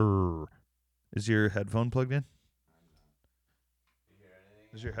Is your headphone plugged in?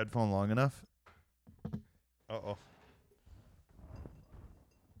 Is your headphone long enough? Uh-oh.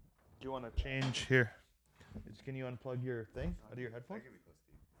 Do you want to change here? Can you unplug your thing out of your headphone?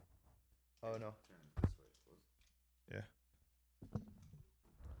 Oh, no. Yeah.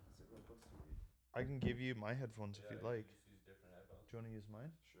 I can give you my headphones if you'd like. Do you want to use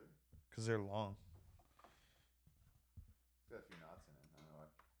mine? Sure. Because they're long. Got a few knots in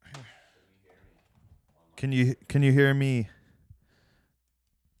it. Can you hear me?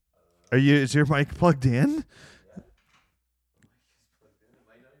 Is your mic plugged in?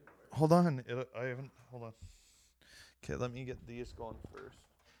 Hold on. I haven't. Hold on. Okay, let me get these going first.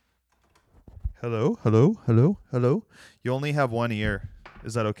 Hello, hello, hello, hello. You only have one ear.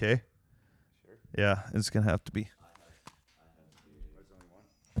 Is that okay? Sure. Yeah, it's gonna have to be.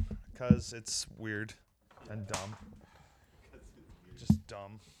 Because it's weird and dumb. Just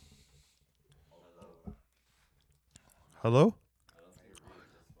dumb. Hello?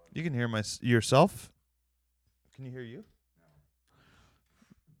 You can hear yourself? Can you hear you?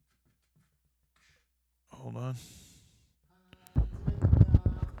 Hold on.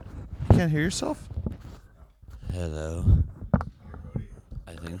 You can't hear yourself? Hello.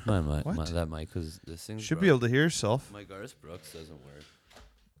 I think my mic, that mic was this thing. Should be able to hear yourself. My Garth Brooks doesn't work.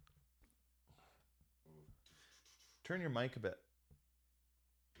 Turn your mic a bit.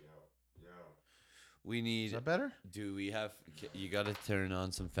 We need. Is that better? Do we have? You got to turn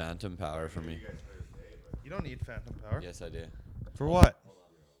on some phantom power for me. You don't need phantom power. Yes, I do. For what?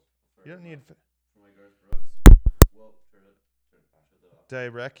 You don't need. For my Garth Brooks. Well, turn it off. Did I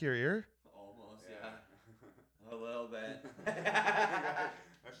wreck your ear? Almost, yeah. A little bit.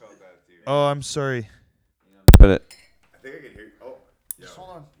 I felt that too. Oh, I'm sorry. Put it. I think I can hear you. Oh, yeah. Just hold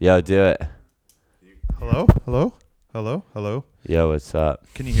on. Yo, do it. Hello? Hello? Hello? Hello? Yo, what's up?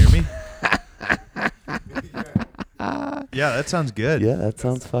 Can you hear me? Yeah, that sounds good. Yeah, that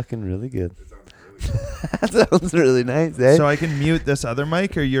sounds fucking really good. That sounds really good. That sounds really nice, eh? So I can mute this other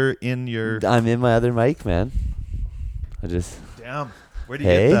mic, or you're in your... I'm in my other mic, man. I just... Damn. Where do you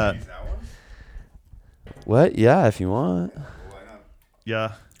Hey? get that? Use that one? What? Yeah, if you want. Well, why not?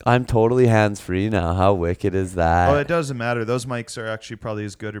 Yeah. I'm totally hands-free now. How wicked is that? Oh, it doesn't matter. Those mics are actually probably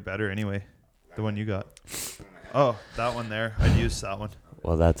as good or better anyway. The one you got. Oh, that one there. I'd use that one.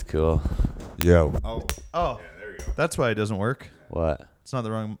 Well, that's cool. Yo. Oh, Yeah, there you go. that's why it doesn't work. What? It's not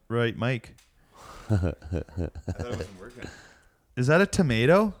the right mic. I thought it wasn't working. Is that a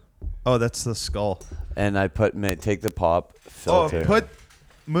tomato? Oh, that's the skull. And I take the pop Oh, filter.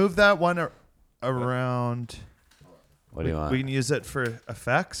 move that one around. What do you want? We can use it for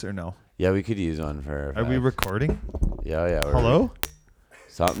effects or no? Yeah, we could use one for... Are we recording? Yeah. Hello?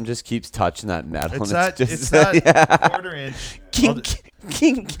 Something just keeps touching that metal. It's and that. just, It's that yeah. quarter inch. Kink,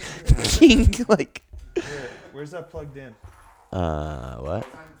 like... Where's that plugged in? What?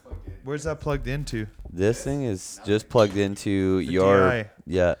 Where's that plugged into? This thing is just plugged into The your... DI.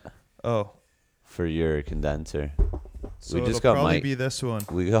 Yeah, Oh. for your condenser. So We just it'll got probably mic. be this one.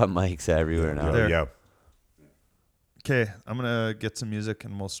 We got mics everywhere now. There. Yo. Okay, I'm gonna get some music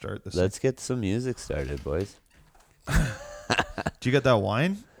and we'll start this. Let's get some music started, boys. Do you get that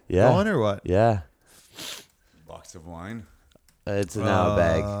wine Yeah. going or what? Yeah. Box of wine. It's now a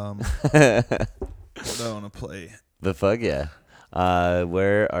bag. What do I want to play? The fuck yeah.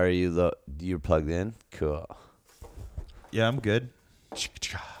 Where are you? You're plugged in? Cool. Yeah, I'm good.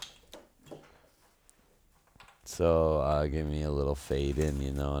 So give me a little fade in,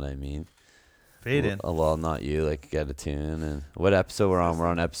 you know what I mean? Fade in. Well, not you. Like get a tune. And what episode we're on? We're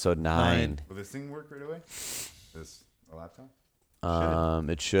on episode 9. Will this thing work right away? This a laptop?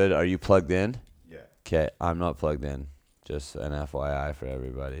 It should. Are you plugged in? Yeah. Okay, I'm not plugged in. Just an FYI for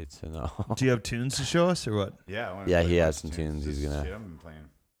everybody to know. Do you have tunes to show us or what? Yeah. I wanna Yeah, play he a has bunch some of tunes he's This is gonna- Shit I've been playing.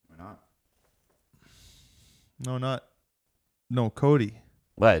 Why not? No, not. No, Cody.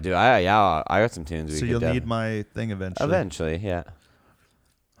 What, dude? I got some tunes. So you'll need my thing eventually. Eventually, yeah.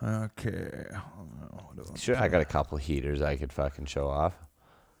 Okay. Sure, I got a couple heaters I could fucking show off.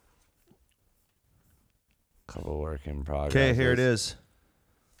 Couple work in progress. Okay, here it is.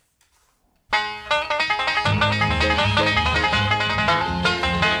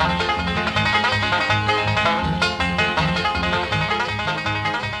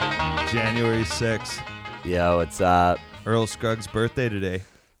 January 6th. Yo, what's up? Earl Scruggs' birthday today.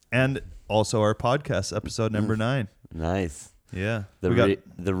 And also our podcast, episode number 9. Nice. Yeah. The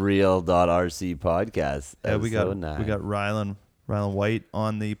real.rc podcast. Yeah, we got episode 9. Rylan White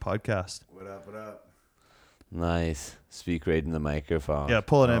on the podcast. What up? What up? Nice. Speak right in the microphone. Yeah,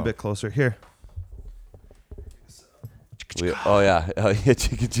 pull it in a bit closer. Here. Oh yeah. Oh yeah.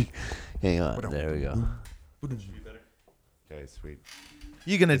 Hang on. There we go. Okay, sweet.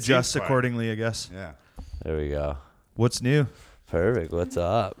 You can It adjust seems fine. accordingly, I guess. Yeah. There we go. What's new? Perfect. What's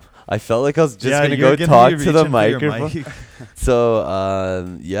up? I felt like I was just Yeah, gonna you're go gonna talk be to the reaching for your microphone. mic.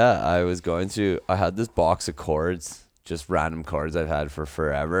 So, yeah, I was going to. I had this box of chords, just random chords I've had for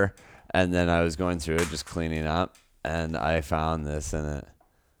forever, and then I was going through it, just cleaning up, and I found this in it.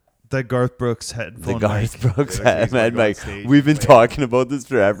 The Garth Brooks The headphone Garth mic. Brooks It looks like he's head gonna go on mic. stage We've been and play. talking about this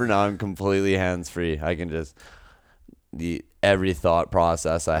forever. Now I'm completely hands free. I can just every thought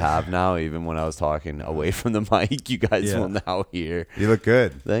process I have now, even when I was talking away from the mic, you guys Yeah. will now hear. You look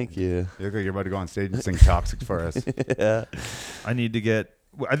good. Thank you. You look like you're about to go on stage and sing Toxic for us. Yeah. I need to get.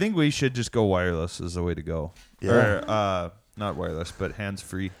 I think we should just go wireless is the way to go. Yeah. Or not wireless, but hands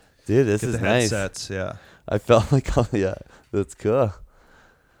free. Dude, this Get is the nice. headsets. Yeah. I felt like, oh, yeah, that's cool.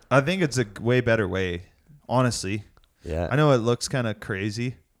 I think it's a way better way. Honestly, Yeah. I know it looks kind of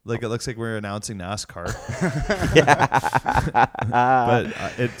crazy. Like it looks like we're announcing NASCAR, but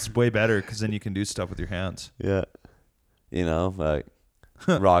it's way better because then you can do stuff with your hands. Yeah. You know, like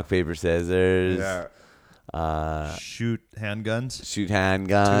rock, paper, scissors. Yeah. Shoot handguns. Shoot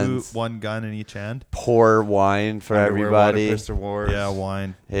handguns. One gun in each hand. Pour wine for Underwear, everybody. Water, pistol wars. Yeah,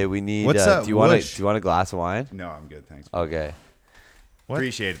 wine. Hey, we need. What's that do you want whoosh? Do you want a glass of wine? No, I'm good. Thanks. Okay. What?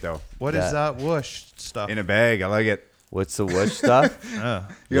 Appreciate it, though. What is Yeah. that whoosh stuff? In a bag. I like it. What's the witch stuff? You got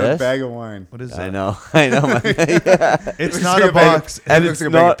Yes? a bag of wine. What is that? I know. Man. Yeah. It's Looks not like a bag of- box. It looks it's like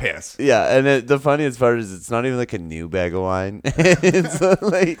a not- bag of piss. Yeah, and the funniest part is it's not even like a new bag of wine. It's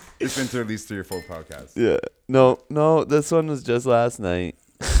like, It's been through at least 3 or 4 podcasts. yeah, no, this one was just last night.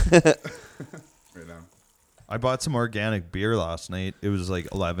 Right now. I bought some organic beer last night. It was like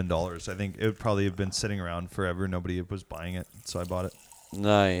 $11. I think it would probably have been sitting around forever. Nobody was buying it, so I bought it.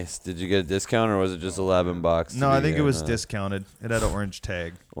 Nice. Did you get a discount or was it just $11? No, I think it was discounted. It had an orange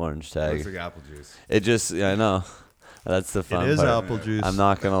tag. orange Looks tag. like apple juice. It just, I know. That's the fun It is part. apple juice. I'm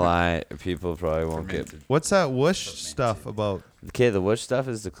not gonna lie, people probably won't get. Fermented. What's that whoosh stuff about? Okay, the witch stuff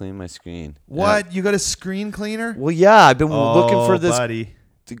is to clean my screen. What? You got a screen cleaner? Well, yeah, I've been looking for this buddy.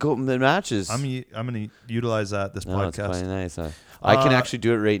 to go the matches. I'm gonna utilize that this no, it's quite podcast. nice. I can actually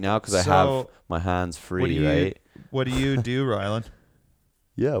do it right now because I have so my hands What free, do you right? What do you do, Rylan?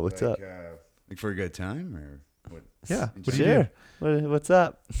 Yeah, what's up? Like for a good time or what? Yeah. In What do you do? Sure. What's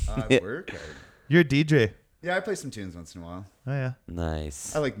up? I work. You're a DJ. Yeah, I play some tunes once in a while. Oh yeah.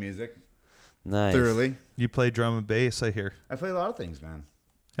 Nice. I like music Nice. thoroughly. You play drum and bass, I hear. I play a lot of things, man.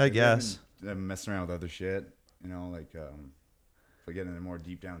 I Like, guess. I'm messing around with other shit. You know, like if I get into a more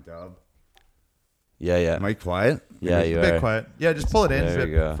deep down dub. Yeah, yeah. Am I quiet? Yeah, A you bit are. quiet. Yeah, just pull it in There a you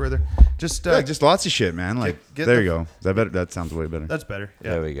bit go. further. Just Yeah, just lots of shit, man. Like get there the- you go. Is that better? That sounds way better. that's better.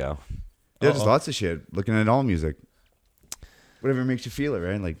 Yeah. There we go. Yeah, just Uh-oh. lots of shit. Looking at all music. Whatever makes you feel it,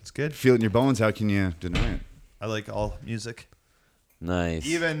 right? Like It's good. feel it in your bones. How can you deny it? I like all music. Nice.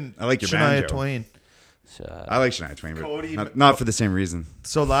 Even I like your Shania banjo. Twain. Shut I like Shania Twain, but Cody not for the same reason.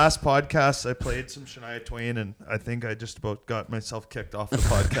 So last podcast I played some Shania Twain and I think I just about got myself kicked off the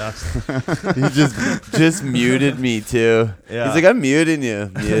podcast. He just muted me too. Yeah. He's like, I'm muting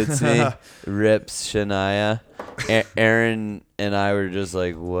you. Mutes me. Rips Shania. Aaron and I were just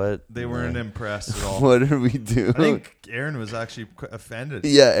like, what? They weren't impressed at all. What are we doing? I think Aaron was actually offended.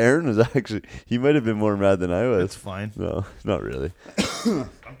 Yeah, Aaron was actually. He might have been more mad than I was. It's fine. No, not really.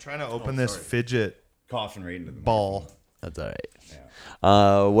 I'm trying to open this fidget Coughing right into the ball. That's all right.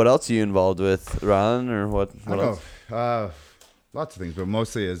 Yeah. What else are you involved with, Ron, or what? I What don't else? know. Lots of things, but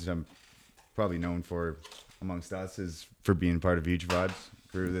mostly as I'm probably known for amongst us is for being part of Future Vibes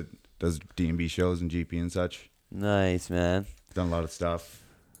crew that does D&B shows and GP and such. Nice, man. Done a lot of stuff,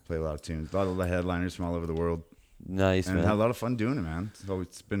 play a lot of tunes, a lot of the headliners from all over the world, Nice, and man. had a lot of fun doing it, man.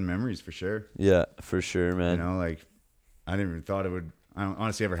 It's been memories for sure. Yeah, for sure, man. You know, like I didn't even thought it would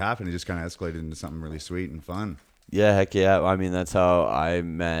honestly ever happen. It just kind of escalated into something really sweet and fun. Yeah, heck yeah. I mean, that's how I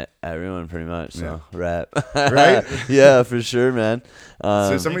met everyone pretty much. So, rap. Right? Yeah, for sure, man.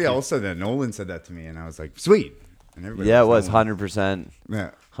 So somebody else said that. Nolan said that to me, and I was like, sweet. And everybody Yeah, it was Nolan. 100%.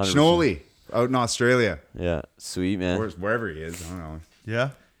 Yeah. 100%. Schnolly out in Australia, Yeah, sweet, man. or wherever he is. I don't know. Yeah.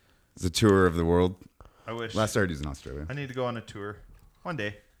 It's a tour of the world. I wish. Last I heard he's in Australia. I need to go on a tour one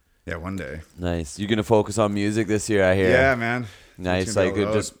day. Yeah, one day. Nice. You gonna focus on music this year, I hear. Yeah, man. Nice. It's gonna Like, be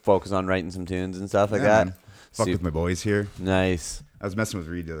all just focus on writing some tunes and stuff like Yeah, that. man. Fuck with my boys here. Nice. I was messing with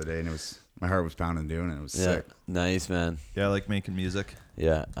Reed the other day, and my heart was pounding doing it. It was Yeah. sick. Nice, man. Yeah, I like making music.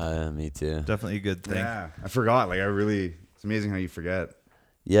 Yeah, me too. Definitely a good thing. Yeah, I forgot. Like it's amazing how you forget.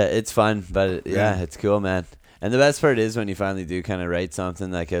 Yeah, it's fun, but Yeah. it's cool, man. And the best part is when you finally do kind of write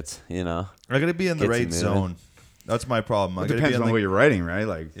something that gets, I gotta be in the Gets you right moving. zone. That's my problem. I It gotta be depends in, on like, what you're writing, right?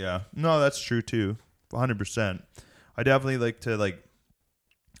 Like, yeah. No, that's true too. 100%. I definitely like to like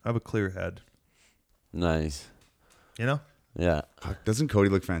have a clear head. Nice. You know? Yeah. doesn't Cody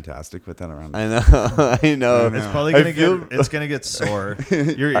look fantastic with that around? I know. I know. I It's know. probably I gonna feel- get. It's gonna get sore.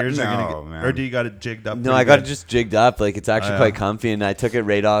 Your ears are gonna No, get. man. Or do you got it jigged up? No, pretty I got it good? just jigged up. Like it's actually Oh, quite yeah. comfy, and I took it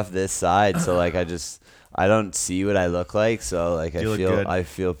right off this side, so like I don't see what I look like, so like You look good. I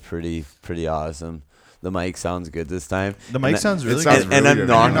feel pretty awesome. The mic sounds good this time. The mic And sounds really sounds good. and really I'm good.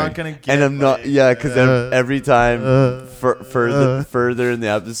 not, You're not gonna get. and I'm not, like, yeah, because every time further in the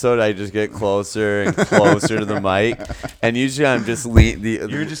episode, I just get closer and closer to the mic, and usually I'm just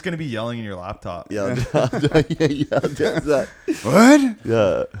You're just gonna be yelling in your laptop. yeah, What?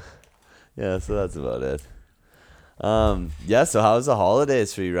 yeah. So that's about it. Yeah. So how was the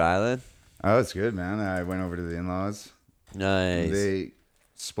holidays for you, Rylan? Oh, it's good, man. I went over to the in-laws. Nice. They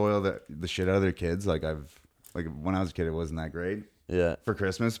spoil the shit out of their kids. Like when I was a kid, it wasn't that great Yeah. for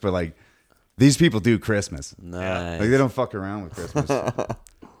Christmas, but like these people do Christmas. Nice. Like they don't fuck around with Christmas.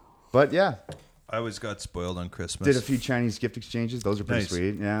 But yeah, I always got spoiled on Christmas. did a few Chinese gift exchanges. Those are pretty Nice.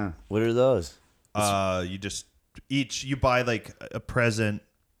 sweet. Yeah. What are those? You just you buy like a present.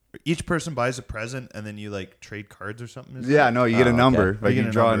 Each person buys a present, and then you like trade cards or something. is it? Yeah, no, you get a okay. number. Like You get you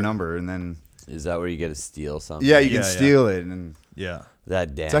a draw a number. number and then Is that where you get to steal something? yeah, you Yeah, can yeah. steal it and Yeah.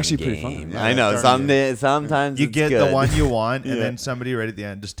 That damn actually game. pretty fun. Yeah, I know. it's darn Sometimes You it's get good. the one you want, and Yeah. then somebody right at the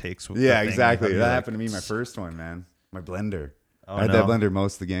end just takes. The yeah, thing exactly. and That you're happened to like, me my first one, man. My blender. Oh, I had no. that blender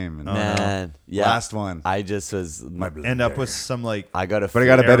most of the game. And Man, yeah. last one. I just was. My blender. End up with some like. I got a. But I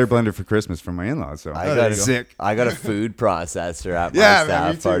got a Air- better blender for Christmas from my in-laws. So I there got you go. sick. I got a food processor at my Yeah, man, staff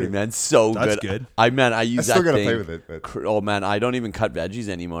me too. party, man. So That's good. good. I I use still that gotta thing. play with it. But Oh man, I don't even cut veggies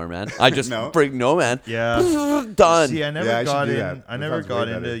anymore, man. I just No? no man. Yeah. Done. See, I never Yeah, I should got do in. that. I That never sounds got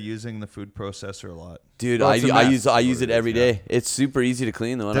way into better. using the food processor a lot. Dude, Well, I it's a I mess. use I use What it it is, every yeah. day. It's super easy to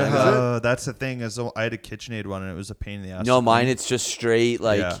clean the one I got. That's the thing is I had a KitchenAid one and it was a pain in the ass. No, to mine clean. it's just straight.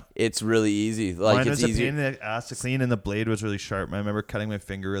 Like Yeah. it's really easy. Like Mine it's was a easy. pain in the ass to clean, and the blade was really sharp. I remember cutting my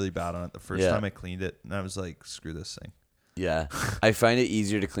finger really bad on it the first Yeah. time I cleaned it, and I was like, "Screw this thing." Yeah, I find it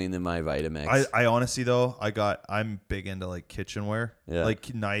easier to clean than my Vitamix. I honestly though, I'm big into like kitchenware, Yeah.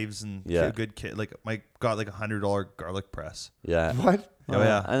 like knives and Yeah. good kit. Like I got like $100 garlic press. yeah. what? Oh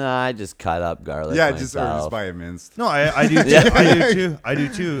yeah. And I just cut up garlic. Yeah, myself. just buy it minced. No, I do. Too. Yeah. I do too. I do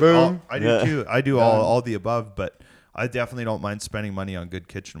too. Boom. I do Yeah. too. I do all the above, but I definitely don't mind spending money on good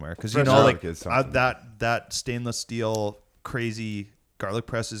kitchenware because you Fresh know, garlic like is something. that stainless steel crazy garlic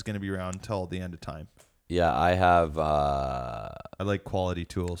press is going to be around until the end of time. Yeah, I have. I like quality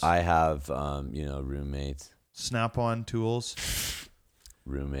tools. I have. Roommates. Snap-on tools.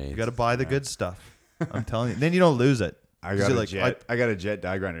 Roommates. You got to buy the good stuff. I'm telling you. Then you don't lose it. I 'Cause got you're a like, jet. I got a jet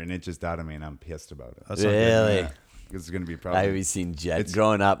die grinder, and it just died on me, and I'm pissed about it. That's not good. Really? Yeah. This is gonna be I've probably. always seen Jet. It's-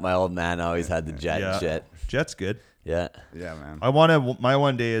 Growing up, my old man always had the Jet Yeah. shit. Jet's good. Yeah. Yeah, man. I want to. My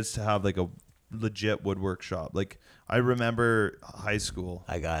one day is to have like a legit woodwork shop. Like I remember high school.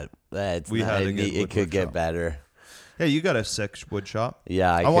 I got that. We had a good it could woodwork get shop. better. Yeah, you got a sick wood shop.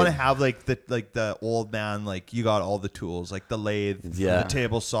 Yeah, I want to could- have like the old man, like you got all the tools, like the lathe, Yeah. the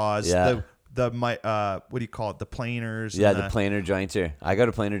table saws, Yeah. what do you call it, the planers. Yeah, and the planer jointer. I got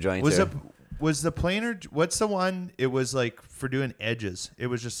a planer jointer. Was the planer? What's the one? It was like for doing edges. It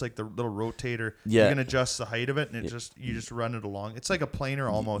was just like the little rotator. Yeah. You can adjust the height of it, and you just run it along. It's like a planer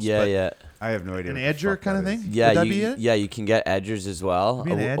almost. Yeah, but yeah. I have no idea. An what the edger fuck kind of that is. thing. Yeah, Would that you, be it? yeah, you can get edgers as well.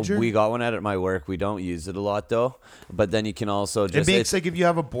 You mean an edger? We got one at my work. We don't use it a lot though. But then you can also just It makes like if you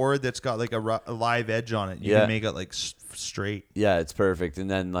have a board that's got like a live edge on it, you Yeah. can make it like straight. yeah, it's perfect. And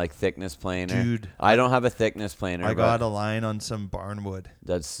then like thickness planer. Dude. I don't have a thickness planer. I but got a line on some barnwood.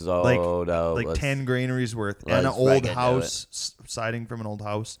 that's so like dope. like Let's- 10 granaries worth and an let's old fucking do house siding from an old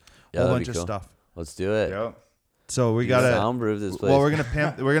house, Yeah, whole that'd bunch be of cool. stuff. Let's do it. Yep. So we You gotta soundproof this place. well we're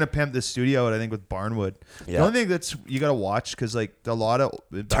gonna pimp this studio out I think with barnwood. The Yeah. only thing that's you gotta watch because like a lot of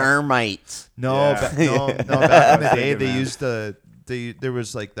termites. no Yeah. no back in the day Thinking, they man. used there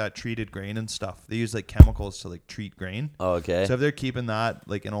was like that treated grain and stuff. They use like chemicals to like treat grain. Oh, okay. So if they're keeping that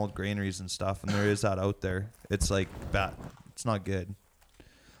like in old granaries and stuff, and there is that out there, it's like bad. It's not good.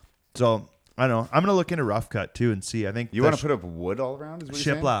 So I don't know. I'm gonna look into rough cut too and see. I think You want to put up wood all around? Is what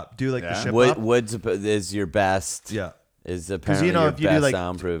you're saying? shiplap. Do like the Yeah. shiplap. Wood's is your best. Yeah. Is Because apparently you know your if you best do like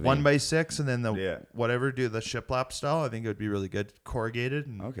soundproofing. 1x6 and then the Yeah. whatever do the shiplap style, I think it would be really good. Corrugated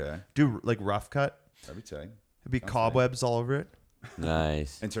and Okay, do like rough cut. that'd be tight. It'd be Sounds cobwebs all over it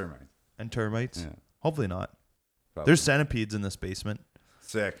Nice. And termite. and termites. Yeah. Hopefully not. Probably. There's centipedes in this basement.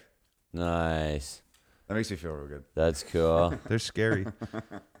 Sick. Nice. That makes me feel real good. That's cool. They're scary.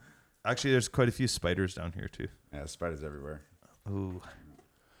 Actually, there's quite a few spiders down here too. Yeah, spiders everywhere. Ooh.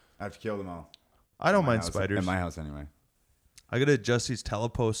 I have to kill them all. I don't At my mind house- spiders. At my house, anyway. I gotta adjust these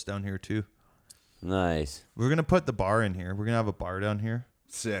teleposts down here too. Nice. We're gonna put the bar in here. We're gonna have a bar down here.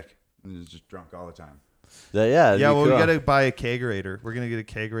 Sick. And just drunk all the time. Yeah. Yeah, well, we gotta buy a kegerator. We're gonna get a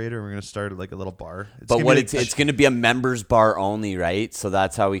kegerator. And we're gonna start like a little bar. But it's going to be a members bar only, right? So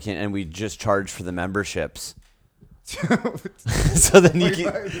that's how we can, and we just charge for the memberships. So then you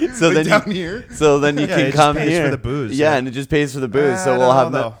can, so then down you, here. so then you Yeah, it can just come pays here for the booze, Yeah, yeah. and it just pays for the booze. So I we'll don't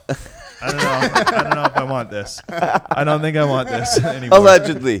have know, though. I don't know. I don't know if I want this. I don't think I want this anymore.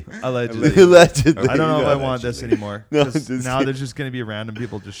 allegedly. Allegedly. Allegedly. I don't know if I Yeah, want this anymore. No, 'Cause just now kidding. there's just gonna be random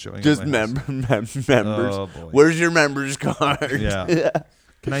people just showing. Just up my house. members. Oh, boy. Where's your members card? Yeah.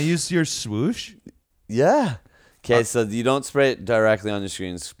 Can I use your swoosh? Yeah. Okay, so you don't spray it directly on the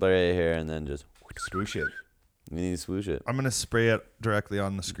screen. Spray it here and then just Swoosh it. you need to swoosh it. I'm gonna spray it directly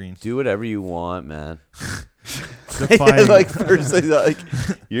on the screen. Do whatever you want, man. Defying, Like personally, like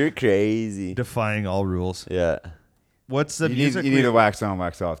you're crazy. defying all rules. Yeah. What's the You music? need a wax on,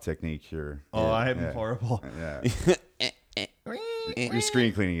 wax off technique here. Oh, I'm Yeah. horrible. Yeah. Your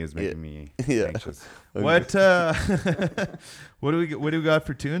screen cleaning is making me Yeah. anxious. What what do we got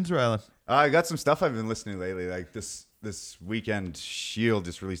for tunes, Rylan? I got some stuff I've been listening to lately. Like this weekend, Shield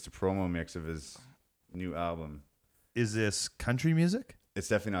just released a promo mix of his new album. Is this country music? It's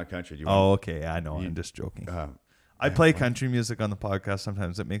definitely not country. Do you Oh, okay. I know. You- I'm just joking. want? I play country music on the podcast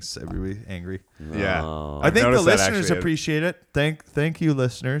sometimes. It makes everybody angry. Yeah. No. I think the noticed that, listeners actually. appreciate it. Thank you,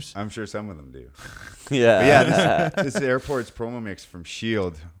 listeners. I'm sure some of them do. Yeah. But yeah, this is Airport's promo mix from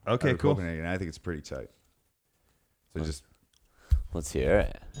Shield. Okay, out of cool. Copenhagen. I think it's pretty tight. So just Let's hear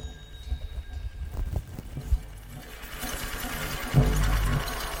it.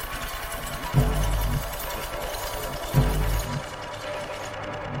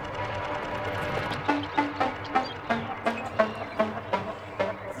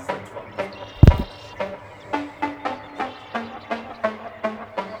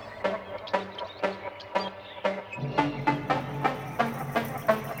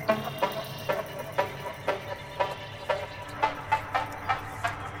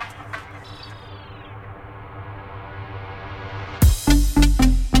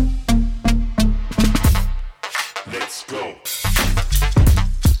 Let's go.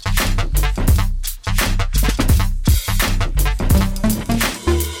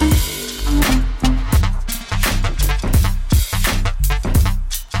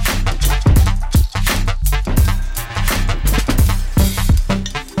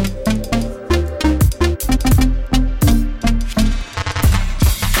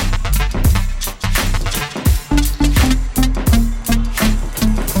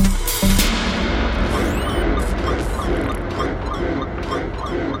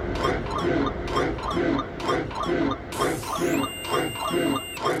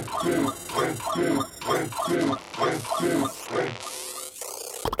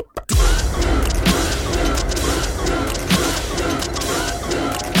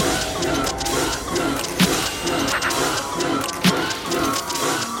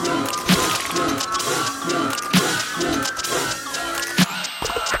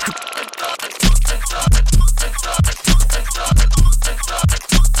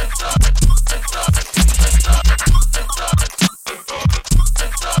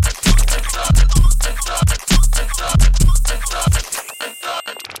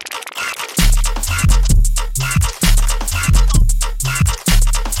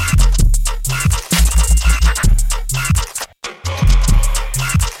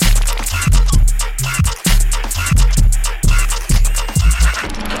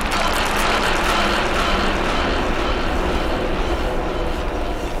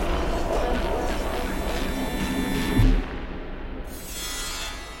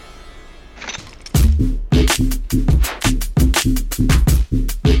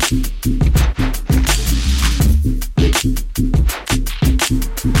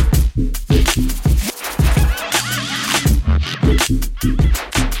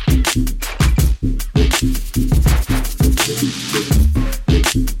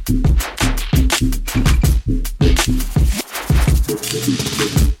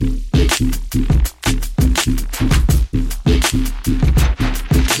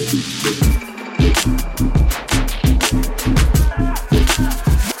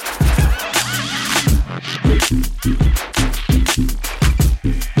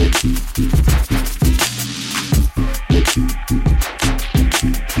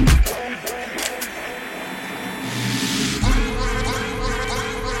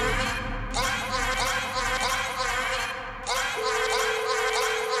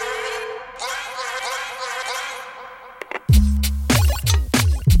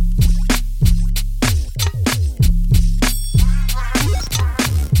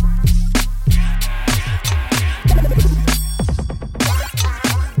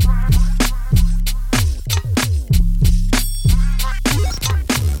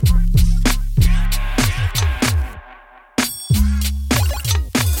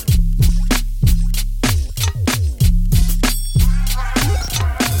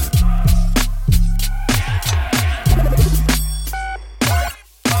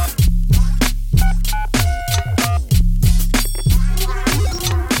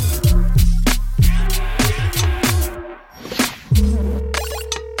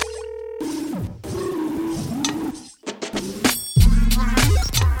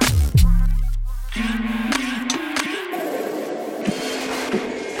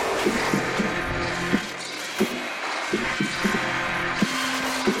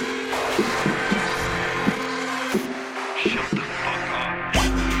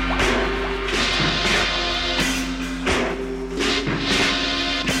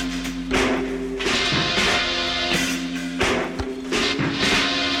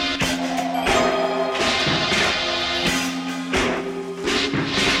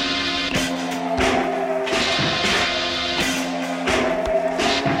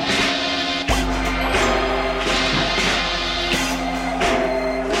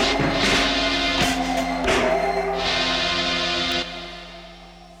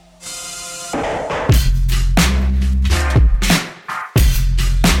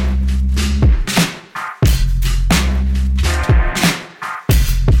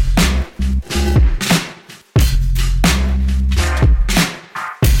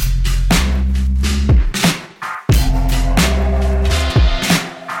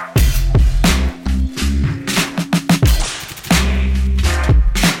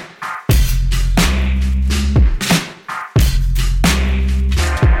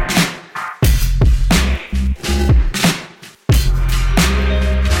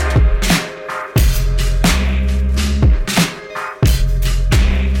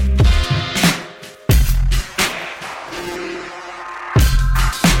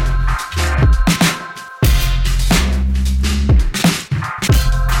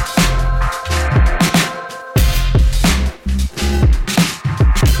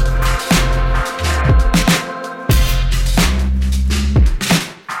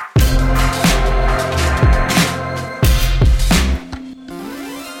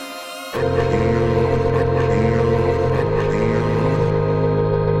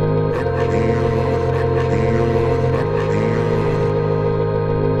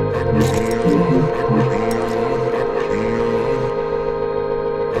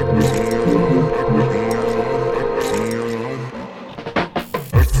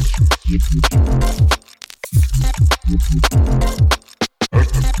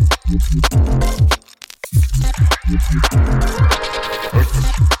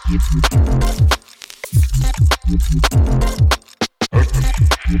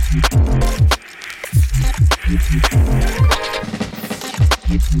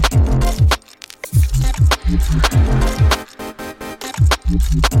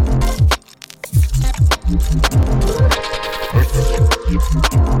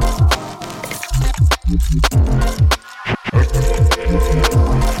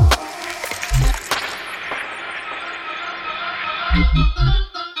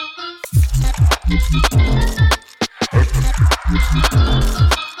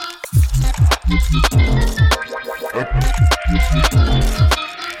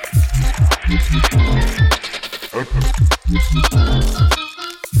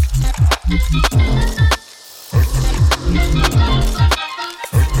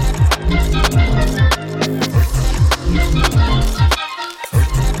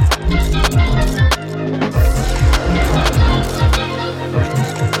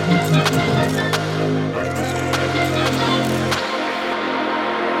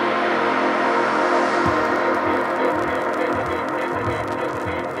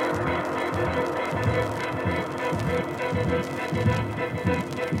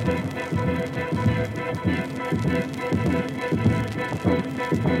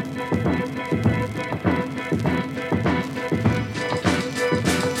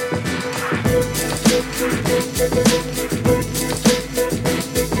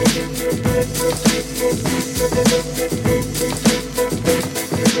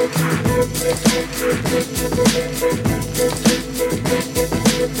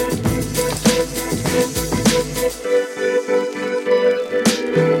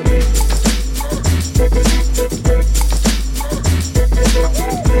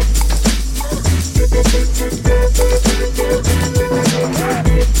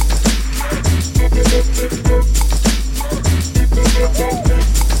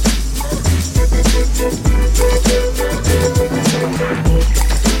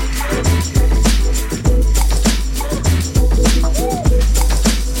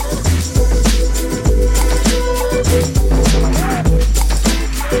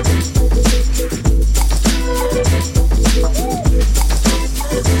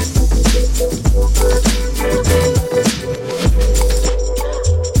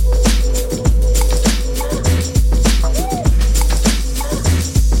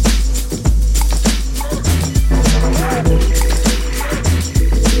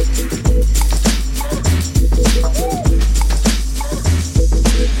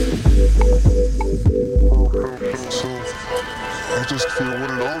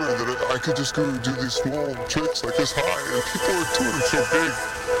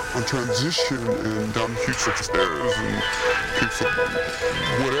 Transition and down huge sets of stairs and kicks up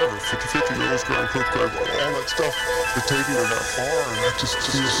whatever, 50-50 girls, grand cook, all that stuff. They're taking it that far, and I just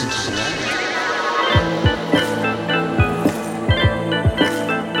belong.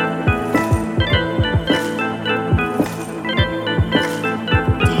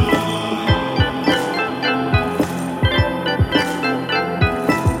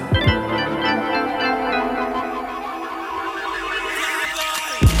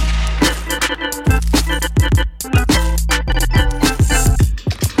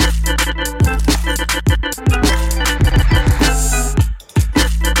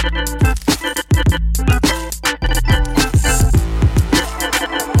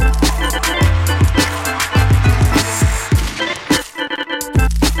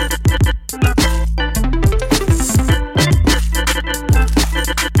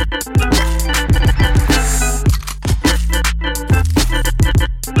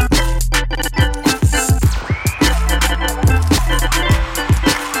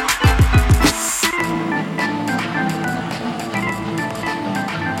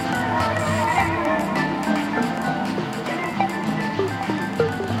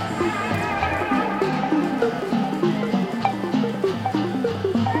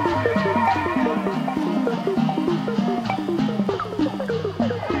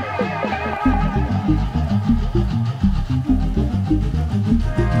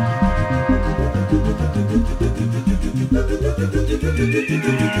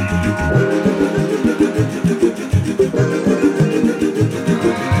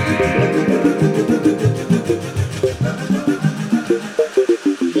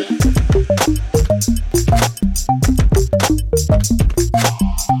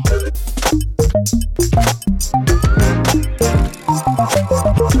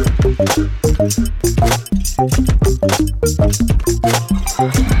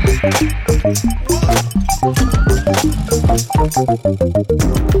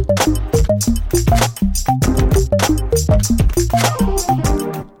 What?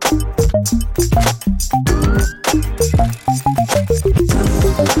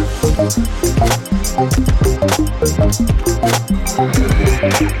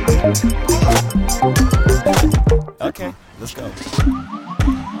 Okay, let's go.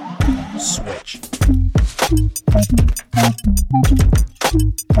 Switch.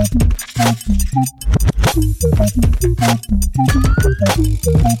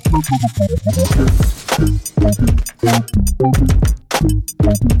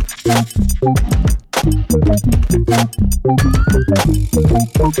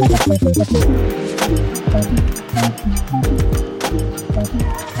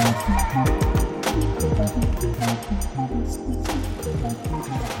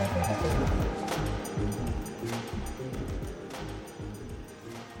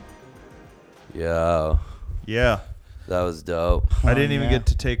 Yo, Yeah. that was dope. I didn't even yeah. get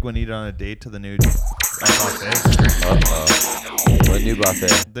to take Juanita on a date to the new buffet. Uh-oh. What new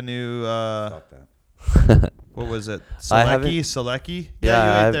buffet? The new, Stop that. what was it? I haven't- Selecki? Yeah,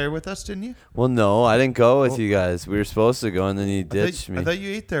 you ate I've- there with us, didn't you? Well, no, I didn't go with you guys. We were supposed to go, and then you ditched I me. thought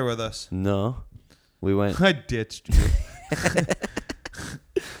you ate there with us. No, we went. I ditched you.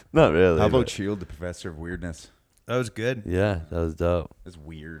 Not really. How about but- Shield, the professor of weirdness? That was good. Yeah, that was dope. That's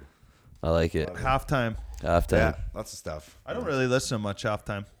weird. I like it. Halftime. After Yeah, lots of stuff. I don't really listen to much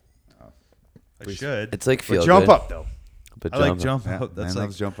halftime. I Please. should. it's like But feel jump good, up though. But I like up. jump Yeah, up. That's man like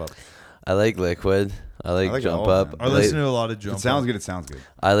loves jump up. I like liquid. I like like it jump all, up. man. I listen to a lot of If jump. it sounds up. good. It sounds good.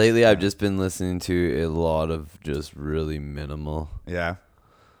 Lately I've just been listening to a lot of just really minimal. Yeah.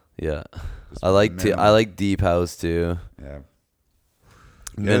 Yeah, Just I like minimal. I like deep house too. Yeah. Get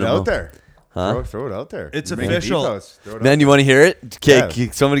it Minimal. out there. Huh? Throw it out there. It's You're making official. deep house. Throw it Man, out you want to hear it? Okay,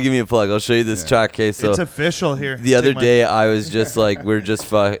 Yeah. somebody give me a plug. I'll show you this Yeah. track. Okay, so It's official here. the other Take my- day I was just like, we're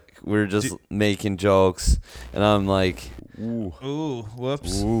just making jokes, and I'm like, Ooh,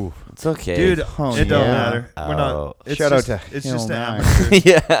 whoops. Ooh. it's okay, Dude, Oh, it don't yeah. matter. We're Oh. not. It's Shout just, out to It's Hill just an 9. amateur.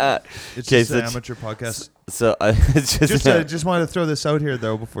 yeah. It's Okay, just so an amateur podcast. So it's just, Just wanted to throw this out here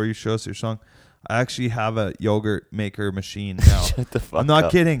though before you show us your song. I actually have a yogurt maker machine now. shut the fuck I'm not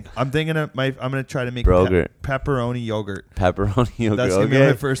up. kidding. I'm thinking of I'm gonna try to make Brogurt. pepperoni yogurt. Pepperoni yogurt. That's gonna be okay.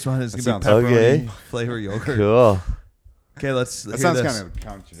 my first one. It's That gonna be sounds- pepperoni Okay. flavor yogurt. Cool. Okay, let's That hear sounds this. kind of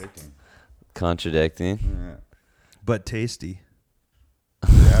contradicting. Contradicting. Yeah. But tasty.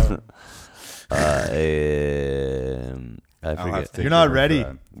 Yeah. I I'll have forget. to take You're not your word for ready.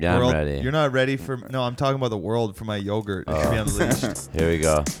 that. Yeah, World, I'm ready. You're not ready for. No, I'm talking about the world for my yogurt. It should be unleashed. Here we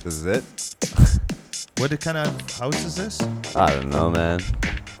go. This is it. What kind of house is this? I don't know, man.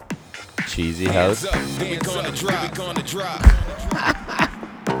 Cheesy house. I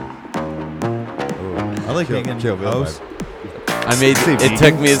like Kill- making Kill Bill house. vibe. I made. Say It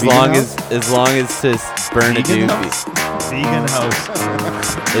took me as vegan long house? as to burn a Vegan doobie. house? Vegan house.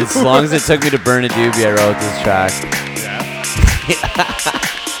 As long as it took me to burn a doobie, I wrote this track.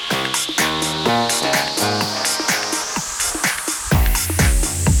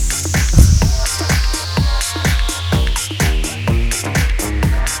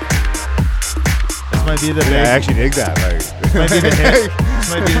 This might be the Yeah, I big. actually dig that. Like, might be the hit. This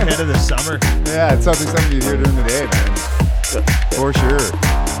might be the hit of the summer. yeah, it's something you hear during the day, man. For sure.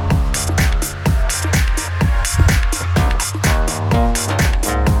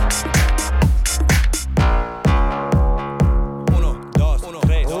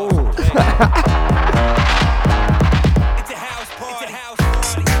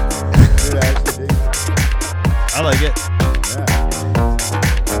 Dude, I actually dig that. I like it.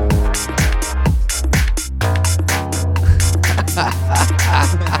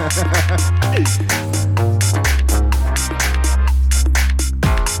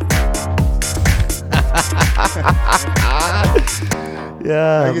 Yeah.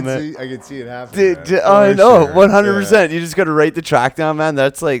 Yeah, I can see it happening. Dude, man. I For know, sure. 100%. You just got to write the track down, man.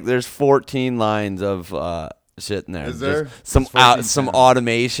 That's like there's 14 lines of shit in there. Is Just there? some There's 14 some sounds.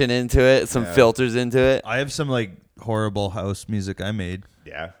 automation into it, some Yeah. filters into it. I have some like horrible house music I made.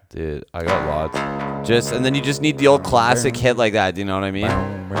 Yeah. Dude, I got lots. And then you just need the old classic hit like that. Do you know what I mean?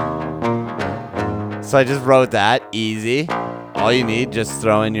 So I just wrote that easy. All you need, just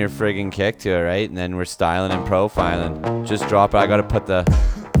throw in your friggin' kick to it, right? And then we're styling and profiling. Just drop it. I gotta put the.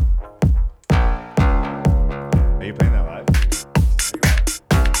 Are you playing that live?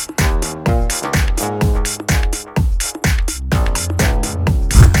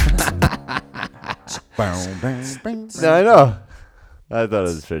 No, I know. I thought it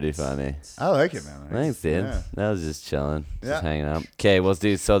was pretty funny. I like it, man. Thanks, dude. Yeah. That was just chilling, Yeah. just hanging out. Okay, well,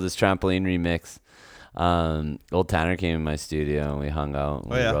 dude. So this trampoline remix, old Tanner came in my studio and we hung out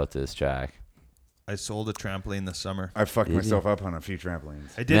and Oh, we yeah. wrote this track. I sold a trampoline this summer. I fucked Did myself up on a few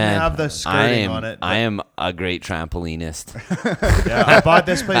trampolines. I didn't Man, have the skirting on it. I am a great trampolinist. Yeah, I bought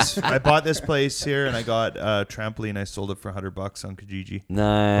this place. I bought this place here, and I got a trampoline. I sold it for $100 on Kijiji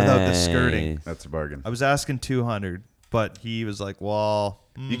Nice. without the skirting. That's a bargain. I was asking 200, but he was like, "Well,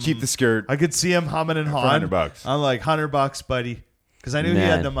 You keep the skirt. I could see him humming and hawing. $100. I'm like, $100, buddy. Because I knew he Man.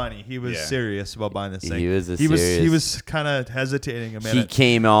 had the money. He was Yeah. serious about buying this thing. He was He was kind of hesitating a He minute.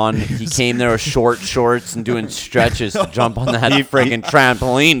 came there with short shorts and doing stretches to jump on that freaking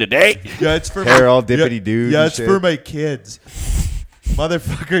trampoline today. Yeah, it's for Hair my, all dippity dude Yeah, and it's shit. for my kids.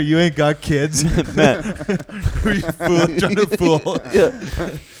 Motherfucker, you ain't got kids. Who are you trying to fool?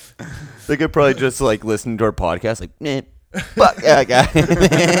 They could probably just like listen to our podcast, like, nah, fuck that guy.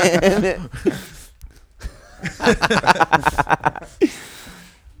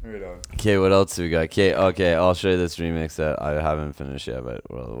 Right on. Okay, what else do we got? Okay, I'll show you this remix that I haven't finished yet, but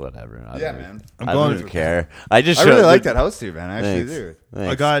well, whatever. I Yeah, don't- man. I don't even care. I just I showed really like the- that house too, man. I actually Thanks. do.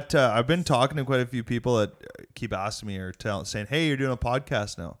 Thanks. I got. I've been talking to quite a few people that keep asking me or saying, "Hey, you're doing a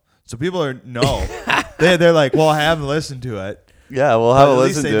podcast now." So people are they're like, "Well, I haven't listened to it." Yeah, we'll But have a at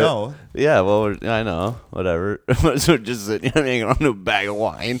least listen they to it. know. Yeah, well, I know. Whatever. So we're just sitting here hanging on to a bag of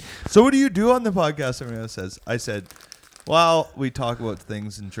wine. So what do you do on the podcast? Everyone else says. I said, "Well, we talk about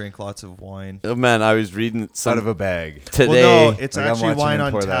things and drink lots of wine." Oh, man, I was reading some Out of a bag. today. Well, no, it's Like I'm actually watching wine him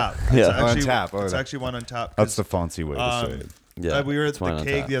on pour tap. that. It's Yeah. actually, On tap. Oh, it's that- actually wine on tap. That's 'cause, the fancy way to say it. Yeah, we were at it's wine the on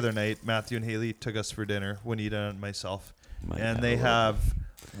Keg tap. the other night. Matthew and Haley took us for dinner, Juanita and myself, Might and have they a little. have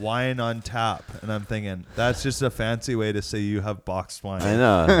wine on tap. And I'm thinking that's just a fancy way to say you have boxed wine. I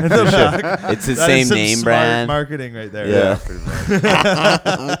know. In the back. It's the That is same some name smart brand. marketing right there. Yeah.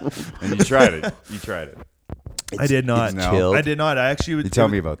 And you tried it. You tried it. I did not. it's chilled. I did not. I actually would You tell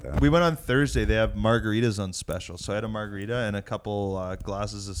me about that. We went on Thursday. They have margaritas on special, so I had a margarita and a couple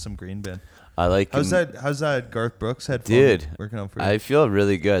glasses of some green bin. I like How's him. that? How's that Garth Brooks headphone Dude, working out for you? I feel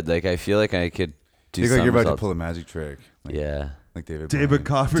really good. Like, I feel like I could do You think like you're about to something pull a magic trick. Like, Yeah. Like David David Blaine.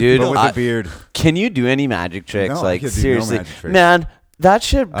 Copperfield. Dude, But with I- a beard. Can you do any magic tricks? No, I like, can't do no seriously. magic tricks. Man, that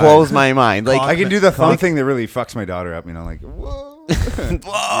shit blows my mind. Like, I can do the thumb thing that really fucks my daughter up. You know, like, whoa.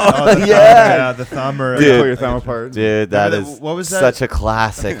 Oh, the yeah. thumb, the thumb or Dude. Pull your thumb apart. dude, that Remember is what was that? such a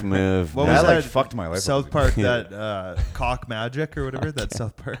classic move. What man. was That that? like fucked my life. South up. Park, that cock magic or whatever. That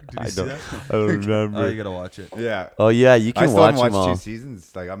South Park. Did you see that? I don't remember. Oh, you gotta watch it. Yeah. Oh yeah, you I can still watch haven't them watched all. 2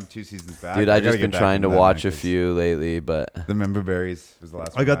 seasons. Like I'm 2 seasons back. Dude, I I've gotta just get been back trying into to that, watch a man, 'cause few lately, but The Member Berries was the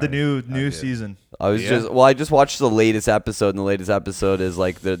last one. I got the new did. season. I was Yeah. I just watched the latest episode, and the latest episode is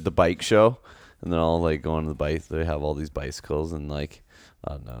like the bike show, and they're all like going to the bike. They have all these bicycles, and like,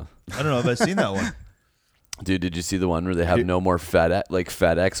 I don't know. I don't know if I've seen that one. Dude, did you see the one where they have no more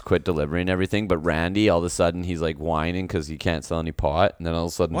FedEx quit delivering everything, but Randy all of a sudden he's like whining because he can't sell any pot, and then all of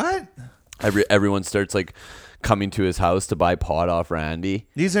a sudden What? everyone starts like coming to his house to buy pot off Randy.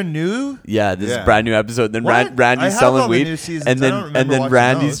 These are new. Yeah, this is a Yeah. brand new episode. And then What? I Randy's have selling all the weed, new seasons. and I then don't remember watching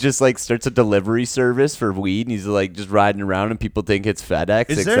Randy's those. just like starts a delivery service for weed, and he's like just riding around, and people think it's FedEx,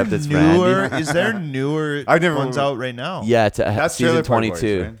 Is there except it's newer? Randy. Is there newer I've never- ones out right now? Yeah, That's season Trailer Park Boys,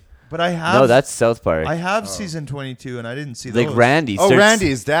 22. right? but I have. No, that's South Park. I have season 22, and I didn't see like those. Randy. Oh, starts-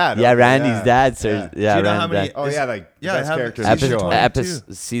 Randy's dad. Yeah, Okay, Randy's yeah. dad. Starts, yeah, Do you know Randy's how many? dad. Oh yeah, like Yeah, I best have character in the season show.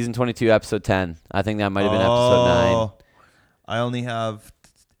 22. Season 22, episode 10. I think that might have been episode 9. Oh, I only have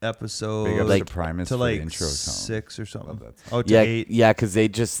episode Big up Like- to Primus to for the like intro song. 6 or something. Love that song. Oh, to Yeah, 8. yeah, because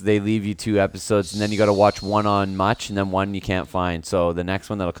they leave you 2 episodes, and then you got to watch one on Much, and then one you can't find. So the next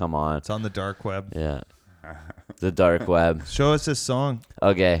one that'll come on. It's on the dark web. Yeah, the dark web. Show us this song.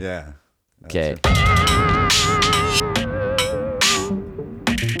 Okay. Yeah. Okay.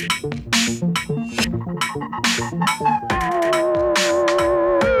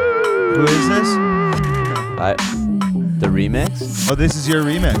 Who is this? The remix? Oh, this is your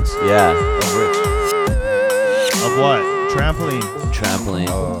remix Yeah. of what? Trampoline. Trampoline.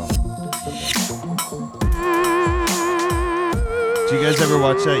 Oh, Do you guys ever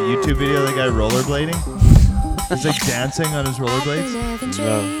watch that YouTube video of the guy rollerblading? He's like dancing on his rollerblades.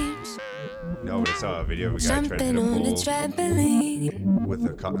 no, but I saw a video of a guy trying to hit Jumping a on a pole trampoline. with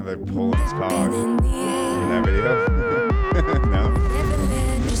a pole in his car. In the air. In that video? No?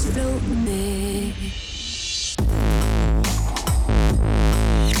 Neverland, just float with me.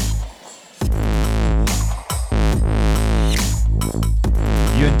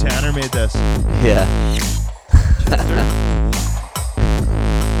 You and Tanner made this. Yeah.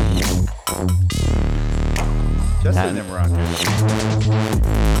 Chester and them were on here.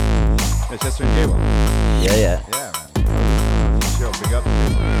 Yeah, Chester and J-Wong. Yeah, yeah. Yeah, man. Show, big up.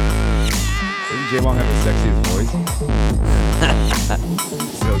 Doesn't J-Wong have the sexiest voice?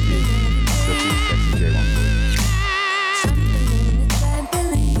 Silky. So she's sexy J1.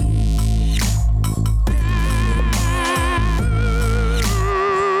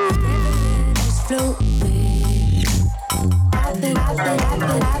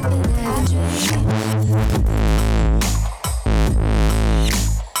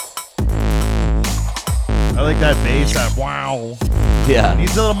 I like that bass. That wow. Yeah,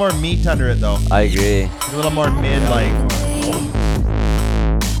 Needs a little more meat under it though. I agree. A little more mid, like. A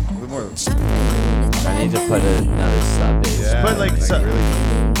little more. I need to put another sub bass. Yeah, Put like so, really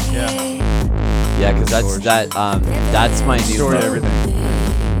yeah. Yeah, because that's my new stored Moog.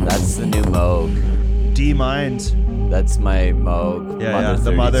 everything. That's the new Moog. D minds, That's my Moog. Yeah, Mother yeah,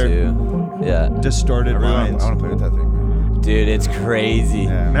 the Mother. 32. Yeah, distorted I minds. want to play with that thing. dude, it's crazy.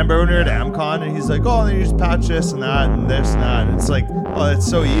 Yeah. Remember when we were at AmCon and he's like, oh, and then you just patch this and that and this and that. And it's like, oh, it's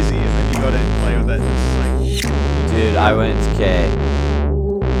so easy. And then you go to play with it. And it's like, Dude, I went to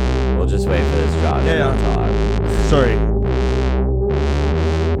K. We'll just wait for this drop. Yeah, and yeah. talk. sorry.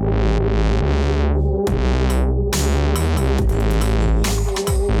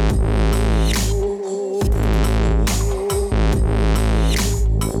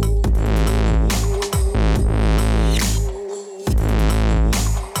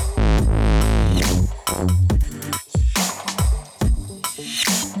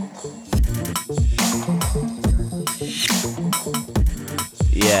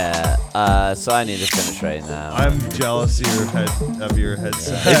 Yeah. So I need to finish right now. I'm jealous of your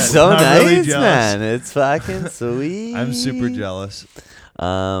headset. It's so I'm nice, really jealous. man. It's fucking sweet. I'm super jealous.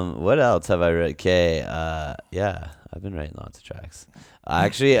 What else have I written? Okay, yeah, I've been writing lots of tracks.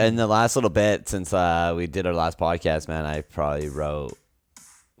 Actually, in the last little bit since we did our last podcast, man, I probably wrote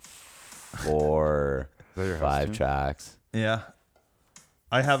 4, that your house 5 tune? tracks. Yeah.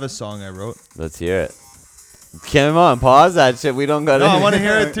 I have a song I wrote. Let's hear it. Come on, pause that shit. We don't gotta. No, I want to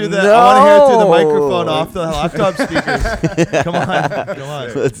hear it through the. No! I want to hear it through the microphone off the laptop speakers. Come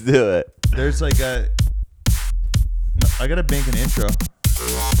on. Let's do it. There's like a. No, I gotta make an intro.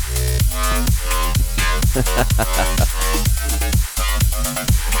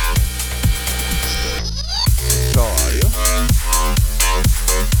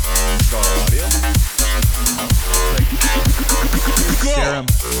 Share 'em.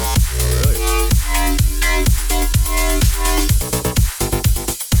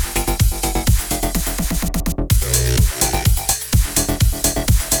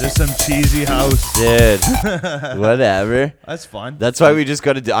 There's some cheesy house. Dude, whatever. That's fun. That's why we just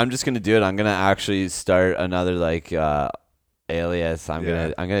gotta do. I'm just gonna do it. I'm gonna actually start another like alias.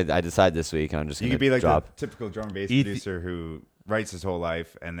 I decide this week. I'm just You gonna could be like drop. the typical drum and bass Ethi- producer who writes his whole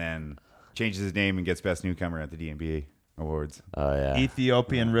life and then changes his name and gets best newcomer at the DNBA awards. Oh yeah.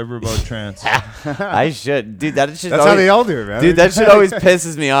 Ethiopian riverboat trance. I should, dude. That shit. That's how they all do it, man. Dude, that shit always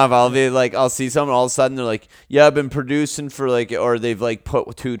pisses me off. I'll be like, I'll see someone all of a sudden they're like, yeah, I've been producing for like, or they've like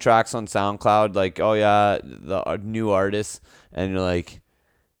put 2 tracks on SoundCloud, like, oh yeah, the new artist, and you're like,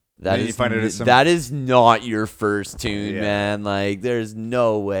 Then you find out it's some- that is not your first tune, Yeah. man. Like, there's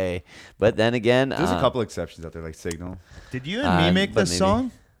no way. But then again, There's a couple exceptions out there, like Signal. Did you and me make but this maybe.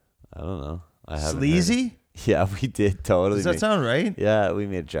 song? I don't know. I haven't. heard it. Sleazy? Yeah, we did totally. Does that sound right? Yeah, we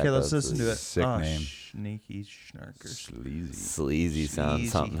made a track. Okay, let's called listen to it. Sick name. Sneaky Schnarker. Sleazy. Sleazy sounds Sleazy.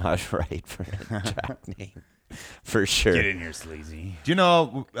 something not right for a track name, for sure. Get in here, Sleazy. Do you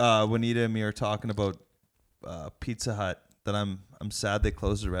know Juanita and me are talking about Pizza Hut that I'm sad they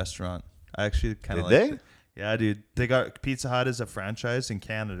closed the restaurant. I actually kind of Did like they? it. Yeah, dude. They got Pizza Hut as a franchise in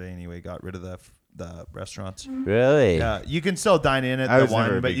Canada anyway. Got rid of the restaurants. Really? Yeah, you can still dine in at I the was never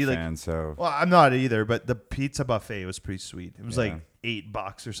one, a but big you like. fan, so Well, I'm not either, but the pizza buffet was pretty sweet. It was Yeah. like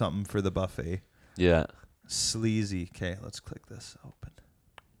 $8 or something for the buffet. Yeah. Sleazy. Okay, let's click this open.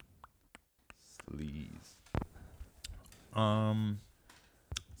 Sleaze.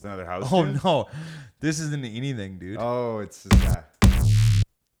 It's another house. Oh tune? no, this isn't anything, dude. Oh, it's just that.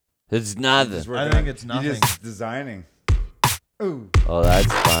 It's nothing. Just I working think on- it's you're nothing. just designing. Ooh. Oh,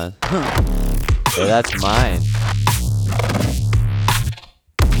 that's fun. Yeah, that's mine.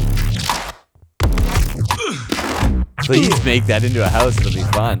 Please make that into a house. It'll be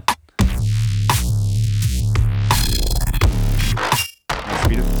fun.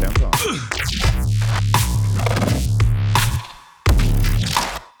 Speed up the tempo.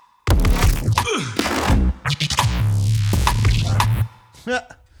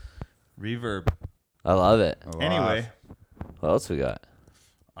 Reverb. I love it. A lot. Anyway, What else we got?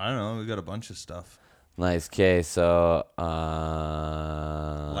 I don't know. We got a bunch of stuff. Nice. Okay, so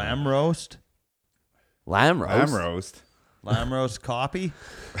Lamb roast. lamb roast. Lamb roast. Lamb roast copy.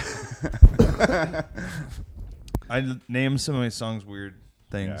 I named some of my songs weird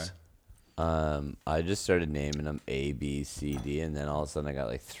things. I just started naming them A, B, C, D, and then all of a sudden I got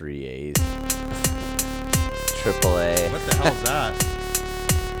like 3 A's. Triple A. What the hell is that?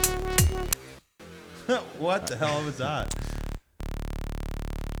 What the hell was that?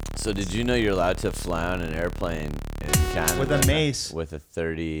 So did you know you're allowed to fly on an airplane in Canada With a mace. with a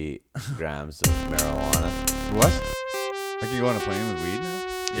 30 grams of marijuana? What? I can go on a plane with weed now?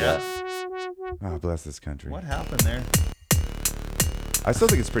 Yeah. Oh, bless this country. What happened there? I still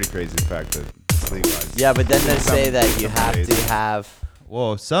think it's pretty crazy the fact that it's legalized. Yeah, but then they say Some- that you some have days. to have,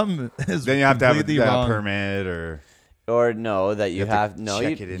 Whoa, some is Then you have to have a completely wrong. permit or or no, that you have have, to no,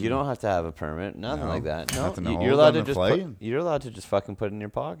 check it you, in. you don't have to have a permit, nothing No, like that. No, nothing to you're hold allowed on to the just flight? put, you're allowed to just fucking put it in your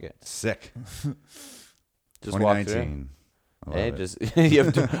pocket. sick. Just walk through. 2019. I love Hey, it. just you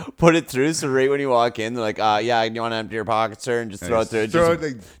have to put it through. So right when you walk in, they're like, yeah, you want to empty your pocket, sir, and just throw it through. Throw Just, it,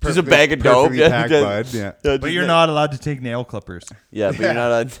 like, just a perfectly- bag of dope. perfectly packed Just- bud, yeah. But just you're a- not allowed to take nail clippers. Yeah, but you're not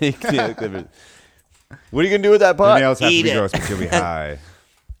allowed to take nail clippers. What are you gonna do with that The pot? nails have to Eat be it. gross because you'll be high.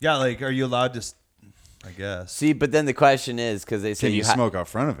 Yeah, like, are you allowed to? I guess. See, but then the question is, because they say Can you ha- smoke out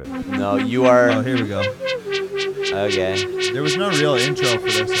front of it? No, you are Oh, here we go. okay. There was no real intro for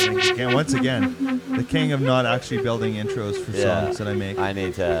this. I think again, once again, the king of not actually building intros for Yeah, songs that I make. I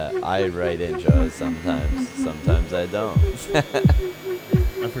need to. I write intros sometimes. Sometimes I don't.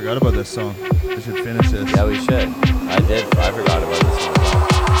 I forgot about this song. I should finish this. Yeah, we should. I did. I forgot about this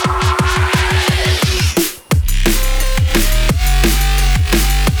one.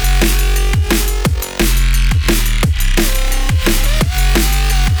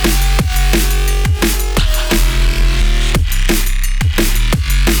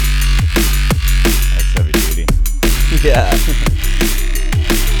 That's heavy duty. Yeah.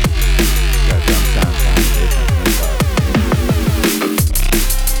 Got drum sound,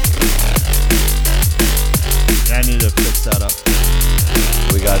 I need to fix that up.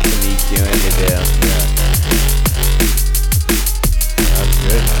 We got some EQing to do. That's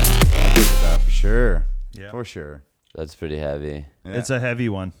good, man. I'm good with that for sure. Yeah. For sure. That's pretty heavy. Yeah. It's a heavy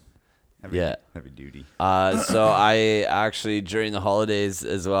one. heavy, yeah. heavy duty. So I actually during the holidays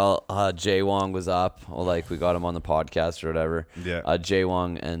as well, Jay Wong was up. Well, like we got him on the podcast or whatever. Yeah. Jay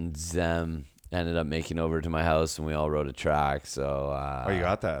Wong and Zem ended up making over to my house and we all wrote a track. So Oh, you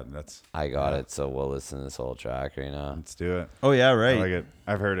got that? That's. I got yeah. it. So we'll listen to this whole track right now. Let's do it. Oh yeah, I right. like it.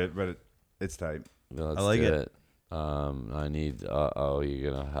 I've heard it, but it's tight. Let's I like do it. I need.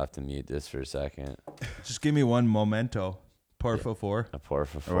 You're gonna have to mute this for a second. Just give me one momento, por favor. A pour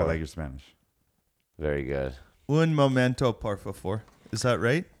for Oh, I like your Spanish. Very good. Un momento, por favor. Is that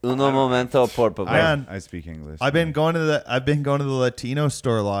right? Uno momento, por favor. Man, I speak English. I've been going to the Latino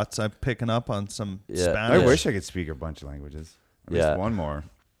store lots. I'm picking up on some Yeah. I Spanish. wish I could speak a bunch of languages. At least Yeah. one more.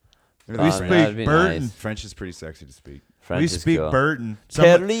 Maybe We the speak French. that'd be Burton. nice. French is pretty sexy to speak. French We is speak cool. Burton.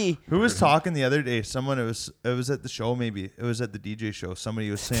 Perli. Who was talking the other day? Someone it was at the show, maybe it was at the DJ show.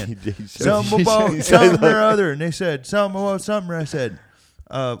 Somebody was saying something about something or other, and they said something about something. I said,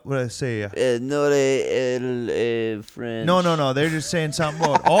 what did I say? No el French. No. They're just saying something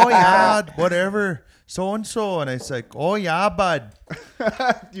about oh yeah, whatever, so and so, and it's like oh yeah, bud.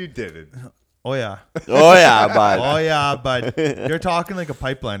 You did it. Oh yeah, Oh yeah, bud. oh yeah, bud. They're talking like a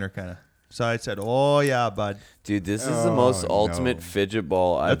pipeliner kind of. So I said, oh yeah, bud. Dude, this is the most Oh, ultimate no. fidget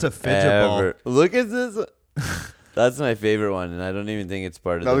ball That's I've a fidget ball. ever. Look at this. That's my favorite one, and I don't even think it's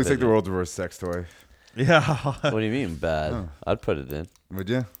part of That the looks like the fidget. world's worst sex toy. Yeah. What do you mean bad? Oh. I'd put it in. Would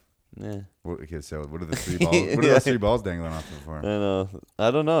you? Yeah. Okay, so what are the three balls? What are those three balls dangling off it for?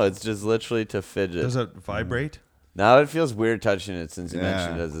 I don't know. It's just literally to fidget. Does it vibrate? Now it feels weird touching it since you Yeah.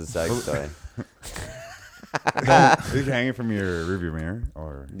 mentioned it as a sex toy. You can hang it from your rearview mirror,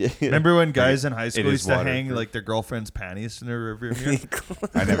 or Remember when guys in high school is used to hang waterproof. like their girlfriend's panties in their rearview mirror?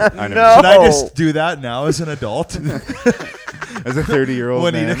 I never. No. Should I just do that now as an adult? As a 30-year-old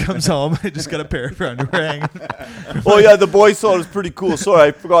when man, Ida comes home, I just got a pair of underwear hanging. Oh yeah, the boys thought it was pretty cool. Sorry,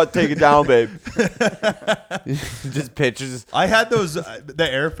 I forgot to take it down, babe. Just pictures. I had those the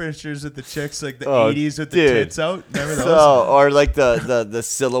air fishers with the chicks like the Oh, 80s with the dude. tits out. Remember those? So, or like the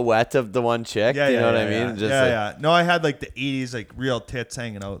silhouette of the one chick. yeah, you yeah, know what yeah, I mean? Yeah. Just yeah, like, yeah. No, I had like the 80s like real tits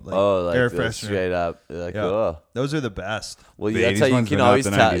hanging out like, oh, air like the freshener. straight up. Like, Yeah. cool. Those are the best. Well, The that's 80s how you ones, can but not always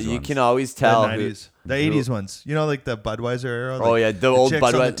the tell. 90s You ones. can always The tell. 90s. The who- 80s ones. You know, like the Budweiser era. Oh, like, yeah, the old chicks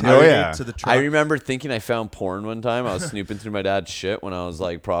on the Budweiser. tailgates Oh, yeah. of the truck. I remember thinking I found porn one time. I was snooping through my dad's shit when I was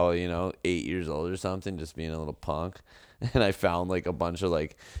like probably 8 years old or something, just being a little punk. And I found like a bunch of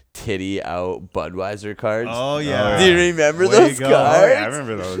like titty out Budweiser cards. Oh yeah. Do you remember Way those to go. cards? Oh, yeah, I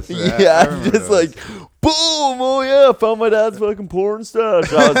remember those. Yeah, I remember just those. like boom. Oh yeah, I found my dad's fucking porn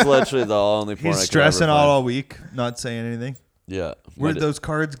stuff. That was literally the only porn. He's I could stressing ever out find. all week, not saying anything. Yeah. Where'd those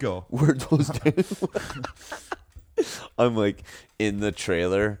cards go? Where'd those I'm like in the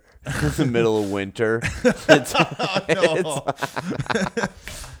trailer in the middle of winter.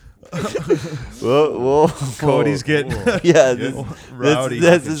 Whoa. Cody's getting Yeah, rowdy.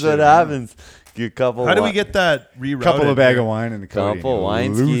 this is what happens. Get a couple. How do we get that rerouted? Couple of bag of wine and a Cody. couple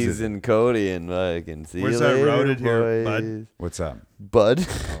wine lose skis it. and Cody and fucking see Where's you that later, routed here, boys. bud? What's up? Bud.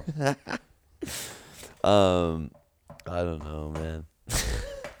 I don't know, man.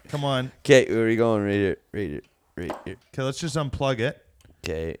 Come on. Okay, where are you going? Right here. Okay, let's just unplug it.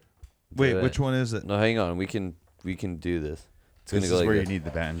 Okay. Wait, Do it. which one is it? No, hang on. We can do this. It's This gonna is go like where this. you need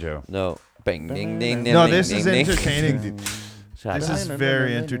the banjo. No. Bang, ding, ding, ding. No, ding, this ding, is ding. entertaining. This is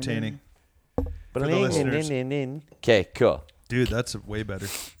very entertaining. For the listeners. Okay, cool. Dude, that's way better.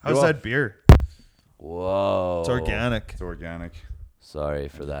 How's Cool. that beer? Whoa. It's organic. It's organic. Sorry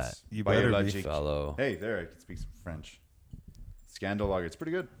for that, You better be. Biologique. fellow. Hey, there, I can speak some French. Scandal lager. It's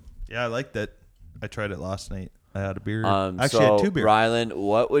pretty good. Yeah, I liked it. I tried it last night. I had a beer. Actually, So, I had 2 beers. Rylan,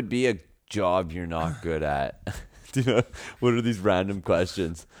 what would be a job you're not good at? Do you know, what are these random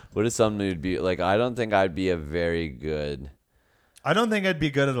questions? What is something you'd be like? I don't think I'd be a very good. I don't think I'd be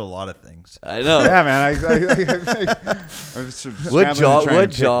good at a lot of things. I know. Yeah, man. I'm just What scrambling to try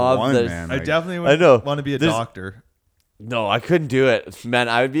and pick job one, that- man. I Like, definitely I know. would want to be a There's- doctor. No, I couldn't do it, man.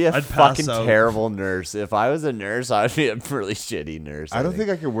 I would be a I'd pass fucking out. terrible nurse. If I was a nurse, I'd be a really shitty nurse. I don't think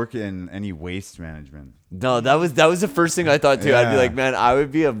I could work in any waste management. No, that was the first thing I thought too. I'd be Yeah. like, man, I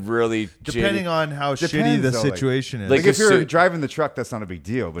would be a really Depending on how shitty Depends, the though, like- situation is. Like Like if a you're suit- driving the truck, that's not a big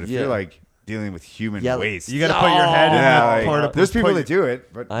deal. But if Yeah. you're like dealing with human Yeah, waste, you got to put your head in yeah, the like, porta- there's people put- that do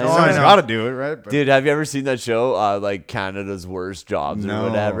it, but I someone's know. got to do it, right? But Dude, have you ever seen that show, like Canada's Worst Jobs or No.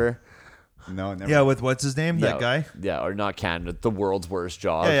 whatever? no, never. Yeah, with what's his name? That guy? Yeah, or not Canada, the world's worst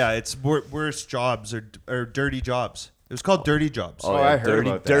job. Yeah, it's worst jobs or dirty jobs. It was called Dirty Jobs. Oh, yeah, I heard dirty,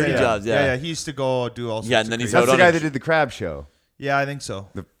 about that. dirty Yeah. jobs. Yeah. He used to go do all sorts Yeah, and of then he's crazy- out That's the on guy a- that did the crab show, Yeah, I think so.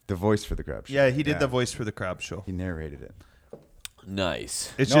 the voice for the crab show. Yeah, he did Yeah. the voice for the crab show. He narrated it.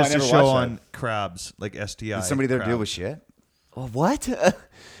 Nice. It's No, I just a never show watched on that. crabs, like STI. Did somebody there crab. deal with shit? Oh, what?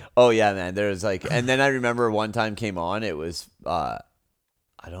 Oh yeah, man. There was like, and then I remember one time came on. It was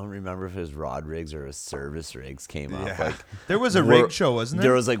I don't remember if it was Rod Riggs or a Service Riggs came up. Yeah. Like There was a Wor- rig show, wasn't there?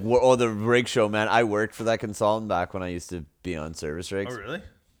 there was like the rig show, man. I worked for that consultant back when I used to be on Service Rigs. Oh, really?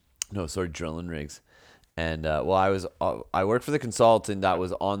 No, sorry, drilling rigs. And I worked for the consultant that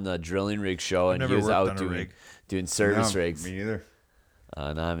was on the drilling rig show, and never he was worked out on a doing rig. service No, rigs. Me neither.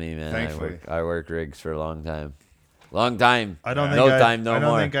 Not me, man. Thankfully. I worked rigs for a long time. Long time. I don't no think time, no I don't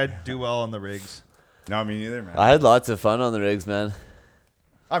more. think I'd do well on the rigs. No, me neither, man. I had lots of fun on the rigs, man.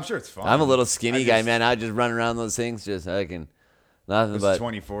 I'm sure it's fun. I'm a little skinny I guy, just- man. I just run around those things, just I can nothing It's but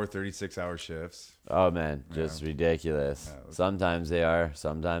 24, 36-hour shifts. oh man, just ridiculous. Sometimes they are,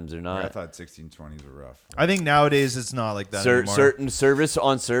 sometimes they're I not. thought 1620s were rough. I think nowadays it's not like that anymore. Certain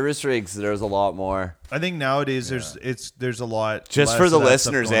service rigs, there's a lot more. I think nowadays there's a lot. Just less for the of that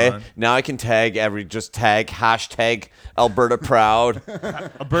stuff listeners, going eh? on. Now I can tag hashtag Alberta proud.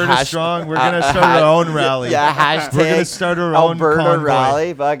 Alberta strong. We're gonna start our own rally. Yeah, hashtag We're gonna start our own Alberta convoy.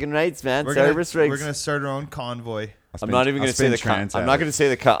 rally. Fucking rights, man. We're Service gonna, rigs. We're gonna start our own convoy. I'm not even I'll gonna say the spin I'm not gonna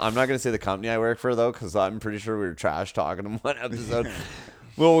say I'm not gonna say the company I work for though, because I'm pretty sure we were trash talking in one episode.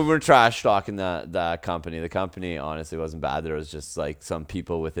 Well, we were trash talking that company. The company honestly wasn't bad. There was just like some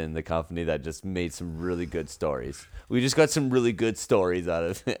people within the company that just made some really good stories. We just got some really good stories out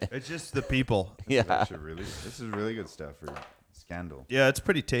of it. It's just the people. Yeah. This is really good stuff for Scandal. Yeah, it's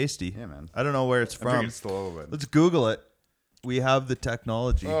pretty tasty. Yeah, man. I don't know where it's I'm drinking from. slow, but Let's Google it. We have the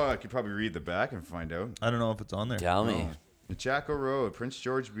technology. oh, I could probably read the back and find out. I don't know if it's on there. Tell me. Chaco Road, Prince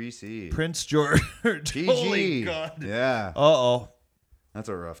George, BC. Prince George. PG. Holy God. Yeah, Uh-oh. that's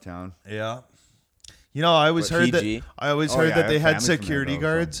a rough town. Yeah. You know, I always What, heard PG? that I always Oh, heard yeah, that I they have had family from there, security though, so-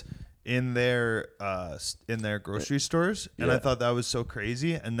 guards in their grocery stores, and I Yeah. thought that was so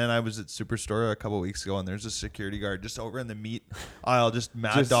crazy. And then I was at Superstore a couple weeks ago, and there's a security guard just over in the meat aisle, just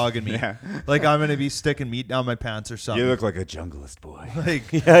mad dogging me, yeah. like I'm gonna be sticking meat down my pants or something. You look like a junglist boy. like,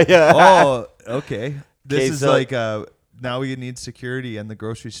 Yeah. oh, okay. This Okay, is so- like now we need security in the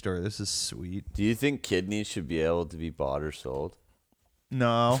grocery store. This is sweet. Do you think kidneys should be able to be bought or sold?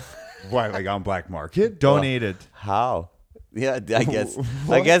 No, Why, like on black market? donated. How? Yeah, I guess.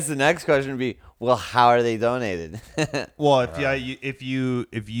 I guess the next question would be, well, how are they donated? Well, if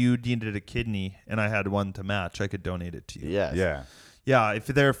you needed a kidney and I had one to match, I could donate it to you. Yes. Yeah. Yeah, if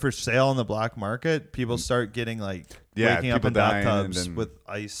they're for sale on the black market, people start getting like Yeah, waking up people in dying bathtubs and then- with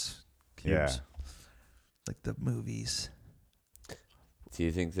ice cubes. Yeah. Like the movies. Do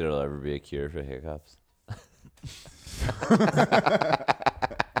you think there'll ever be a cure for hiccups?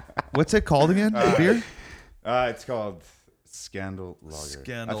 What's it called again? Beer? It's called Scandal Lager.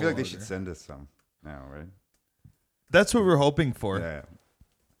 Scandal I feel like they should Lager. send us some now, right? That's what we're hoping for. Yeah.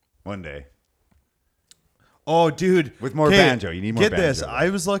 One day. Oh, dude. With more 'Kay, banjo. You need more Get this. banjo. I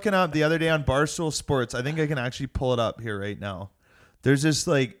was looking up the other day on Barstool Sports. I think I can actually pull it up here right now. There's this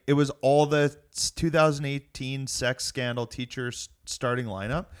it was all the 2018 sex scandal teachers starting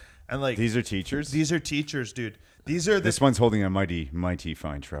lineup. And These are teachers? These are teachers, dude. These are This one's holding a mighty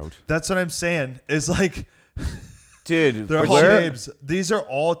fine trout. That's what I'm saying. Is Dude, they're all where- babes. These are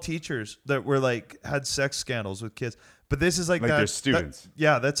all teachers that were had sex scandals with kids. But this is Like that. they're students.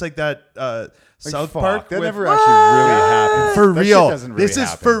 That's like that South fuck, Park. That with- never actually really happened. for That shit real. doesn't really This is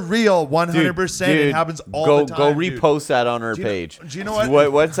happen. for real. 100%. It Dude, happens all go, the time. Go dude. repost that on our Do you know- page. do you know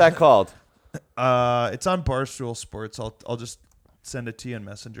what? What's that called? It's on Barstool Sports. I'll just send it to you in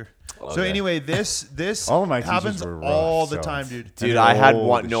Messenger. So Okay. anyway, this All of my teachers happens were rough, all the so- time, dude. Dude, they're I had old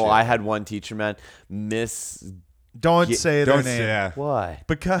one. as No, shit. I had one teacher, man. Miss. Don't Yeah, say their Don't name say yeah. Why?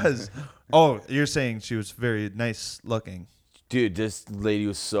 because you're saying she was very nice looking. Dude, this lady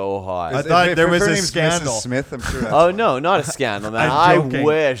was so hot. I thought there was her a name's scandal. Mrs. Smith, I'm sure that's Oh no, not a scandal, man. I'm I joking.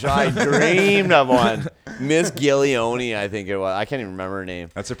 wish I dreamed of one. Miss Gillioni, I think it was. I can't even remember her name.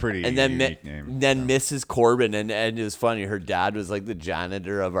 That's a pretty And then unique name. then Mrs. Corbin, and it was funny. Her dad was like the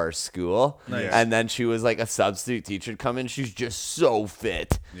janitor of our school, Nice. and then she was like a substitute teacher come in. She's just so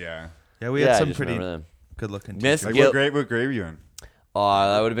fit. Yeah. Yeah, we Yeah, had I some just pretty remember them. good looking. Miss Like Gil- what grade were you in?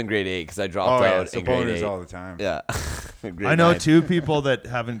 Oh, that would have been grade 8 because I dropped Oh yeah, out so in grade boners 8. all the time. Yeah, Grade I know 9. 2 people that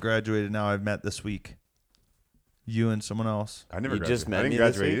haven't graduated now. I've met this week. You and someone else. I never You just graduated. met I didn't me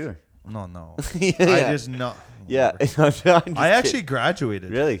this graduate week? either. No. Yeah. I just not. Yeah, I'm just I kidding. actually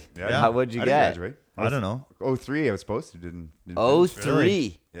graduated. Really. Yeah. How would you I get? didn't graduate. I don't know. 03, I was supposed to. Didn't Oh, finish.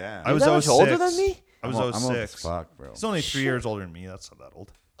 3. Yeah. I was that much older 06. than me? I was I'm old as 06. fuck, bro. He's only 3 years older than me. That's not that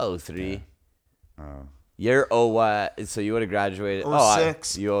old. Oh, 3. Oh. You're what? So you would have graduated.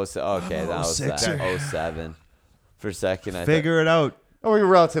 06. You 06. Okay, that was 06er. that. 07. For a second, I Figure it out. Oh, we were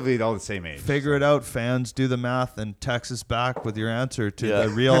relatively all the same age. Figure it out, fans. Do the math and text us back with your answer to Yeah. the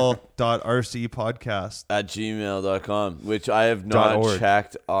real.rc podcast. at gmail.com, which I have not .org.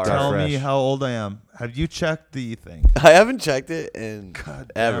 checked. Our Tell me fresh. how old I am. Have you checked the thing? I haven't checked it in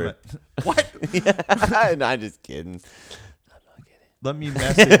God ever. damn it. What? Yeah, no, I'm just kidding. Let me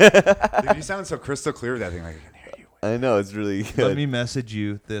message. Dude, you sound so crystal clear with that thing. Like I can hear you. I know it's really good. Let me message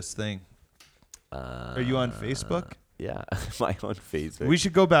you this thing. Are you on Facebook? Yeah, my own Facebook. We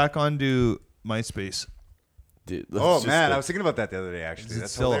should go back onto MySpace. Dude, let's Oh just man, go- I was thinking about that the other day. Actually, Is it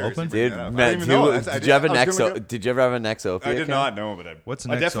that's still hilarious you open? bring Dude, that up. I Matt, didn't even know. That's- I did you have an I was gonna Exo? go- Did you ever have an Exopia? I did account? not know, but What's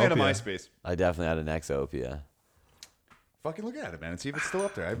an I definitely had a Exopia? MySpace. I definitely had an Exopia. Fucking look at it, man, and see if it's still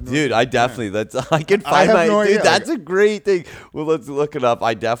up there. I have no Dude, idea. I definitely let's I can I find have my no dude. idea. That's a great thing. Well, let's look it up.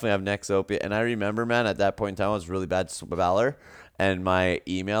 I definitely have Nexopia, and I remember, man, at that point in time, I was really bad speller, and my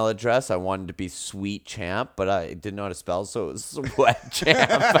email address I wanted to be Sweet Champ, but I didn't know how to spell, so it was Sweat Champ.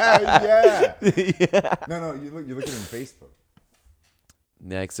 yeah. Yeah. No, you look at it on Facebook.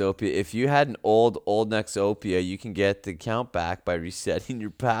 Nexopia. If you had an old Nexopia, you can get the account back by resetting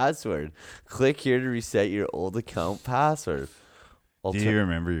your password. Click here to reset your old account password. Do you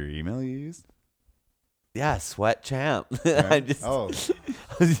remember your email you used? Yeah, Sweat Champ. I just, Oh,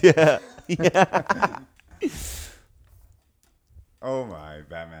 yeah. oh my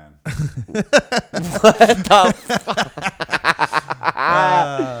Batman.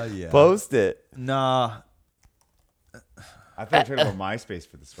 Yeah. Post it. Nah. I thought you were talking about MySpace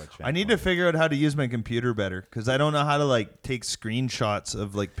for the sweatshirt. I need to figure out how to use my computer better because I don't know how to take screenshots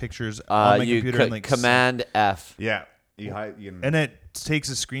of pictures on my You computer and Command F. Yeah, you can. and it takes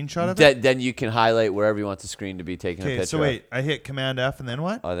a screenshot of it. Then you can highlight wherever you want the screen to be taken a Okay, picture. so wait, I hit Command F and then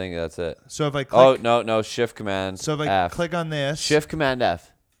what? I think that's it. So if I click, No, Shift Command. so if I F. click on this, Shift Command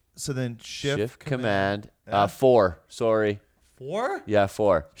F. so then Shift Command F. 4. Sorry. 4, Yeah,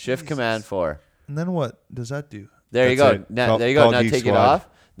 4. Shift Command 4. and then what does that do? There you That's go. it. Now, Call- there you go. call Now Geek take it Squad. off.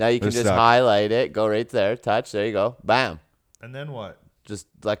 Now you can They're just stuck. highlight it. Go right there. Touch. There you go. Bam. And then what? Just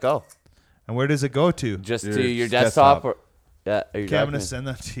let go. And where does it go to? Just Your to your desktop. desktop. Or, yeah. Or your Okay, I'm gonna document. send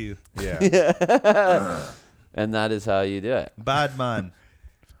that to you. Yeah. And that is how you do it. Bad man.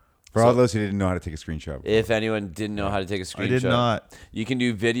 For all those who didn't know how to take a screenshot. If anyone didn't know how to take a screenshot, I did not. You can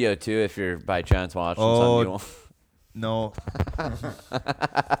do video too if you're by chance watching Oh. something. No.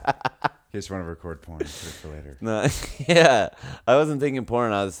 In case you want to record porn, put it for later. No, yeah. I wasn't thinking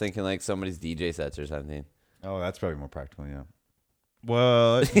porn. I was thinking somebody's DJ sets or something. Oh, that's probably more practical. Yeah.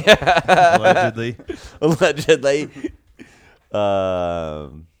 What? Allegedly. Allegedly.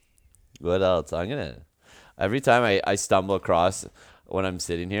 What else? Every time I stumble across when I'm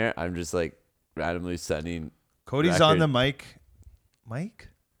sitting here, I'm just like randomly sending. Cody's record. on the mic. Mike?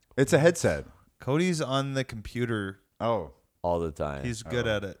 It's a headset. Cody's on the computer. Oh, all the time. He's good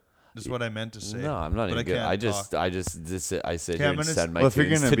at it. That's what I meant to say. No, I'm not but even good. can't I just talk. I sit Okay, here I'm and gonna send my Well, if you're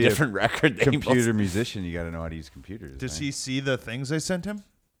tunes gonna to be a different record labels. computer musician, you got to know how to use computers. Does right? he see the things I sent him?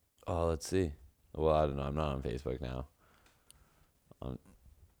 Oh, let's see. Well, I don't know. I'm not on Facebook now.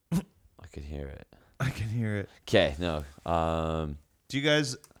 I could hear it. I can hear it. Okay, no. Do you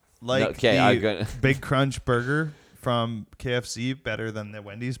guys like okay, the I'm gonna- Big Crunch burger from KFC better than the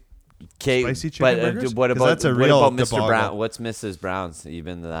Wendy's? Okay, Spicy chicken burgers? what 'Cause about that's a what real about Mr. debacle. Brown? What's Mrs. Brown's?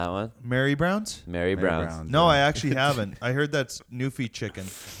 Even that one? Mary Brown's? Mary Brown's. Brown's, No, yeah. I actually haven't. I heard that's Newfie chicken.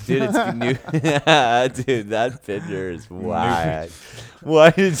 Dude, it's new. Dude, that picture is wild.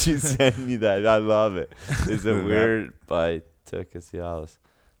 Why did you send me that? I love it. It's a weird by Tuckus Cialis.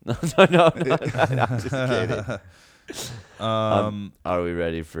 No, I'm just kidding. Are we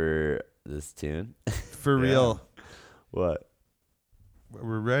ready for this tune? For real. What?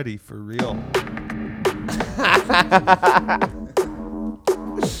 We're ready for real.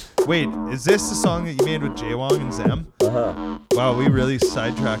 Wait, is this the song that you made with Jaywong and Zem? Uh-huh. Wow, we really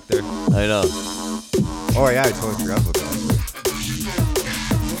sidetracked there. I know. Oh yeah, I totally forgot about that.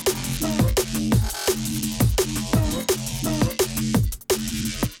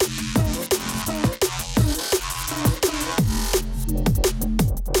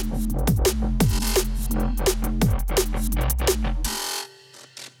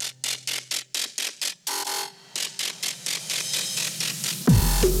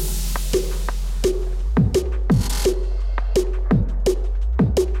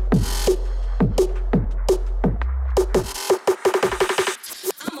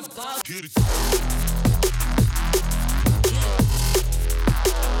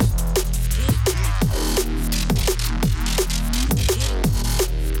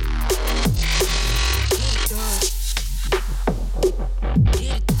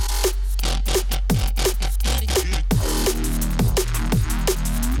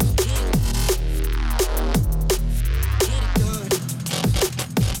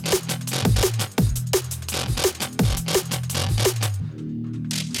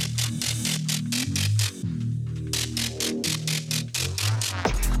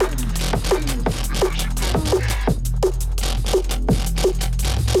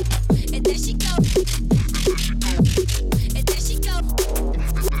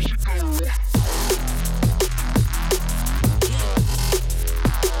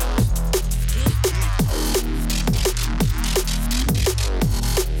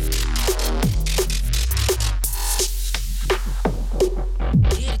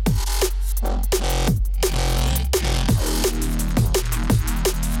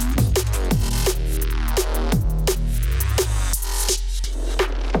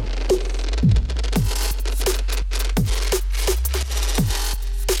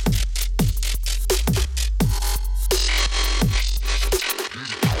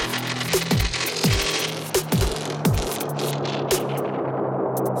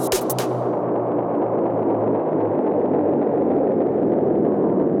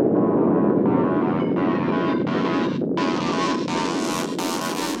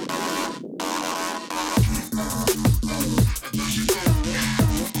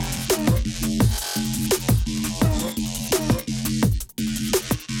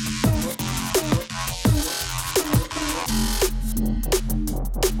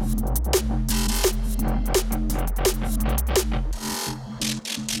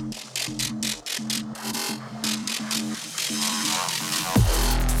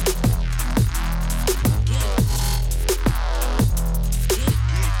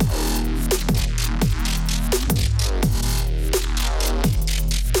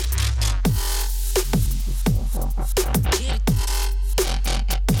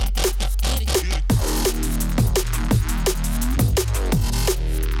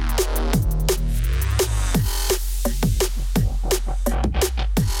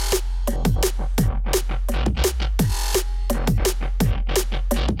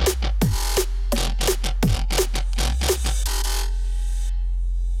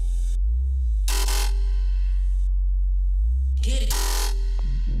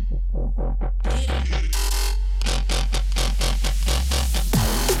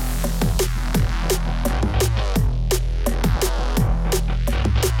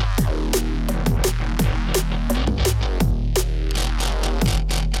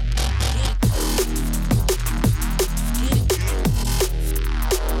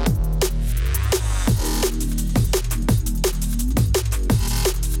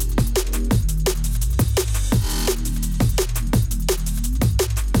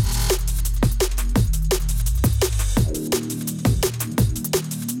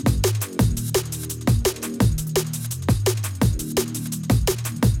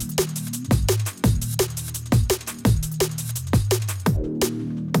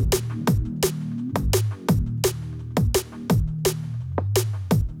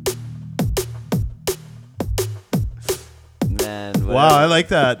 Wow, I like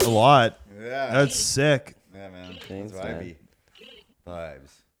that a lot. Yeah. That's sick. Yeah, man. Thanks, That's man. vibes.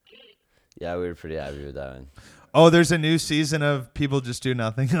 Yeah, we were pretty happy with that one. Oh, there's a new season of People Just Do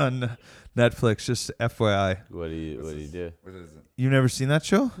Nothing on Netflix. Just FYI. What do you do? What is it? You've never seen that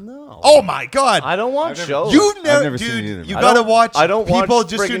show? No. Oh my God! I don't watch I've never- shows. You never, never seen it dude. either, You man. gotta watch. I don't People watch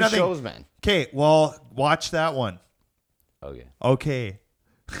Just Do friggin' Nothing. shows, man. Okay, well, watch that one. Okay. Okay.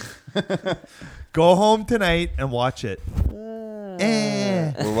 Go home tonight and watch it.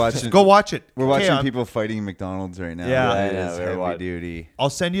 We're watching. Go watch it. We're Okay, watching people fighting McDonald's right now. Yeah. That Yeah, is we're heavy watching. duty. I'll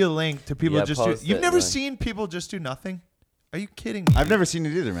send you a link to People Yeah, Just Do. post You've it, never yeah. seen People Just Do Nothing? Are you kidding me? I've never seen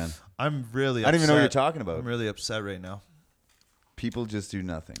it either, man. I'm really. I don't even know what you're upset. talking about. I'm really upset right now. People just do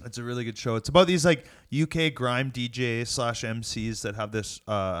nothing. It's a really good show. It's about these like UK grime DJ / MCs that have this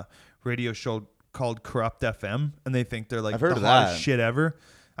radio show called Corrupt FM, and they think they're like I've heard the of hottest that. shit ever,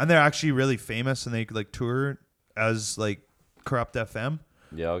 and they're actually really famous, and they like tour as like Corrupt FM.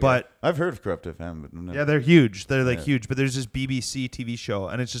 Yeah. Okay. But I've heard of Corrupt FM, but no. yeah, they're huge. They're like Yeah. huge. But there's this BBC TV show,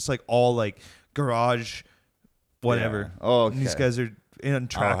 and it's just like all like garage, whatever. Yeah. Oh, And these okay. guys are in I'll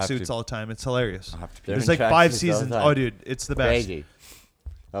have tracksuits to- all the time. It's hilarious. I'll have to. They're There's in like 5 tracksuits all the seasons. time. Oh, dude, it's the best. Crazy.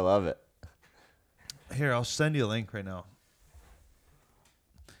 I love it. Here, I'll send you a link right now.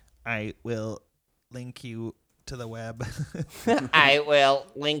 I will link you to the web. I will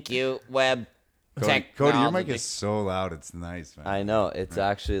link you web Cody, your mic is so loud. It's nice, man. I know. It's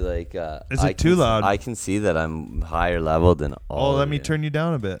actually like. Is I it too can- loud? I can see that I'm higher level than all. Oh, let of me you. turn you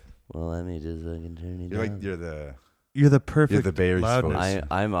down a bit. Well, let me just fucking turn you You're down. like you're You're the perfect the Bears loudness.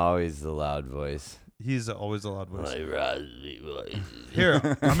 I'm always the loud voice. He's always a loud voice. My raspy voice. Here,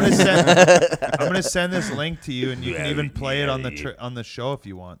 I'm gonna send this link to you, and you can even play it on the on the show if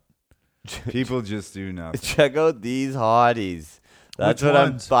you want. people just do nothing. Check out these hotties. That's Which what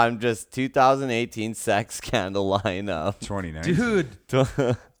ones? I'm just 2018 sex scandal lineup. 29. Dude,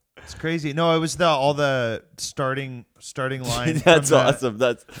 it's crazy. No, it was all the starting line. That's from the- awesome.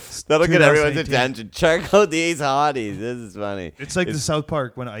 That'll get everyone's 2018. attention. Check out these hotties. This is funny. It's like the South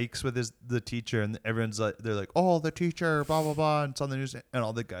Park when Ike's with the teacher, and everyone's like, they're like, "Oh, the teacher, blah blah blah," and it's on the news, and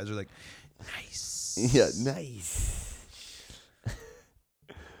all the guys are like, "Nice." Yeah, nice.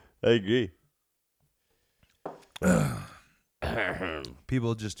 I agree.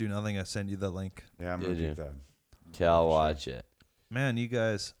 People just do nothing. I send you the link. Yeah, I'm Did gonna you? keep that. Okay, I'll watch it. Man, you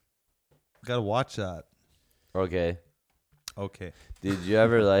guys gotta watch that. Okay. Okay. Did you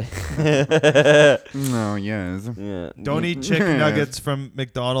ever like? No, yes. Yeah. Don't eat chicken nuggets from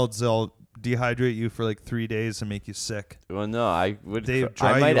McDonald's. They'll dehydrate you for like 3 days and make you sick. Well, no, I would. They I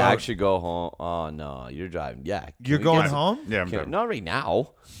dry might you out. actually go home. Oh no, you're driving. Yeah. Can You're we going get- home? Yeah, I'm Can, done. not right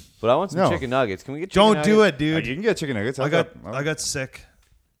now, but I want some No. chicken nuggets. Can we get? Chicken Don't nuggets? do it, You dude. can get chicken nuggets. I got sick.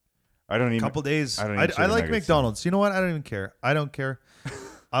 I don't A even. couple days. I don't eat I chicken like nuggets. McDonald's. You know what? I don't even care. I don't care.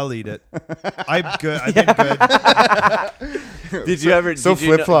 I'll eat it. I'm good. I've been good. Did you ever? so did you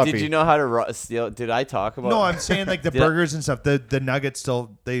know- flip-floppy. Did you know how to steal? Did I talk about? No, I'm saying like the Did I- burgers and stuff. The nuggets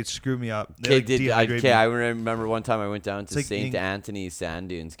still they screw me up. They Okay, like, dehydrate me. I remember one time I went down to like St. eating- Anthony's Sand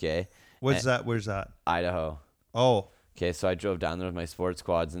Dunes, okay, What's that? Where's that? Idaho. Oh, Okay, so I drove down there with my sports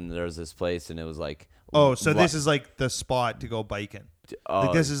quads, and there was this place, and it was like, oh. So this is like the spot to go biking.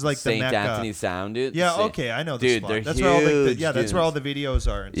 like this is like the St. Mecca. Anthony's Sound, dude. Yeah. Sa- Okay, I know the Dude, spot. they're That's where all huge that's where all the dunes.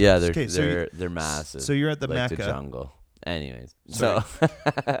 videos are. and Yeah, stuff. they're Okay, so you- they're massive. so you're at the like Mecca. the jungle. Anyways, so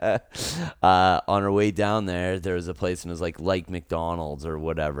on our way down there was a place and it was like McDonald's or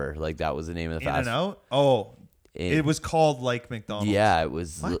whatever. Like that was the name of the In fast. and Out. Oh, In- it was called like McDonald's. Yeah, it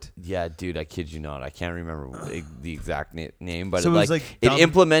was. What? Yeah, dude, I kid you not. I can't remember the exact name, but So it, it was like, like it dumb-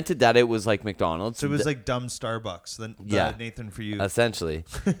 implemented that it was like McDonald's. So it was Th- like dumb Starbucks. Then Yeah. Nathan for you. essentially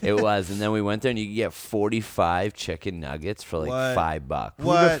it was, and then we went there and you could get 45 chicken nuggets for like What? $5. Who the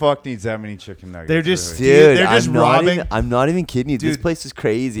What? fuck needs that many chicken nuggets? They're just- really? Dude, they're just I'm not robbing- even- I'm not even kidding you. This Dude, place is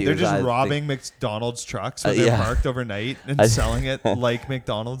crazy. It They're was, just I think- robbing McDonald's trucks when they're yeah. parked overnight and I- selling it like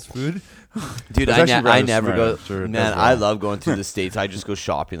McDonald's food. Dude, It's I, actually I rather never smart, go. I'm sure it Man, does I well. love going through the states. I just go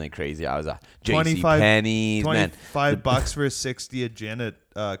shopping like crazy. I was at JC 25 Penney's, man. $25 for a 60 a gin at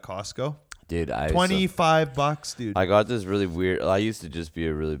Costco. Dude, $25, dude. I got this really weird. I used to just be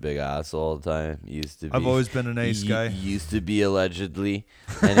a really big asshole all the time. Used to be. I've always been a nice guy. Used to be allegedly.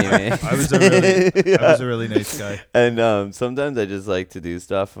 Anyway, I was a really nice guy. And sometimes I just like to do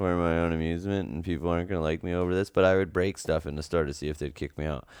stuff for my own amusement, and people aren't gonna like me over this. But I would break stuff in the store to see if they'd kick me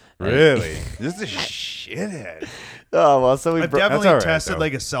out. And- Really? This is a shithead. Oh well, so we. I've bro- definitely all right, tested though.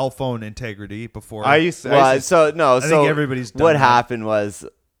 like a cell phone integrity before. I used to. Well, so no, I so think everybody's done what that. happened was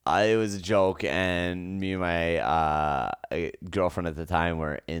it was a joke, and me and my girlfriend at the time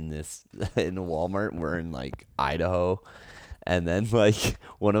were in Walmart. We're in like Idaho, And then like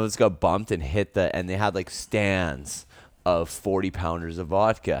one of us got bumped and hit and they had like stands of 40 pounders of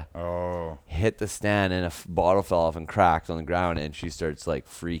vodka. Oh. Hit the stand and a bottle fell off and cracked on the ground, and she starts like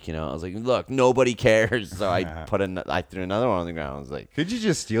freaking out. I was like, look, nobody cares. So I threw another one on the ground. I was like, Could you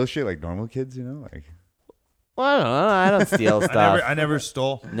just steal shit like normal kids, you know? Like, well, I don't know. I don't steal stuff. I never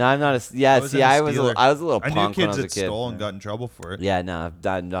stole. No, I'm not a. Yeah, see, I was a little I knew punk when I kids was a that kid. stole and got in trouble for it. Yeah, no,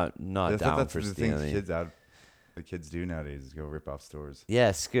 I'm not I thought down that's for the things stealing. the kids do nowadays is go rip off stores.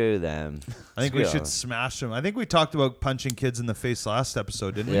 Yeah, screw them. I think we Screw should them. smash them. I think we talked about punching kids in the face last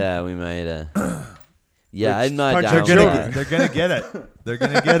episode, didn't we? Yeah, we might. Yeah, I'm not punch down their for children. that. They're gonna get it. They're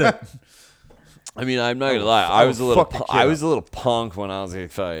gonna get it. I mean, I'm not gonna lie. I was a little. fuck the kid I was a little punk when I was a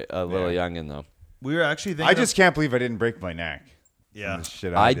little Yeah. youngin' though. We were actually thinking. I just can't believe I didn't break my neck. yeah. The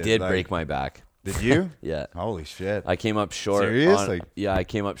shit I did. did Like, break my back. Did you? Yeah. Holy shit. I came up short. Serious? On, Like- yeah, I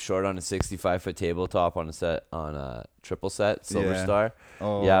came up short on a 65-foot tabletop on a triple set Silver Yeah. Star.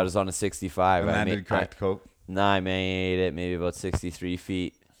 Oh. Yeah, I was on a 65. And I landed made, cracked coke. I made it maybe about 63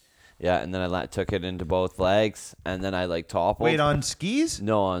 feet. Yeah, and then I took it into both legs, and then I like toppled. Wait, on skis?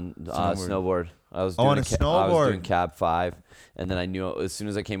 No, on snowboard. I was doing on a I was snowboard. doing cab 5, and then I knew as soon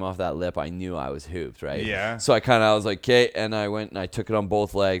as I came off that lip, I knew I was hooped, right? Yeah. So I was like, okay, and I went and I took it on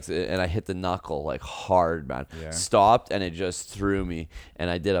both legs, and I hit the knuckle like hard, man. Yeah. Stopped, and it just threw me, and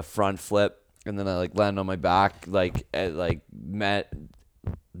I did a front flip, and then I like landed on my back,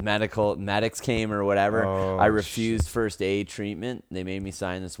 medics came or whatever. Oh, I refused first aid treatment. They made me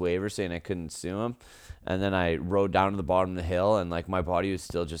sign this waiver saying I couldn't sue them. And then I rode down to the bottom of the hill, and like my body was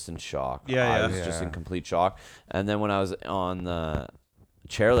still just in shock. Yeah, I yeah. was just in Yeah. complete shock. And then when I was on the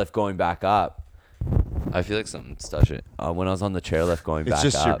chairlift going back up, I feel like something's touching it. When I was on the chairlift going It's back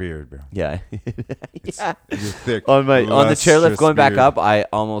just up, your beard, bro. yeah, yeah. You're thick. On the chairlift lustrous going back beard. up, I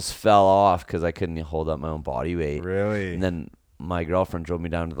almost fell off because I couldn't hold up my own body weight. Really? And then my girlfriend drove me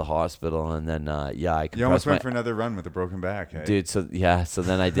down to the hospital, and then I You almost compressed went my for another run with a broken back, hey? dude. So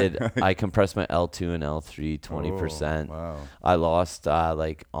then I did. I compressed my L2 and L3 20%. Oh, wow. I lost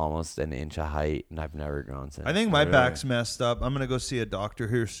like almost an inch of height, and I've never grown since. I think my Really? back's messed up. I'm gonna go see a doctor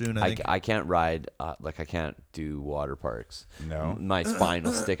here soon. I think. I can't ride. I can't do water parks. No? My spine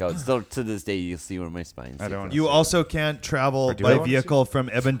will stick out. Still to this day, you'll see where my spine. I don't- You also can't travel do by I wanna see vehicle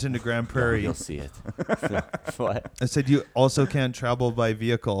from Edmonton to Grand Prairie. You'll see it. What? I said you also can't travel by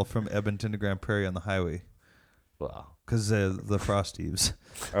vehicle from Edmonton to Grand Prairie on the highway Wow. because the frost heaves.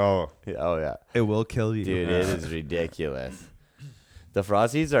 Oh, Yeah, oh yeah. It will kill you. Dude, it is ridiculous. The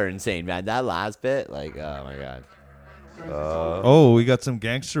Frosties are insane, man. That last bit, like, oh my god. Oh, we got some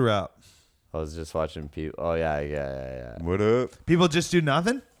gangster rap. I was just watching people. Oh yeah. what up? People just do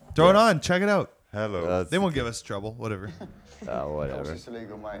nothing. Throw it on. Check it out. Hello. They won't give us trouble. Whatever. Whatever.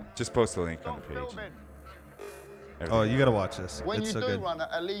 Just post the link on the page. Oh, you gotta watch this. When It's you so do good. run an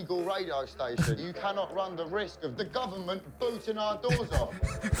illegal radio station, you cannot run the risk of the government booting our doors off.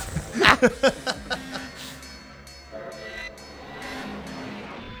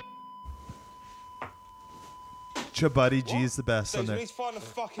 Chabuddy G is the best on Dude, there. please find the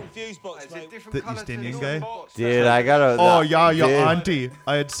fucking fuse box, mate. The East Indian guy. Dude, I gotta. Oh yeah, your dude. auntie.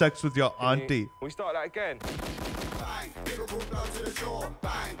 I had sex with your auntie. We start that again.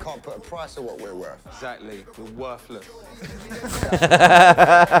 Can't put a price on what we're worth. Exactly. We're worthless.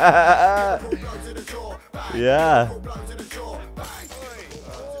 Yeah.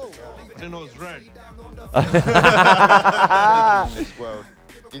 In this world,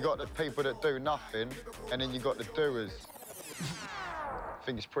 you got the people that do nothing, and then you got the doers. I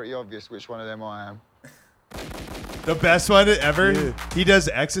think it's pretty obvious which one of them I am. The best one ever. He does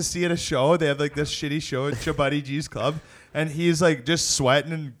ecstasy at a show. They have like this shitty show at Chabuddy G's club, and he's like just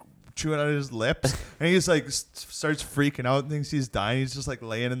sweating and chewing on his lips, and he's like starts freaking out and thinks he's dying. He's just like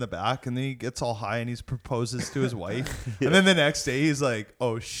laying in the back, and then he gets all high and he proposes to his wife, and then the next day he's like,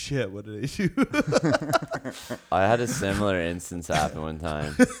 "Oh shit, what did I do?" I had a similar instance happen one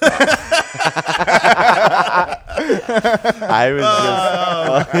time. I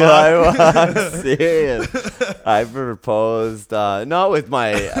was serious. I proposed, not with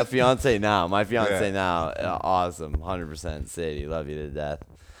my fiance now. My fiance now, awesome, 100% Sadie, love you to death.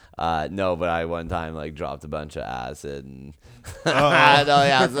 No, but I one time like dropped a bunch of acid and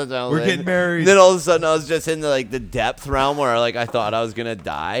We're getting married. Then all of a sudden I was just in the depth realm where like I thought I was gonna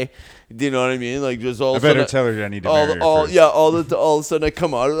die. Do you know what I mean? Like just all I of a sudden, better tell her I need to marry her first. all of a sudden I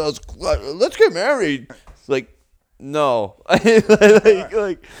come out and I was let's get married. It's like no,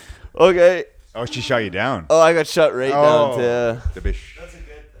 like okay. Oh, she shot you down. Oh, I got shut right down to. The bish.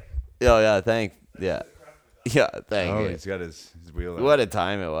 Oh yeah, thank yeah, thank Oh, you. he's got his wheel. What a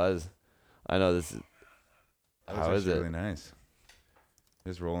time it was. I know this is. That How is actually it? really nice.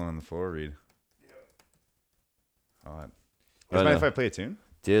 Just rolling on the floor, Reed. Hot. Oh, Mind no. if I play a tune?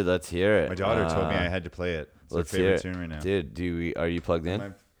 Dude, let's hear it. My daughter told me I had to play it. It's her Let's hear favorite it. tune right now. Dude, are you plugged in?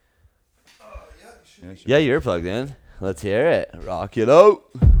 Am I- Yeah, you're plugged in. Let's hear it. Rock it out.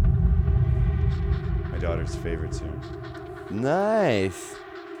 My daughter's favorite tune. Nice.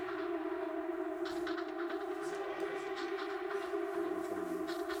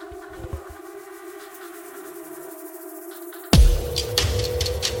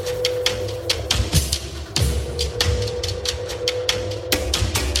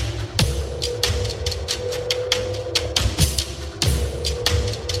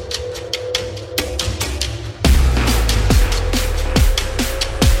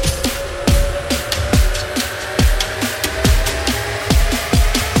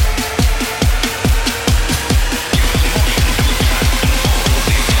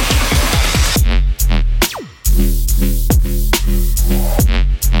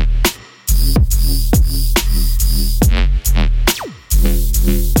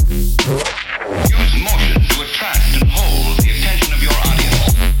 Use motion to attract and hold the attention of your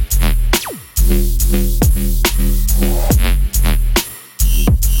audience.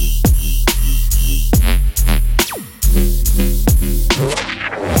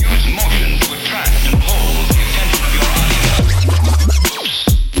 Use motion to attract and hold the attention of your audience.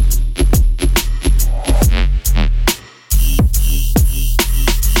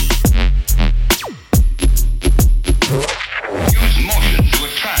 Use motion to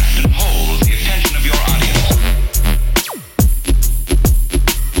attract and hold the attention of your audience.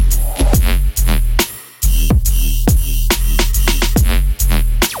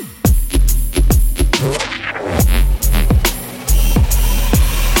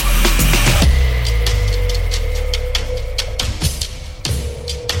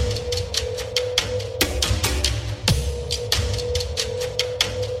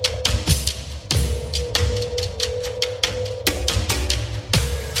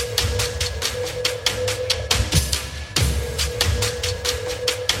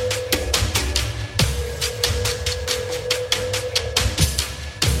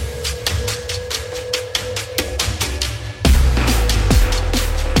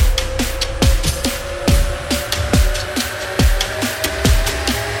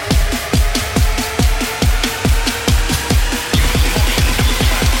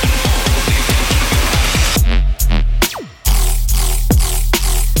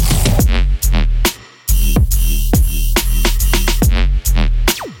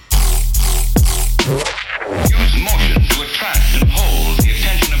 Use motion to attract and hold the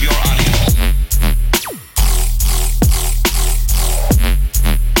attention of your audience.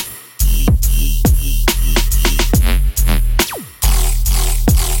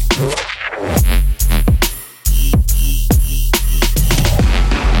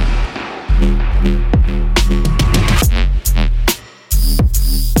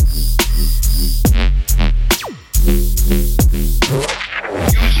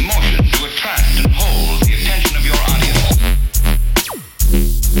 Use motion to attract and hold the attention of your audience.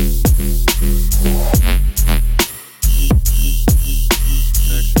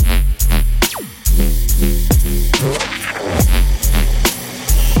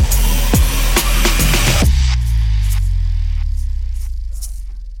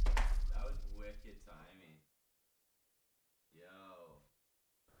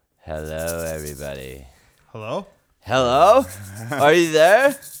 Hello, everybody. Hello? Hello? Are you there?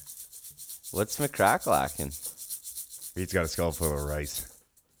 What's McCracklacking? Reed's got a skull full of rice.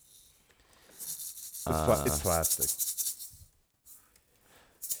 It's plastic.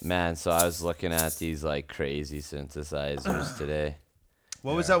 Man, so I was looking at these like crazy synthesizers today.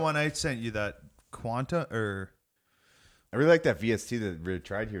 What was that one I sent you? That Quanta or I really like that VST that we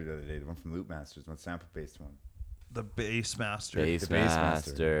tried here the other day. The one from Loop Masters, one sample-based one. the Bassmaster? Bass The Bassmaster.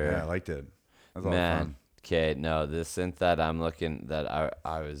 Master. Yeah, I liked it. That was a lot of Man, fun. okay, no, this synth that I'm looking that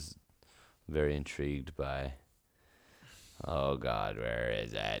I was very intrigued by. Oh God, where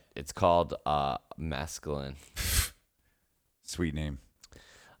is it? It's called Mescaline. Sweet name.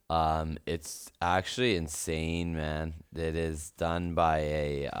 It's actually insane, man. It is done by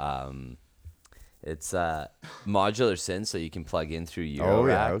a it's a modular synth, so you can plug in through Eurorack. Oh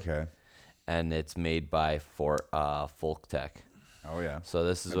yeah, okay. And it's made by Folk Tech. Oh yeah. So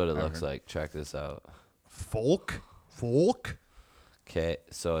this is what it I've looks heard. like. Check this out. Folk? Okay,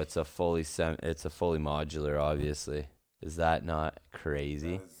 so it's a fully modular, obviously. Is that not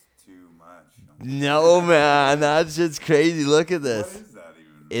crazy? Too much. No, man, that shit's crazy. Look at this. What is that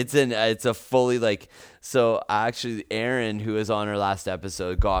even? It's a fully like. So actually, Aaron, who was on our last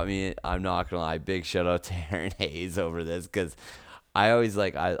episode, got me. I'm not gonna lie, big shout out to Aaron Hayes over this because I always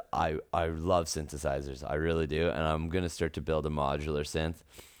like I love synthesizers. I really do, and I'm gonna start to build a modular synth.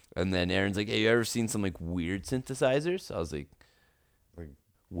 And then Aaron's like, "Hey, you ever seen some like weird synthesizers?" I was like,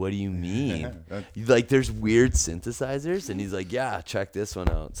 "What do you mean? Like, there's weird synthesizers?" And he's like, "Yeah, check this one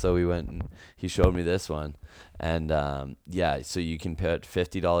out." So we went and he showed me this one, and yeah, so you can put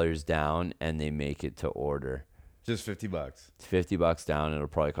 $50 down, and they make it to order. Just $50. It's $50 down. It'll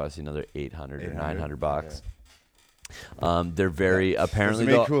probably cost you another $800 or $900. Okay. They're very apparently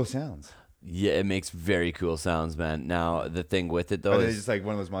Does it make though- cool sounds? Yeah, it makes very cool sounds, man. Now the thing with it though Are they is just like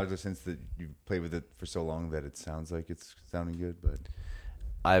one of those modular synths that you play with it for so long that it sounds like it's sounding good, but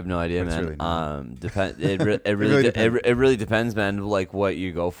I have no idea, It's man. really not. Depend. It really really depends. it really depends, man. Like what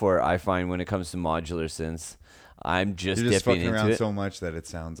you go for. I find when it comes to modular synths, I'm just you're just dipping fucking into around it. so much that it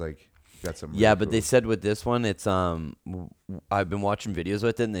sounds like you got something. Yeah, really but cool. they said with this one, it's I've been watching videos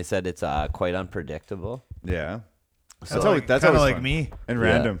with it, and they said it's quite unpredictable. Yeah. So That's always kind of always like fun. me. And Yeah.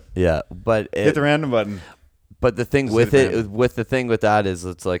 random. Yeah, but Hit the random button. But the thing Just with hit it, random. with the thing with that is,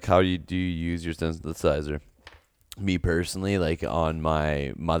 it's like, how do you use your synthesizer? Me personally, like on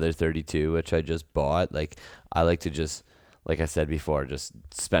my Mother 32, which I just bought, like I like to just, like I said before, just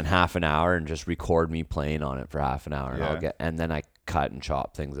spend half an hour and just record me playing on it for half an hour, Yeah. and then I cut and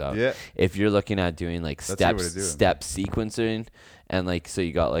chop things out. Yeah. If you're looking at doing like That's a good way to do it. step sequencing, and like so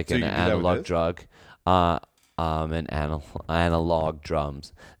you got like So an you can do that with analog this? drug, and analog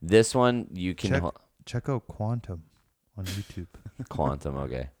drums. This one you can Check out Quantum on YouTube. Quantum.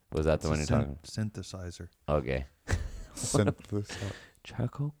 Okay, was that the one you're It's a talking? synthesizer. Okay. Synthesis. Check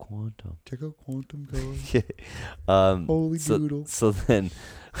out Quantum. Check out Quantum Code. Holy so, doodle. So then,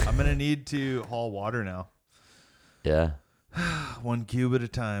 I'm gonna need to haul water now, yeah. 1 cube at a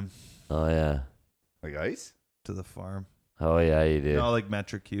time, Oh yeah. Like ice? to the farm. Oh yeah, you do. No, like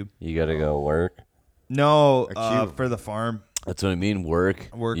metric cube. You gotta go work. No, A cube. for the farm. That's what I mean. Work.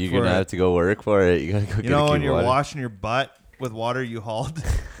 Work You're for gonna it. have to go work for it. You gotta go. You get know, a when cube you're water. washing your butt with water you hauled,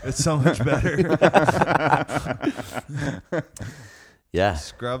 it's so much better. Yeah.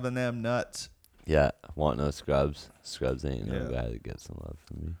 Scrubbing them nuts. Yeah. Want no scrubs? Scrubs ain't no Yeah. guy that gets some love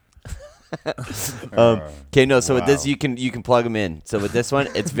from me. Okay, no. So with this, Wow. you can plug them in. So with this one,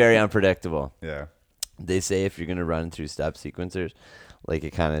 it's very unpredictable. Yeah. They say if you're gonna run through step sequencers, like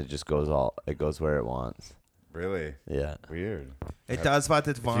it kind of just goes where it wants. Really? Yeah. Weird. It does what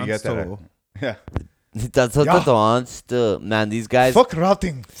it If you wants get that, to. yeah. That's what it wants to. Man, these guys. Fuck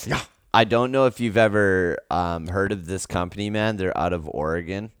routing. Yeah. I don't know if you've ever heard of this company, man. They're out of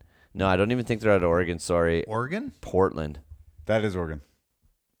Oregon. No, I don't even think they're out of Oregon. Sorry, Oregon? Portland. That is Oregon.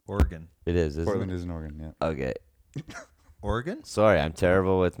 Oregon. It is. Isn't Portland it? is in Oregon, yeah. Okay. Oregon? Sorry, I'm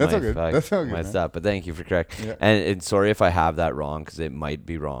terrible with That's my all good. That's all good, my man. stuff. But thank you for correcting. Yeah. And sorry if I have that wrong because it might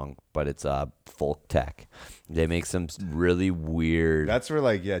be wrong. But it's folk tech. They make some really weird. That's where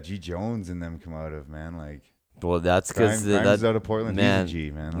like G Jones and them come out of, man. Like well, that's because Grimes is out of Portland. man, He's a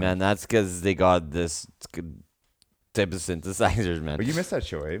G, man. Like, man, that's because they got this type of synthesizers, man. but you missed that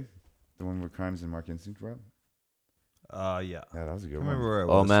show, Abe? The one where Crimes and Mark Instinct were up? Yeah. Yeah, that was a I good remember one. where I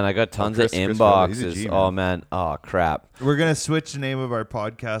was. Oh man, I got tons Chris of Farley, he's a inboxes. G, Oh man. man, oh crap. We're going to switch the name of our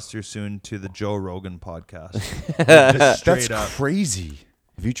podcast here soon to the Joe Rogan podcast. Just That's straight up. crazy.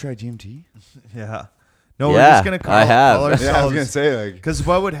 Have you tried DMT? Yeah. No, we're Yeah, just going to call, I have. call Yeah, I was ourselves. gonna say like Because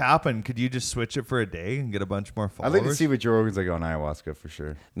what would happen? Could you just switch it for a day and get a bunch more I'd followers? like to see what Joe Rogan's like on ayahuasca for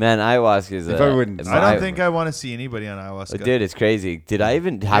sure. Man, ayahuasca is. If I wouldn't- I don't think I want to see anybody on ayahuasca. Dude, it's crazy. Did I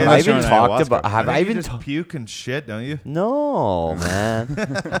even have Yeah, I that's even on talked ayahuasca. about? Have I think you even? just puke and shit, don't you? No, man.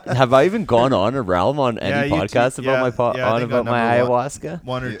 Have I even gone on a realm on any Yeah, you podcast t- about yeah, my yeah, I think on about my number ayahuasca?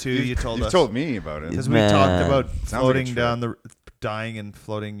 One or two, you told You've us. told me about it. Because we talked Man. about Sounds like a floating trip. down the, dying and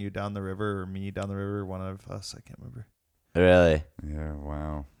floating you down the river, or me down the river. One of us, I can't remember. Really? Yeah,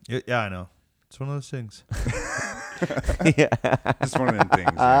 wow. Yeah, I know. It's one of those things. Yeah. Just one of them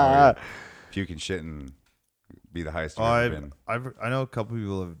things. You know, where you can shit and be the highest you've ever been. I know a couple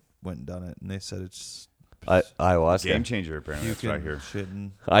people have went and done it, and they said it's Ayahuasca. Game changer, apparently. That's puking, what I hear.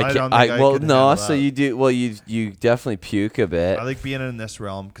 shitting. I don't can't. think I Well, could no. handle So that. you do. Well, you definitely puke a bit. I like being in this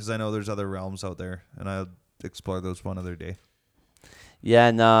realm because I know there's other realms out there, and I'll explore those one other day.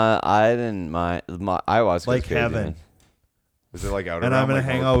 Yeah, no, I didn't mind. My ayahuasca Like was crazy, heaven. man. Was it like outer And realm? I'm gonna like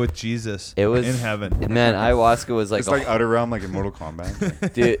hang Mortal- out with Jesus. It was in heaven. Man, ayahuasca was like It's a like outer realm, like in Mortal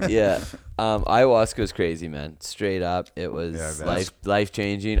Kombat. dude, yeah. Ayahuasca was crazy, man. Straight up, it was Yeah, I bet. life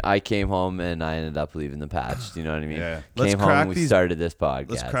changing. I came home and I ended up leaving the patch. Do you know what I mean? Yeah. Let's Came home crack and we these- started this podcast.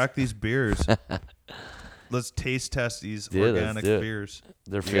 Let's crack these beers. Let's taste test these Dude, let's organic do it. beers.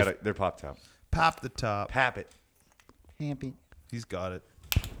 They're They're pop top. Pop the top. Pap it. Happy. He's got it.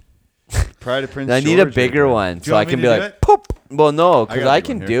 Pride of Prince I need a George bigger right one Do you so I want me can to be do like, it? pop. Well, no, because got a I big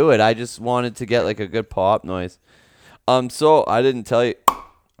can one do it. I just wanted to get like a good pop noise. So I didn't tell you there.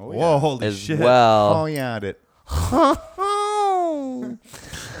 Oh, Whoa, holy as shit. well. Oh, yeah, it.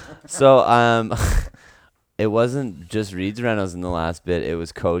 So it wasn't just Reed's Renos in the last bit. It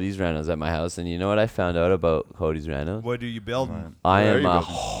was Cody's Renos at my house. And you know what I found out about Cody's Renos? What are you building? I What are am you a building?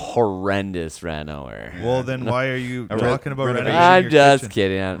 horrendous Renoer. Well, then why are you A talking about renovation. renovating I'm your just kitchen?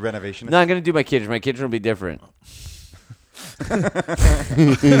 kidding. I'm Renovation. not going to do my kitchen. My kitchen will be different.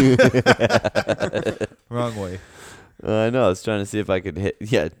 Wrong way. I know. I was trying to see if I could hit.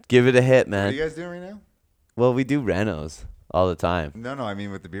 Yeah, give it a hit, What are man. you guys doing right now? Well, we do Renos all the time. No, I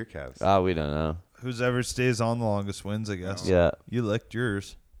mean with the beer calves. Oh, we don't know. Whoever stays on the longest wins, I guess. Yeah. You licked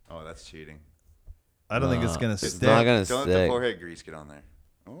yours. Oh, that's cheating. I don't think it's No, gonna it's stick. not gonna Don't let the stick. forehead grease get on there.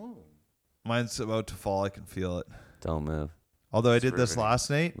 Oh. Mine's about to fall. I can feel it. Don't move. Although I It's did this riveting. last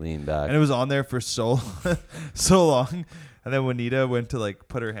night, Lean back. and it was on there for so so long, and then Juanita went to like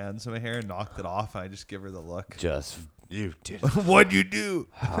put her hands in my hair and knocked it off, and I just give her the look. Just You did. What'd you do?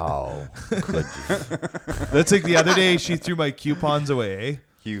 how could you? That's like the other day she threw my coupons away.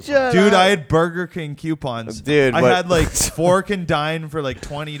 You. Dude, I had Burger King coupons. Dude, I what- had like fork and dine for like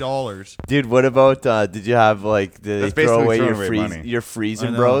 $20. Dude, what about? Did you have like? Did That's they throw basically away throwing away money. your freezing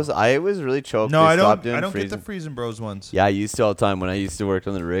I know. bros? I was really choked. No, They I stopped don't. doing I don't get freezing. the Freezing Bros ones. Yeah, I used to all the time when I used to work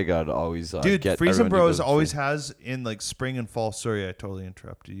on the rig. I'd always Dude, get Freezing everyone to Bros go always free. has in like spring and fall. Sorry, I totally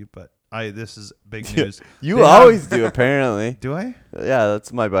interrupted you, but this is big news. You They have- always do, apparently. Do I? Yeah,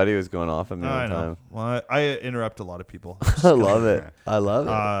 that's my buddy was going off at me No, all I the know. time. Well, I interrupt a lot of people. I love it. I love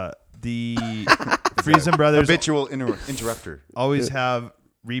it. The Freezing Brothers Habitual interrupter. always have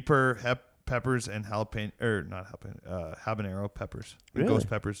Reaper peppers and jalapeno, or not jalapeno, habanero peppers, and Really? ghost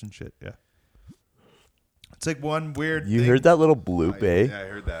peppers and shit. Yeah, it's like one weird. You thing. heard that little bloop, eh? Yeah, I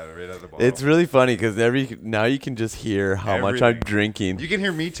heard that right out of the bottle. It's really funny because now you can just hear how much I'm Everything. drinking. You can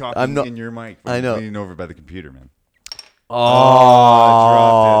hear me talking I'm not- in your mic. I know. Leaning over by the computer, man.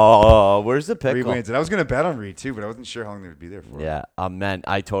 Oh, where's the Reed pickle? wins. And I was going to bet on Reed, too, but I wasn't sure how long they would be there for. Yeah, man,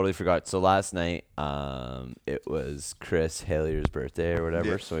 I totally forgot. So last night, it was Chris Hallier's birthday or whatever.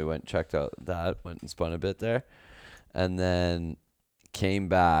 Yeah. So we went and checked out that, went and spun a bit there, and then came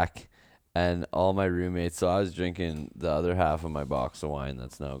back, and all my roommates. So I was drinking the other half of my box of wine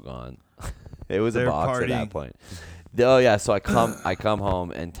that's now gone. It was They're a box at partying. that point. Oh yeah, so I come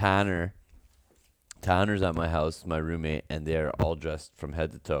home and Tanner's at my house, my roommate, and they're all dressed from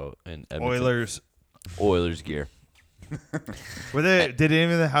head to toe in Edmonton. Oilers gear. Were they? Did any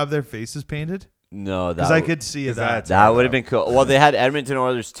of them have their faces painted? No, that Because I w- could see that. That would have been cool. Well, they had Edmonton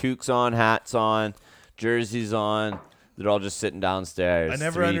Oilers toques on, hats on, jerseys on. They're all just sitting downstairs. I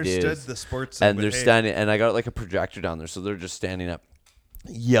never 3 understood dudes. the sports. And but they're hey, standing, and I got like a projector down there, so they're just standing up,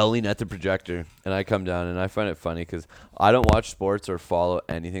 yelling at the projector. And I come down, and I find it funny because I don't watch sports or follow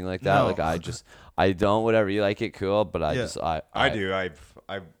anything like that. No. Like I don't. Whatever you like, it cool. But I Yeah. just I do. I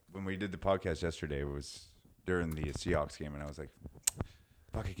when we did the podcast yesterday, it was during the Seahawks game, and I was like,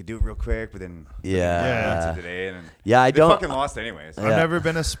 "Fuck, I could do it real quick," but then Yeah. today, and Yeah, I they don't. fucking lost anyways. I've Yeah. never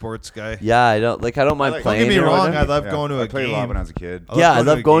been a sports guy. Yeah, I don't mind like- Don't playing. get me or wrong. whatever. I love Yeah, going to I a played game. a lot when I was a kid. Yeah, I going to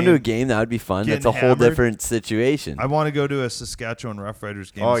love a going to a game. game. That would be fun. Getting It's a whole hammered. different situation. I want to go to a Saskatchewan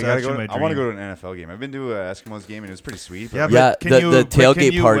Roughriders game. Oh, It's you gotta actually go. my I want to dream. go to an NFL game. I've been to an Eskimos game, and it was pretty sweet. but Yeah, Yeah, but can the you,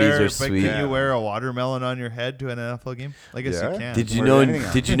 tailgate parties wear, are but sweet. Can you Yeah. wear a watermelon on your head to an NFL game? I guess Yeah. you can. Did you Wear know? anything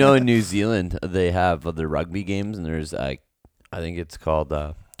on. Did you know in New Zealand they have the rugby games, and there's I think it's called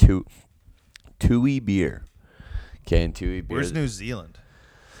Tui beer. Okay, and Tui beer. Where's New Zealand?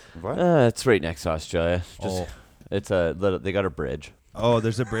 What? It's right next to Australia. Just it's a little. They got a bridge. Oh,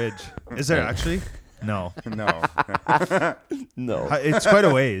 there's a bridge. Is there actually? No. No. No. It's quite a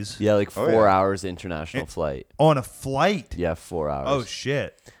ways. Yeah, like Oh, 4 yeah. hours international flight. Oh, on a flight. Yeah, 4 hours. Oh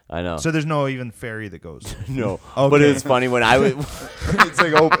shit. I know. So there's no even ferry that goes. no, Okay. but it's funny when I was. It's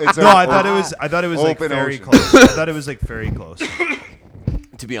like open. It's No, I thought it was like Open very ocean. close. I thought it was like very close.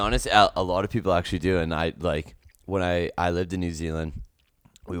 To be honest, a lot of people actually do, and I like when I lived in New Zealand,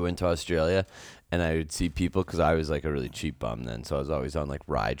 we went to Australia, and I would see people because I was like a really cheap bum then, so I was always on like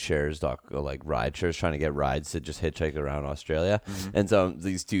ride shares trying to get rides to just hitchhike around Australia, and so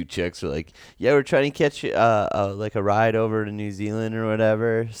these two chicks were like, "Yeah, we're trying to catch like a ride over to New Zealand or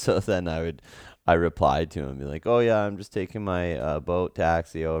whatever." So then I I replied to him, be like, "Oh yeah, I'm just taking my boat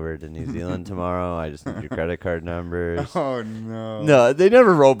taxi over to New Zealand tomorrow. I just need your credit card numbers." Oh no. No, they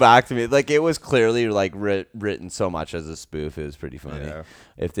never wrote back to me. Like, it was clearly like written so much as a spoof. It was pretty funny. Yeah.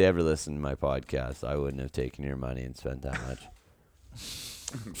 If they ever listened to my podcast, I wouldn't have taken your money and spent that much.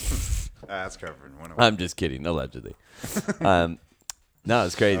 That's covered. I'm just kidding, allegedly. No,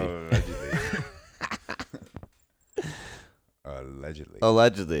 it's crazy. Allegedly.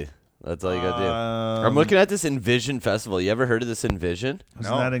 Allegedly. That's all you gotta do. I'm looking at this Envision Festival. You ever heard of this Envision?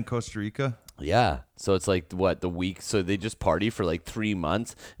 Isn't that in Costa Rica? Yeah. So it's like the week. So they just party for like 3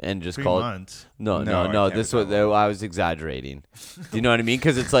 months and just 3 call it. months. No, No. I can't This with was that one. I was exaggerating. Do you know what I mean?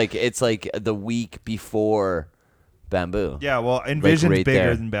 Because it's like the week before Bamboo. Yeah, well, Envision's right bigger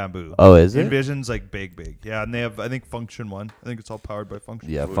there. than Bamboo. Oh, is it? Envision's like big. Yeah, and they have, I think, Function 1. I think it's all powered by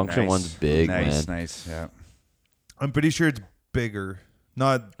Function. Yeah, Ooh, Function nice. One's big, Nice, man. nice. Yeah. I'm pretty sure it's bigger.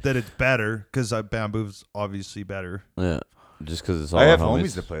 Not that it's better, because Bamboo's obviously better. Yeah, just because it's all I our have homies.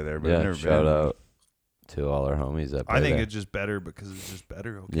 homies that play there, but Yeah, I've never shout been. out to all our homies that play I think there. it's just better because it's just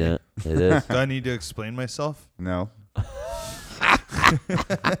better. Okay. Yeah, it is. Do I need to explain myself? No.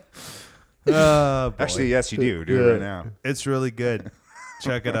 Boy. Actually, yes, you do. Do it right now. It's really good.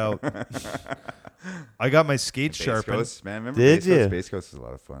 Check it out. I got my skates Base sharpened. Coast, man. Remember Did Base you? Coast? Base Coast is a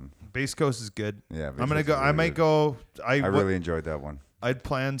lot of fun. Base Coast is good. Yeah. Base I'm gonna Coast go. is I really might good. go. I really enjoyed that one. I had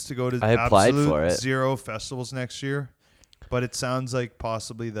plans to go to I applied absolute for it. 0 festivals next year, but it sounds like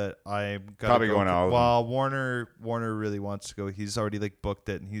possibly that I'm gonna Probably go going to all of them. Well, Warner really wants to go. He's already like booked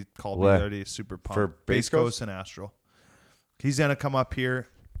it, and he called me Where? already. Super pumped. For Base Coast? and Astral. He's gonna come up here.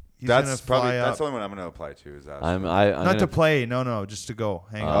 He's That's gonna probably fly that's the up. only one I'm going to apply to. Is that? I'm Not gonna, to play. No, just to go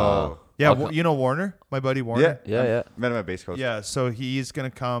hang out. Oh. Yeah, I'll co- you know Warner, my buddy Warner. Yeah. Yeah. Met him at Base Coast. Yeah, so he's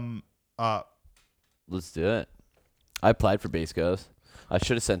gonna come up. Let's do it. I applied for Base Coast. I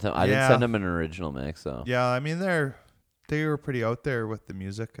should have sent him. I didn't Yeah. send him an original mix though. Yeah, I mean they were pretty out there with the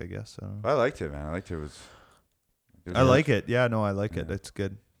music, I guess. So. I liked it, man. I liked it. It was I like it. Yeah, no, I like it. It's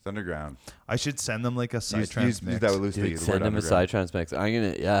good. It's underground. I should send them like a Use Psytrance mix. that loosely. Dude, the send word him a underground. Psytrance mix. I'm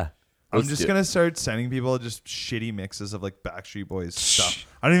gonna. Yeah. I'm Let's just do it. gonna start sending people just shitty mixes of like Backstreet Boys stuff.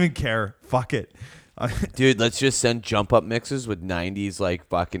 I don't even care. Fuck it. Dude, let's just send jump up mixes with 90s like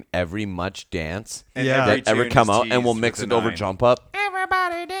fucking every much dance And Yeah. every that ever tune come is out, and we'll teased mix with it a over 9. jump up.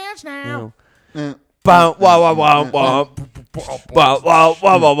 Everybody dance now. Bow, wow, wow, wow, wow. Wow, wow,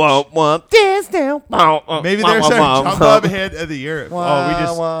 wow, wow, wow, wow. Dance now. Maybe there's our jump up hit of the year. Oh, we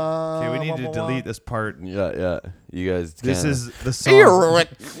just okay. We need to delete this part. Yeah. You guys. This can. is the song.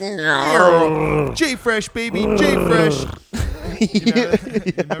 J Fresh, baby, J Fresh. You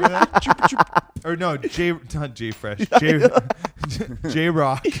remember that? Or no, not J Fresh, J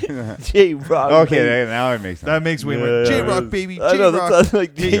Rock. J-Rock. Okay, now it makes sense. That makes way more. J Rock, baby, I J know that Rock. sounds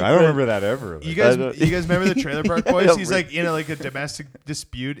like I don't remember that ever. You I guys, know. you guys remember the Trailer Park Boys? Yeah, He's like in a domestic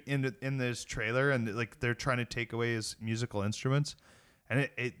dispute in this trailer, and like they're trying to take away his musical instruments, and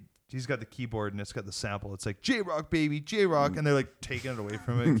he's got the keyboard and it's got the sample. It's like J Rock, baby, J Rock, and they're like taking it away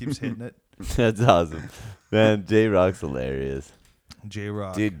from it, and keeps hitting it. That's awesome. Man, J-Rock's hilarious. J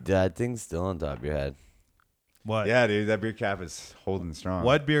Rock, Dude, that thing's still on top of your head. what? Yeah, dude, that beer cap is holding strong.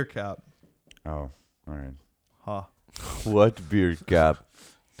 What beer cap? Oh, all right. Huh? What beer cap?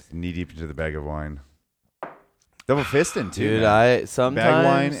 Knee deep into the bag of wine. Double fisting too. Dude, man. I sometimes. bag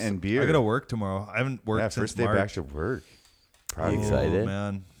wine and beer. I gotta work tomorrow. I haven't worked Yeah, since first day March. back to work. Proud You of you. excited? Oh,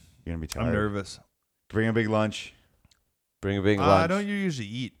 man, You're gonna be tired. I'm nervous. Bring a big lunch. Bring a big I lunch. don't usually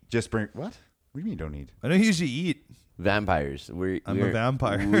eat. Just bring what? What do you mean you don't eat? I don't usually eat. Vampires. I'm a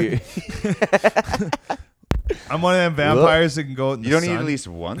vampire. we're- I'm one of them vampires that can go out in You the don't eat sun. at least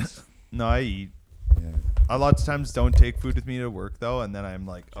once. No, I eat. Yeah. I lots of times don't take food with me to work though, and then I'm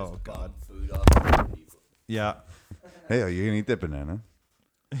like, oh god, yeah, Hey, you gonna eat that banana?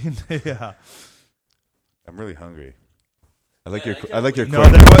 yeah. I'm really hungry. I like your No,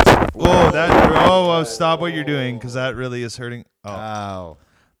 corn. there was. Oh, stop what you're doing, because that really is hurting. Oh, Ow.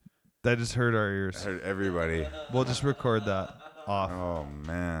 that just hurt our I ears. heard everybody. We'll just record that off. Oh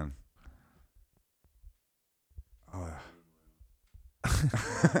man. Oh.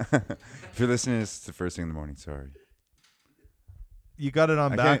 If you're listening, it's the first thing in the morning. Sorry. You got it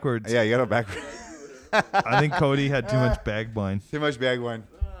on I can't- backwards. Yeah, you got it backwards. I think Cody had too much bag blind. Too much bag wine.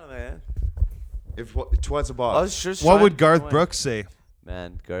 Oh, man. If what's a I boss? was just What trying would to Garth go in. Brooks say?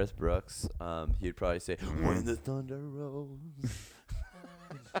 Man, Garth Brooks, he'd probably say, "When the thunder rolls."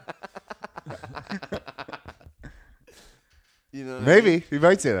 You know, what I Maybe he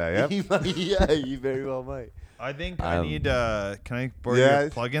might say that. mean? Yeah. Yeah, you very well might. I think I need. Can I borrow yeah, your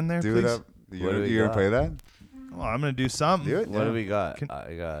plug in there, Do please? it up. What do we You gonna got? play that? Well, I'm gonna do something. Do it. What do we got? Can-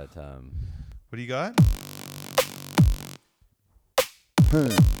 I got What do you got?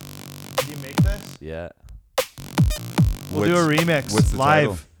 Did you make this? Yeah. We'll do a remix What's the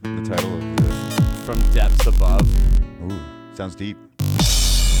live. title? The title of this. From depths above. Ooh, sounds deep.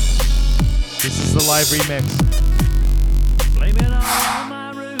 This is the live remix. Blame it on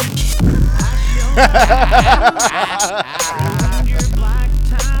my roots. Your black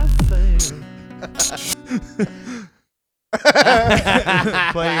tie fair.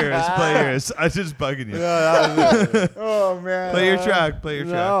 Play yours. I'm just bugging you. Oh man. Play your track. Play your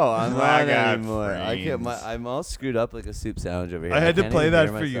track. No, I'm I not got anymore. I can't. brains. I'm all screwed up like a soup sandwich over here. I had to can't play even that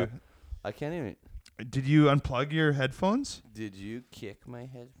hear for you. myself. I can't even. Did you unplug your headphones? Did you kick my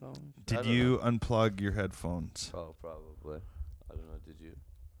headphones? I Did don't you unplug your headphones? know. Oh, probably. I don't know. Did you?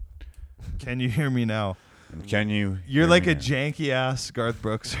 Can you hear me now? Can you? You're hear like me a now? janky ass Garth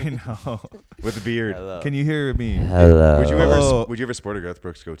Brooks right now. with a beard. Hello. Can you hear me? Hello. Would you Hello. ever? Would you ever sport a Garth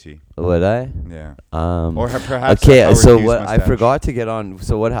Brooks goatee? Would I? Yeah. Um. Or perhaps. Okay. a Howard So Hughes what? I mustache. forgot to get on.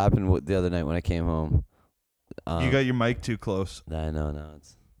 So what happened the other night when I came home? You got your mic too close. I know. No.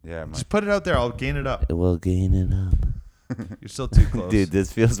 It's. Yeah. My, Just put it out there. I'll gain it up. It will gain it up. You're still too close. Dude,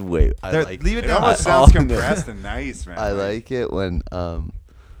 this feels way. I There, like. leave it it down. almost I- sounds oh, no. compressed and nice, man. I like it when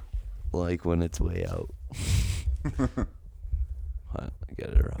like when it's way out. I get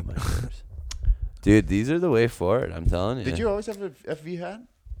it around my nerves. Dude, these are the way forward. I'm telling you. Did you always have a FV hat?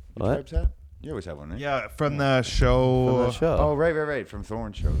 Your What? Tribes hat? You always have one, right? Yeah, from the show. From the show? Oh, right. From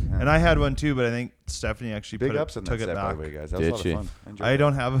Thorn Show. Yeah. And I had one too, but I think Stephanie actually Big put ups it, on took that it set, by back. the way, guys. That Did was a she? lot of fun. enjoyed I it.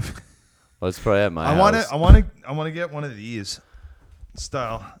 don't have a. Well, it's probably at my I house. want to get one of these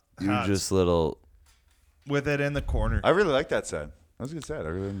style You hats just little. with it in the corner I really like that set. That was a good set. I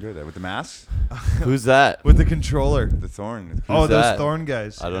really enjoyed that. With the masks, Who's that? with the controller. the Thorn. Oh, those that? Thorn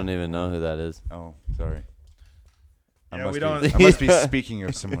guys. I don't even know who that is. Oh, sorry. Yeah, must we be- don't- I must be speaking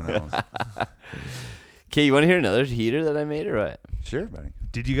of someone else. Okay, you want to hear another heater that I made or what? Sure, buddy.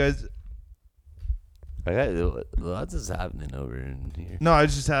 Did you guys? I got lots is happening over in here. No, I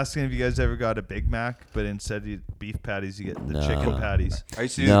was just asking if you guys ever got a Big Mac, but instead of beef patties, you get the No. chicken patties. I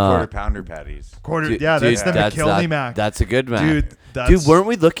used to do No. the quarter pounder patties. Quarter. Dude, yeah, that's the that's McKilney that- Mac. That's a good Mac. Dude, that's Dude, weren't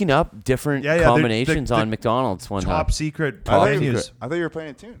we looking up different Yeah, yeah, they're- combinations the on McDonald's one top time? secret I thought you- menus. I thought you were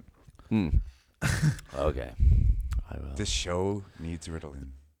playing a tune. Okay. I will. This show needs Ritalin.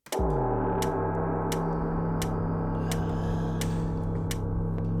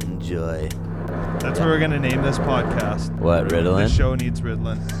 Enjoy. That's what we're gonna name this podcast. What, The Ritalin? show needs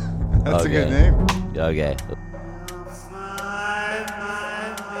Ritalin. That's Okay. a good name. Okay.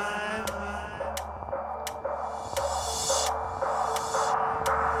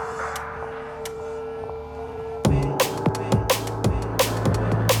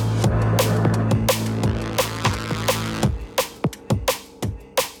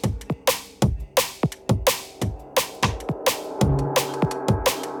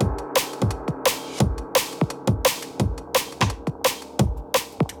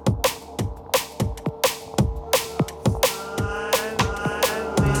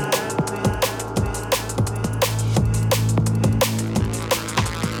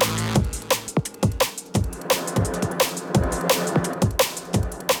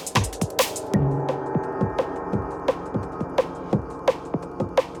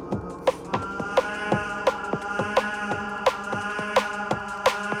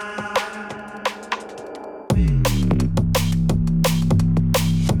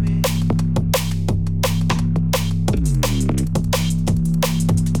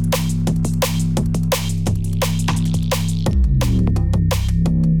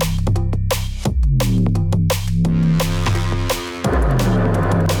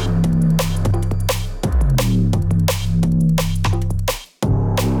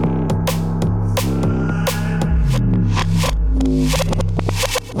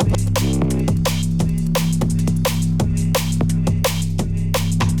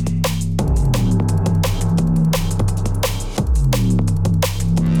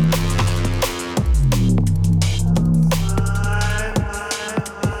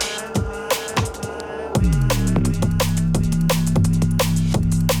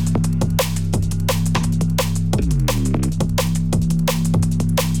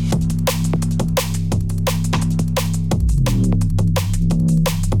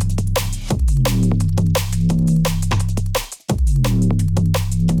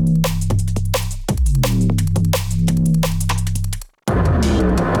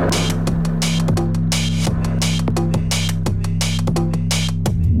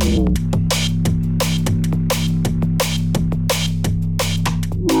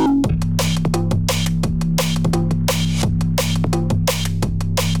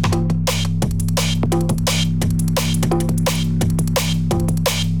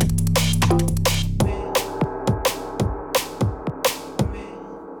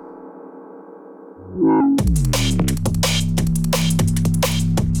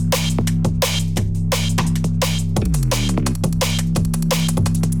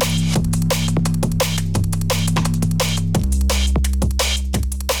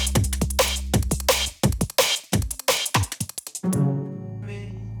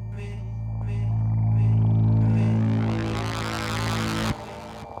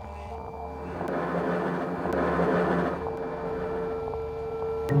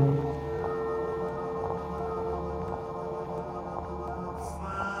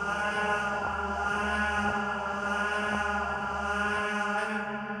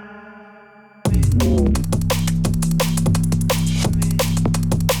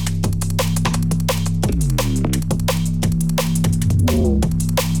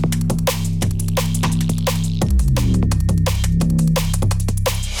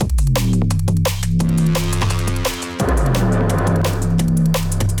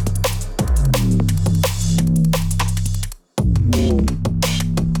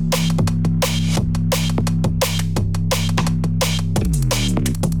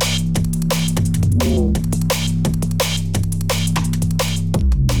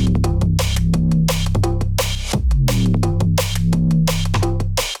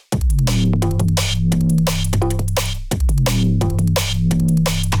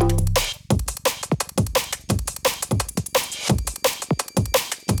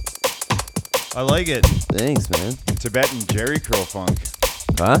 I like it. Thanks, man. Tibetan Jerry Curl funk.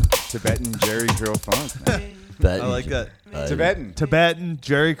 Huh? Tibetan Jerry Curl funk. man. That I like that. Tibetan. Tibetan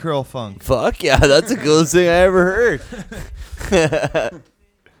Jerry Curl funk. Fuck yeah, that's the coolest thing I ever heard.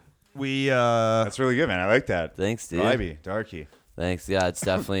 We That's really good, man. I like that. Thanks, dude. Vibey, darky. Thanks. Yeah, it's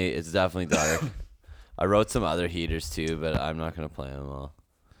definitely dark. I wrote some other heaters too, but I'm not gonna play them all.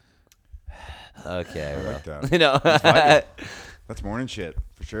 Okay, I like that. You know. That's vibey. That's morning shit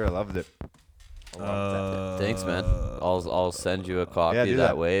for sure. I loved it. Thanks, man. I'll send you a copy Yeah, of do that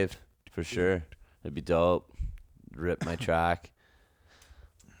that. wave for sure. It'd be dope. Rip my track.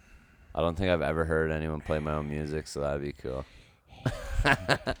 I don't think I've ever heard anyone play my own music, so that'd be cool.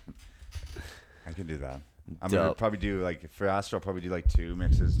 I can do that. I'm gonna Dope. probably do like for Astro. I'll probably do like 2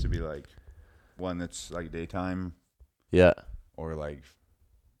 mixes to be like one that's like daytime Yeah. or like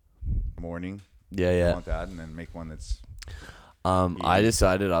morning. Yeah, I yeah. want that, and then make one that's I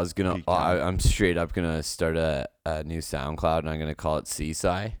decided I was gonna. Peak time. I'm straight up gonna start a new SoundCloud, and I'm gonna call it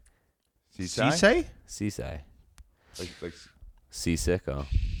Seaside. Seaside? Seaside. Like Seasicko.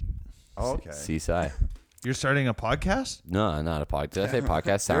 oh, okay. Seaside. You're starting a podcast? No, not a podcast. Did I say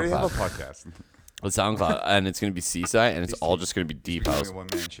podcast? We already have a SoundCloud. podcast. It's SoundCloud, and it's gonna be Seaside, and it's all just gonna be deep We're house. doing a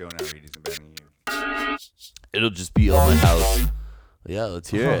one-man show now. Reedy's and banging you. It'll just be on my house. Yeah, let's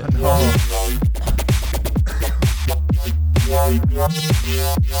hear it.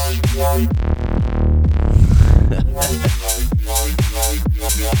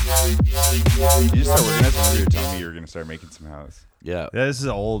 You just start working on something. You were telling me you were gonna start making some house. Yeah, Yeah, this is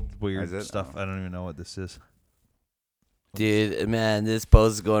old weird Is it? stuff. Oh. I don't even know what this is. dude, man, this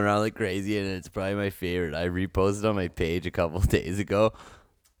post is going around like crazy, and it's probably my favorite. I reposted on my page a couple of days ago.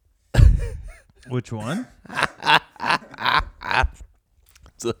 Which one?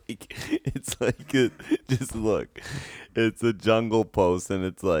 It's like just look, it's a jungle post, and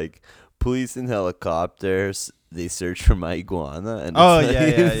it's like police and helicopters. They search for my iguana, and Oh, it's yeah,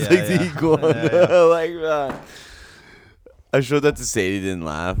 like, yeah, it's yeah, like yeah. the iguana. Yeah, Like that. I showed that to Sadie, didn't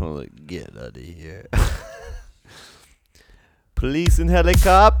laugh. I'm like, get out of here. Police and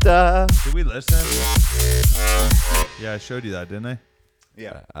helicopter. Did we listen? Yeah, I showed you that, didn't I?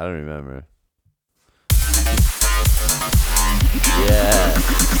 Yeah. I don't remember. Yeah.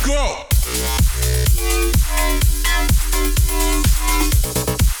 Go!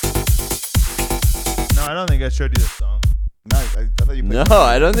 No, I don't think I showed you this song. No, I thought you. No, played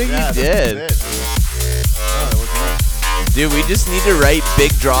I don't think Yeah, you that's did. it. No, that wasn't Dude, we just need to write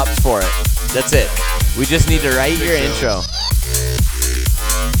big drops for it. That's it. We just need to write your intro.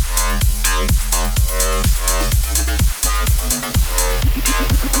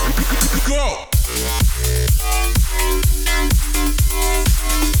 Go!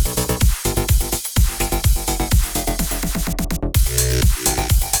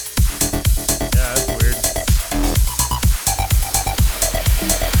 Yeah, that's weird.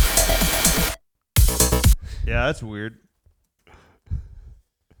 Yeah, that's weird.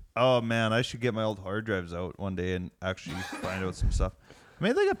 Oh man, I should get my old hard drives out one day and actually find out some stuff. I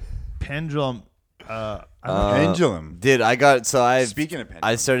made like a pendulum. I don't know. Pendulum. Dude, Speaking of pendulum.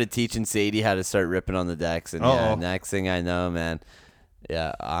 I started teaching Sadie how to start ripping on the decks, and yeah, Uh-oh. next thing I know, man,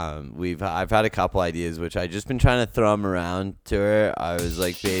 yeah, I've had a couple ideas which I just been trying to throw them around to her. I was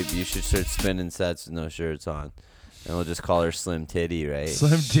like, babe, you should start spinning sets with no shirts on, and we'll just call her Slim Titty, right?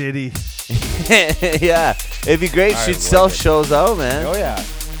 Slim Titty. Yeah, it'd be great. I She'd like sell it. shows out, man. Oh yeah.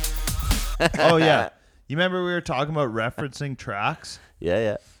 Oh yeah. You remember we were talking about referencing tracks? Yeah,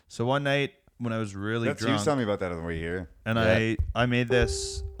 yeah. So one night when I was really That's you drunk, telling me about that on the way here. and Yeah. I made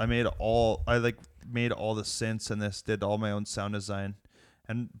all the synths and did all my own sound design,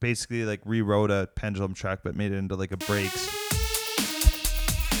 and basically like rewrote a pendulum track but made it into like a breaks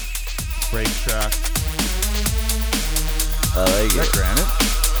track. I like Is that it. granite?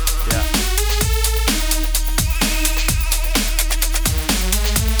 Yeah.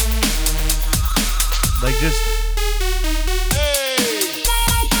 Like just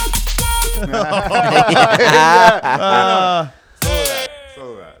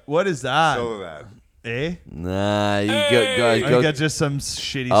Solo that. what is that? Solo that. Eh? Nah, you go I go. got just some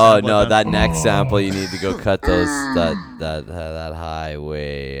shitty. Oh sample no, done. that next sample you need to go cut those that high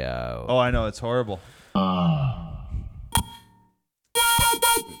way out. Oh, I know it's horrible.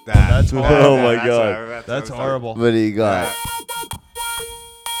 That's horrible. Oh my God. That's horrible. What do you got?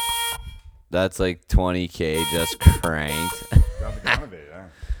 That's like 20K just cranked.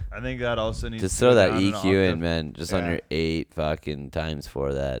 I think that also needs Just to throw go that down an EQ in, octave. man. Just on Yeah. your 8 fucking times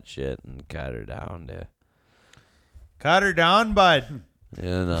for that shit and cut her down, dude. Cut her down, bud. You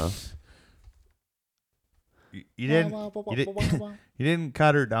know. You didn't. You didn't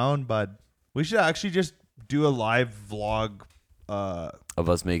cut her down, bud. We should actually just do a live vlog. Of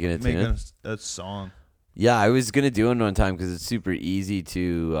us making a Making tune. a song. Yeah, I was gonna do it one time because it's super easy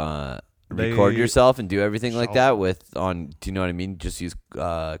to record yourself and do everything like that with on. Do you know what I mean? Just use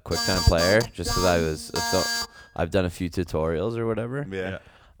QuickTime Player. Just because I've done a few tutorials or whatever. Yeah.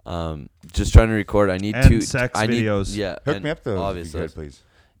 Just trying to record. I need And sex videos. Yeah, Hook me up though. Obviously, Good, please.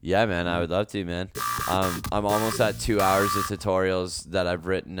 yeah, man. I would love to, man. I'm almost at 2 hours of tutorials that I've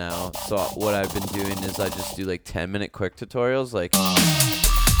written now. So what I've been doing is I just do like 10-minute quick tutorials. Like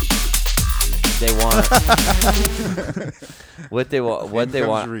they want what they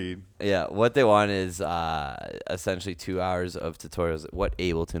want. Read. Yeah, what they want is essentially 2 hours of tutorials. What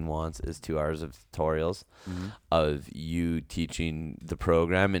Ableton wants is 2 hours of tutorials of you teaching the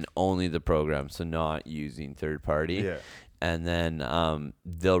program and only the program, so not using third party. Yeah. And then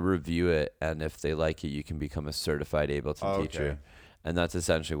they'll review it, and if they like it, you can become a certified Ableton teacher. And that's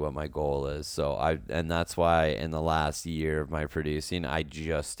essentially what my goal is. So and that's why in the last year of my producing, I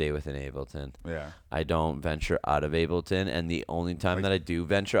just stay within Ableton. Yeah. I don't venture out of Ableton, and the only time that I do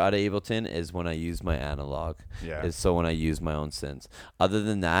venture out of Ableton is when I use my analog. Yeah. Is so when I use my own synths. Other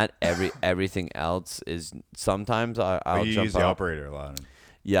than that, everything else is sometimes I'll you jump use the out. operator a lot.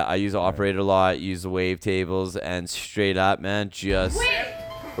 Yeah, I use operator a lot. Use the wavetables, and straight up, man, just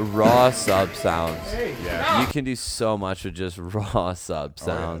raw sub sounds. Yeah. You can do so much with just raw sub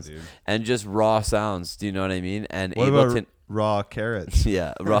sounds dude. and just raw sounds. Do you know what I mean? And What Ableton. about raw carrots?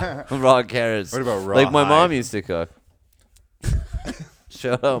 Yeah, raw carrots. What about raw Like my mom hide? used to cook.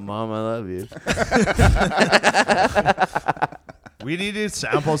 Shout out, Mom, I love you. We need to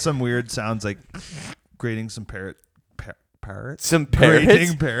sample some weird sounds like grating some parrots. Some parrots,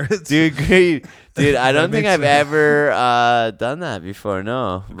 Grating parrots. dude. Great, dude. I don't think makes I've sense. ever done that before.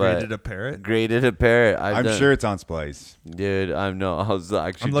 No, but Grated a parrot. Graded a parrot. I'm sure it's on Splice. dude. I was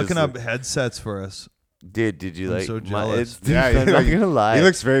actually. I'm looking just up headsets for us. Dude, did you I'm like? so jealous. Yeah, I'm not gonna lie. He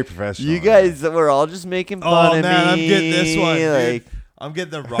looks very professional. You guys were all just making fun Oh of man, I'm me. getting this one. Like, Dude. I'm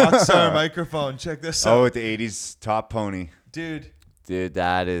getting the Rockstar microphone. Check this Oh, out, with the 80s top pony. dude. dude,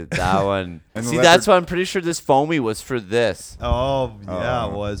 that one. And the See, leopard- that's why I'm pretty sure this foamy was for this. Oh yeah,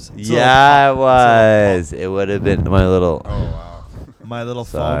 it was. It's a Yeah, it was. It would have been my little. Oh, wow. little- my little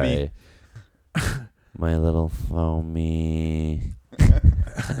foamy. Sorry. My little foamy.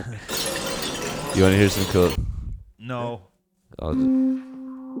 You want to hear some cool? No. I'll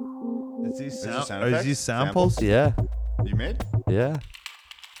Is these, Is this sound are effects? these samples? yeah, You made? yeah,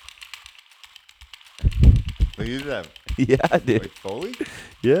 Like you did that. yeah, dude. Like Foley?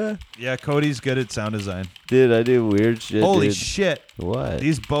 Yeah, Yeah, Cody's good at sound design. dude. I do weird shit. Holy dude. shit! What?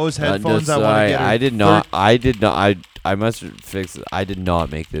 These Bose No, headphones I want to sorry, get. are I did not. I did not. I must fix it. I did not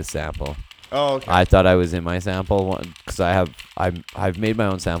make this sample. Oh, okay. I thought I was in my sample because I've made my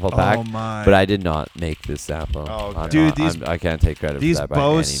own sample pack, Oh my! but I did not make this sample. Oh, okay. I'm Dude, not- I can't take credit these for that by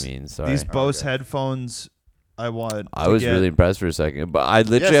Bose- any means. Sorry. These Bose Okay. headphones, I want. I to was get. really impressed for a second, but I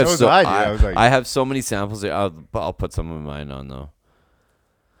literally so have was so I, dude. I was like- I have so many samples. I'll put some of mine on though.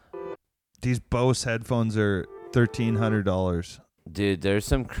 These Bose headphones are $1,300. Dude, there's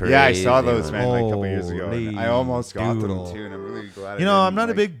some crazy. Yeah, I saw those, ones. man, like a couple years ago. and I almost got Doodle. them too, and I'm really glad. You know, I I'm not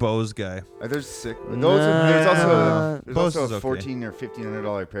a didn't, big Bose guy. like, They're sick. Those Nah. there's also Bose is a okay. $1,400 or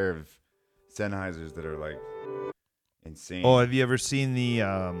 $1,500 pair of Sennheisers that are like insane. Oh, have you ever seen the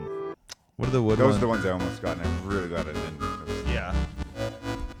what are the wood those ones? are the ones I almost got, and I'm really glad I didn't. Yeah.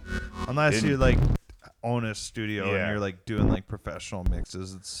 Unless Didn't- you like own a studio and Yeah. you're like doing like professional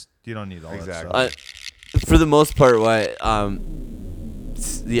mixes, you don't need all Exactly. that stuff. For the most part, what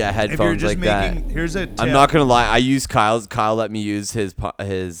If you're headphones just like that. making, here's a tip. I'm not gonna lie. I use Kyle let me use his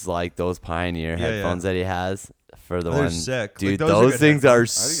like those Pioneer Yeah, headphones that he has for the They're one. sick. Like, Dude, those are those good things are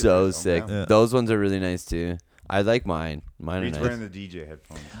headphones. I think so they're sick. good, yeah. Those ones are really nice too. I like mine. Mine are He's nice. wearing the DJ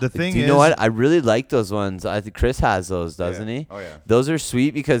headphones. The thing Do you is, know what? I really like those ones. I think Chris has those, doesn't Yeah. he? Oh, yeah. Those are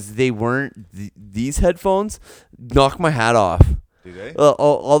sweet because they weren't. These headphones knock my hat off. Do they?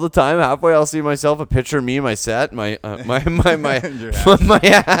 All the time, halfway I'll see myself a picture of me in my set, my Your hat. my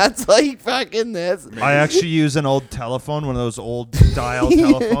hat's like fucking this. I actually use an old telephone, one of those old dial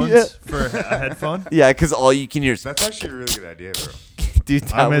telephones Yeah. for a headphone. Yeah, because all you can hear is That's actually a really good idea, bro. dude.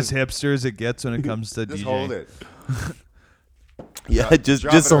 that I'm was- as hipster as it gets when it comes to Just DJing. hold it. yeah, Drop just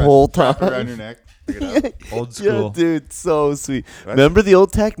it the around- whole drop it around time. your neck. Pick it up. Old Yeah, school. dude, so sweet. That's- Remember the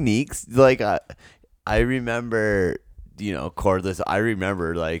old techniques? Like I remember, cordless. I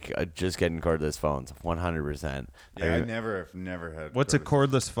remember like just getting cordless phones, 100%. Yeah, I've never had. What's a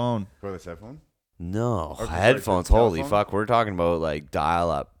cordless phone? cordless headphone? No, Or sorry, headphones. for Holy telephone? fuck, we're talking about like dial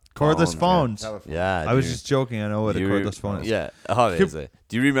up Cordless phones. Telephone. Yeah, I was dude. just joking. I know what a You- cordless phone is. Yeah, obviously.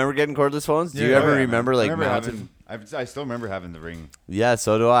 Do you remember getting cordless phones? Do you Yeah. ever Oh, yeah, man. remember like I remember mounting? I still remember having the Ring. Yeah,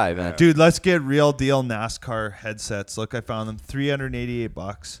 so do I, man. Dude, let's get real deal NASCAR headsets. Look, I found them.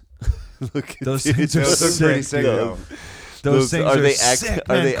 $388. Look at Those dude, things are Those look pretty sick. sick, though. Those things are are they sick,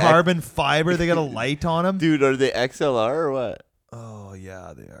 are man. they Carbon fiber. They got a light on them. Dude, are they XLR or what? Oh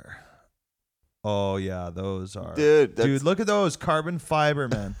yeah, they are. Oh yeah, those are. Dude, that's- Dude, look at those carbon fiber,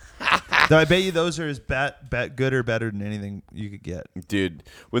 man. I bet you those are as bet good or better than anything you could get. Dude,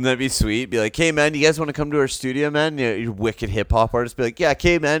 wouldn't that be sweet? Be like, hey, man, you guys want to come to our studio, man? You're wicked hip hop artists. Be like, yeah,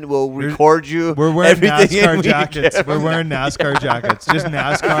 okay, man, we'll record you. We're wearing everything NASCAR we jackets. can." We're wearing NASCAR jackets. Just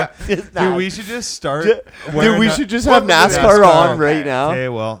NASCAR. Dude, we should just start. Dude, we should just have NASCAR on right now. Okay,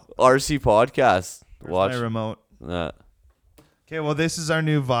 well, RC podcast. watch Watch. my remote. that. Okay, well, this is our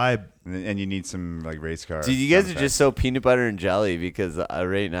new vibe. And you need some like race car. Dude, you guys sound are just so peanut butter and jelly because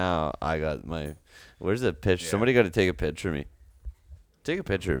right now I got my. Where's the picture? Yeah. Somebody got to take a picture of me. Take a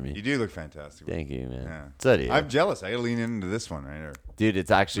picture of effects. You me. do look fantastic. Thank you, man. Yeah. It's out I'm jealous. I gotta lean into this one right here. Dude,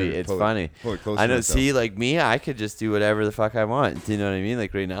 it's actually Maybe it's pull it- funny. pull it close I to know. myself. See, like me, I could just do whatever the fuck I want. Do you know what I mean?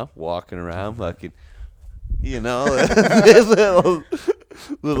 Like right now, walking around, fucking, you know,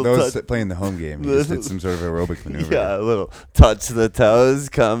 little Those touch, playing the home game, you just did some sort of aerobic maneuver. yeah, a little touch the toes,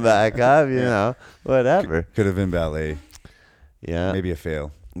 come back up, you know, whatever. Could have been ballet. Yeah, Maybe a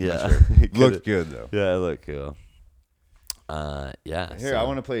fail. yeah. It looked good though. Yeah, it looked cool. Yeah. Here, I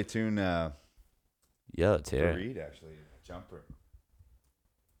want to play a tune Yeah, let's for hear it. Reed actually. Jumper.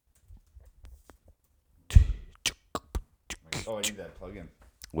 Oh, I need that plug-in.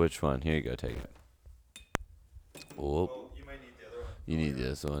 Which one? Here you go. Take it. Oh, You might need the other one. you need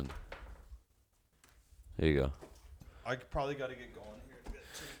this one. Here you go. I probably got to get going here in a bit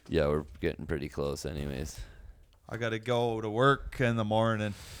too. Yeah, we're getting pretty close, anyways. I got to go to work in the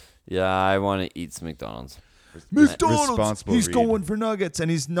morning. Yeah, I want to eat some McDonald's. McDonald's. Responsible He's Reed. going for nuggets,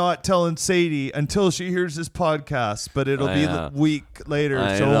 and he's not telling Sadie until she hears this podcast. But it'll I be know. a week later,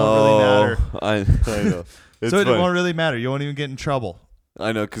 I so it know. won't really matter. I know. It's So it funny. won't really matter. You won't even get in trouble.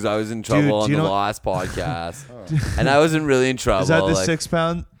 I know, because I was in trouble on do the you know- last podcast, and I wasn't really in trouble. Is that the like, 6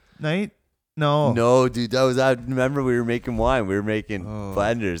 pound night? No. No, dude, that was. I remember we were making wine. We were making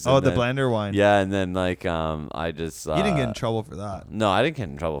blenders. Oh, and the then- blender wine. Yeah, and then like I just. You didn't get in trouble for that. No, I didn't get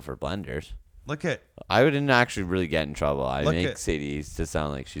in trouble for blenders. Look at. I didn't actually really get in trouble. I Look make at- Sadie to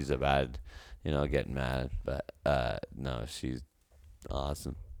sound like she's a bad, getting mad, but no, she's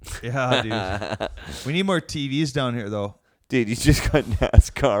awesome. Yeah, dude. We need more TVs down here, though. Dude, you just got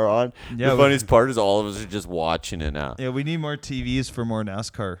NASCAR on. Yeah, the we- funniest part is all of us are just watching it now. Yeah, we need more TVs for more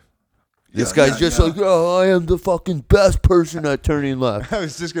NASCAR. This guy's just like, oh, I am the fucking best person at turning left. I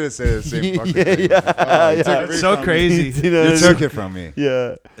was just gonna say the same fucking Yeah, thing. yeah, Oh, you yeah. took it right It's so from me. crazy. You know what I You mean? took it from me.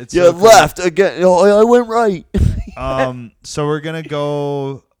 Yeah. It's Yeah, so crazy. left again. Oh, I went right. So we're gonna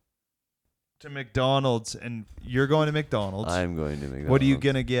go to McDonald's, and you're going to McDonald's. I'm going to McDonald's. What are you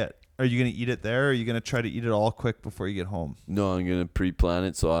gonna get? Are you gonna eat it there, or are you gonna try to eat it all quick before you get home? No, I'm gonna pre-plan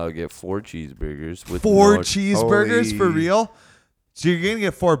it so I'll get 4 cheeseburgers with 4 no- cheeseburgers for Holy- real? So you're gonna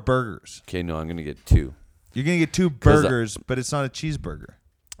get 4 burgers. Okay, no, I'm gonna get 2. You're gonna get 2 burgers, but it's not a cheeseburger.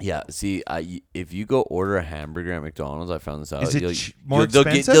 Yeah, see, if you go order a hamburger at McDonald's, I found this out. Is it you'll- more they'll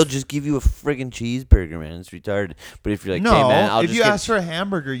expensive? they'll just give you a friggin' cheeseburger, man. It's retarded. But if you're like, No, hey, man, I'll if just you get ask for a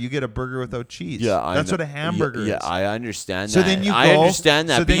hamburger, you get a burger without cheese. Yeah, I that's know. what a hamburger Yeah, is. I understand So that. then you I go- understand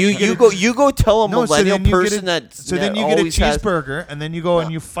that. so But then you, you you get go tell a No, so millennial then you get person that So then you get a always has- cheeseburger, and then you go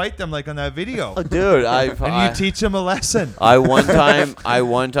and you fight them like on that video, Oh, dude, and you teach them a lesson. I one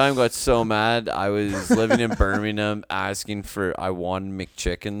time got so mad. I was living in Birmingham, asking for I wanted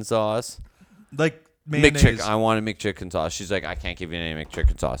McChicken sauce. Like mayonnaise. I wanted McChicken sauce. She's like, I can't give you any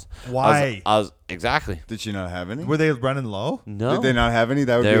McChicken sauce. Why? I was exactly. Did she not have any? Were they running low? No, Did they not have any?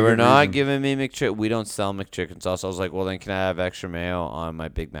 That would They be a were good not reason. giving me McChicken. We don't sell McChicken sauce. I was like, well, then can I have extra mayo on my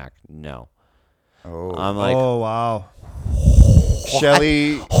Big Mac? No. Oh, I'm like, Oh wow.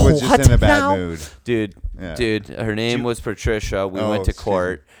 Shelly was just in a bad mood. dude, Yeah. dude. Her name was Patricia. We Oh, went to excuse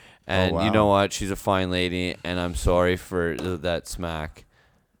court, me. and Oh, you know wow. what? She's a fine lady, and I'm sorry for that smack.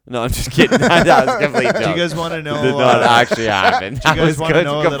 No, I'm just kidding. That was a complete joke. Do you guys want to know? Did not actually happen. Do you guys want to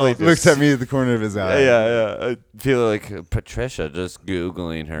know a little? Looks at me at the corner of his eye. Yeah. I feel like Patricia. Just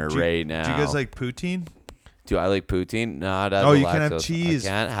googling her right now. Do you guys like poutine? Do I like poutine? No, that's Oh, you can have cheese. I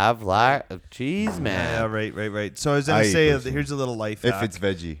can't have cheese, man. Yeah, right. So I was gonna I eat say, poutine. here's a little life If hack. it's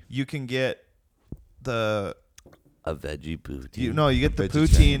veggie. You can get the A veggie poutine. you get the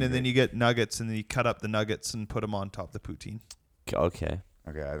Vegetarian, poutine, and then right. you get nuggets, and then you cut up the nuggets and put them on top of the poutine. Okay.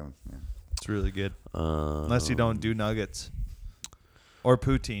 Okay, I don't. Yeah. It's really good, unless you don't do nuggets. or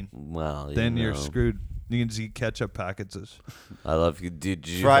poutine. Well, Then you you're know. screwed. You can just eat ketchup packets I love you, dude.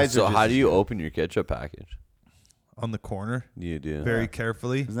 Fries So are how just do as you good. open your ketchup package? on the corner You do. very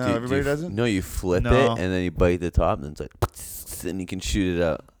carefully. Isn't that how Do everybody you, does it? No, you flip No. it and then you bite the top and then it's like, and you can shoot it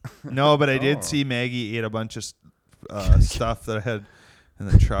out. No, but I Oh. did see Maggie eat a bunch of stuff that I had in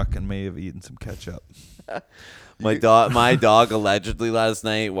the truck and may have eaten some ketchup. My dog allegedly last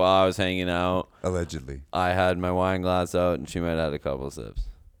night while I was hanging out, Allegedly. I had my wine glass out and she might have had a couple of sips.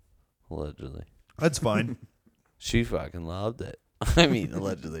 Allegedly. That's fine. She fucking loved it. I mean,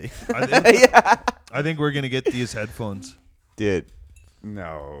 allegedly. I think we're gonna get these headphones. Dude.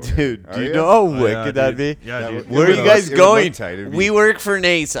 No. Dude, Are do you you? know how Oh, wicked yeah, that'd dude. be? Yeah, dude. Where are would you look- guys it would look going? tight. It'd be- We work for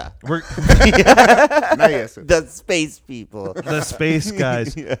NASA. We're Nice. The space people. the space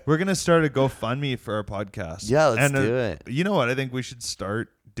guys. We're gonna start a GoFundMe for our podcast. Yeah, let's and, do it. You know what I think we should start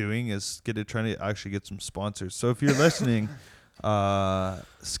doing is trying to actually get some sponsors. So if you're listening,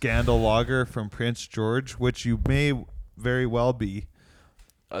 Scandal Lager from Prince George, which you may very well be.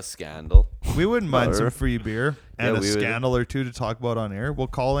 A scandal. We wouldn't mind some Or- free beer and Yeah, a we would. scandal or two to talk about on air. We'll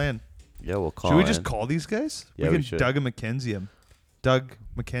call in. Yeah, we'll call Should we in. just call these guys? Yeah, we can should. Doug and Mackenzie him. Doug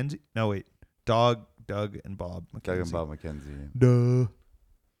McKenzie? No, wait. Doug and Bob Doug McKenzie. and Bob McKenzie. Duh.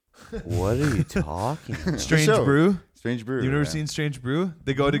 What are you talking about? Strange show. Brew. Strange Brew. You've never yeah. seen Strange Brew?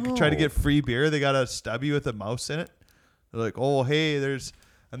 They go to try to No. get free beer. They got a stubby with a mouse in it. They're like, oh, hey, there's...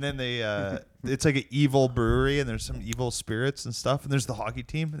 And then they... it's like an evil brewery, and there's some evil spirits and stuff. And there's the hockey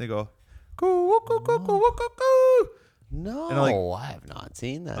team, and they go... Coo, woo, coo, coo, coo, woo, coo, coo. No, And like- I have not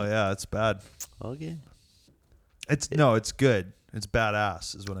seen that. Oh, yeah, it's bad. Okay. It's good. It's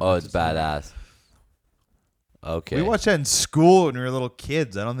badass is what I Oh, meant it's to say. badass. Okay. We watched that in school when we were little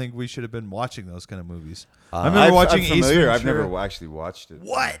kids. I don't think we should have been watching those kind of movies. I Uh, remember I'm watching Ace familiar. I've Ventura. never actually watched it.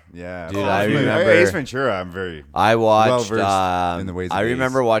 What? Yeah. Dude, I'm I familiar. remember- Ace Ventura. I'm very. I watched. well-versed in the ways of I Ace.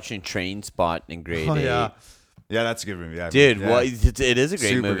 remember watching Train Spot in grade Oh, 8. yeah. Yeah, that's a good movie. Yeah, Dude, yeah. what? It is a great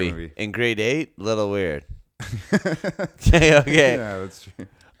Super good movie. movie. In grade 8, little weird. okay, okay. Yeah, that's true.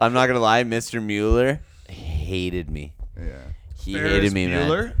 I'm not gonna lie, Mr. Mueller hated me. Yeah. He Ferris hated me,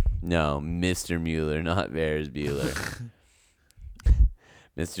 Bueller? man. No, Mr. Mueller, not Ferris Bueller.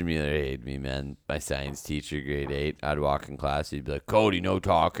 Mr. Mueller hated me, man. My science teacher, grade 8. I'd walk in class, he'd be like, Cody, no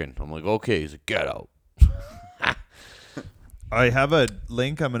talking. I'm like, okay. He's like, get out. I have a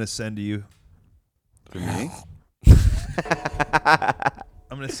link I'm going to send to you. For me?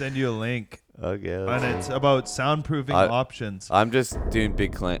 I'm going to send you a link. Okay. And it's about soundproofing I- options. I'm just doing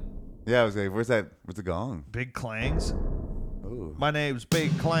big clan. Yeah, I was like, where's that? Where's the gong? Big Clangs. Ooh. My name's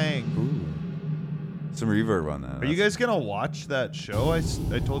Big Clang. Some reverb on that. Are you guys going to watch that show I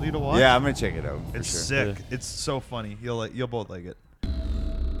told you to watch? Yeah, I'm gonna check it out. For It's sure. sick. It's so funny. You'll both like it.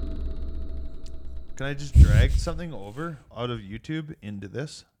 Can I just drag something over out of YouTube into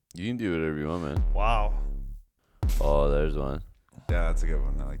this? You can do whatever you want, man. Wow. Oh, there's one. Yeah, that's a good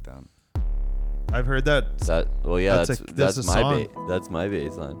one. I like that. I've heard that. That well, yeah, That's that's a my song. that's my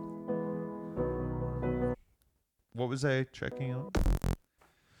bass line. What was I checking out?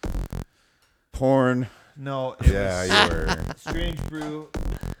 Porn. No. It Yeah, was you were. Strange Brew.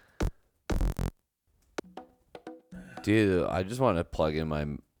 Dude, I just want to plug in my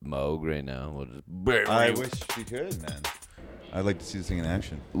Moog right now. We'll just I wish we could, man. I'd like to see this thing in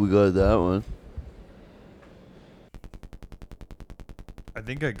action. we got that one. I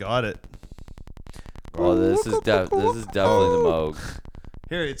think I got it. Oh, this is definitely the Moog.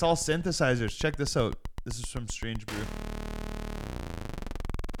 Here, it's all synthesizers. Check this out. This is from Strange Brew.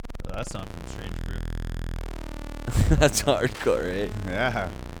 Oh, that's not from Strange Brew. That's hardcore, right? Yeah.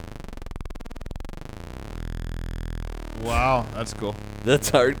 Wow, that's cool.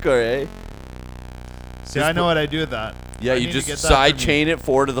 That's hardcore, eh? See, I know what I do with that. Yeah, I you need to just get that side for me. chain it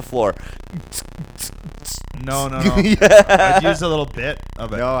 4 to the floor. No. Yeah. I'd use a little bit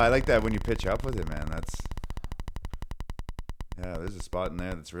of it. No, I like that when you pitch up with it, man. That's. Yeah, there's a spot in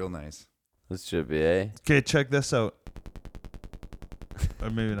there that's real nice. This should be, eh? Okay, check this out. Or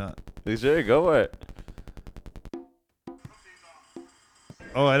maybe not. Sure, go for it.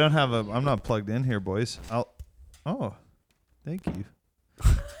 Oh, I don't have I'm not plugged in here, boys. Oh, thank you.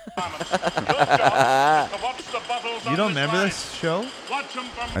 You don't remember this show?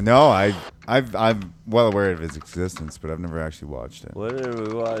 I know. I'm well aware of its existence, but I've never actually watched it. What are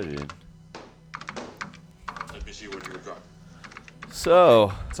we watching? Let me see what you got.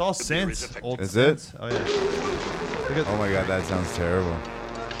 So, It's all synths. Old Is it? synths. Oh yeah. Look at Oh my god, that sounds terrible.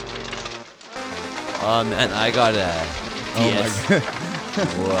 man, I got a DS. Oh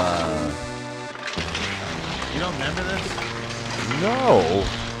Wow. You don't remember this? No.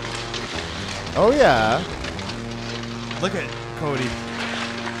 Oh yeah. Look at Cody.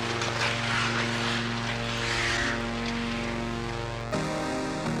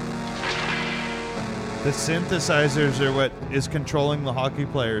 The synthesizers are what is controlling the hockey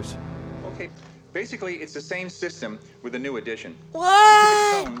players. Okay, basically it's the same system with a new addition.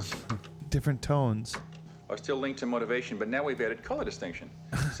 What? Tones Different tones. are still linked to motivation, but now we've added color distinction.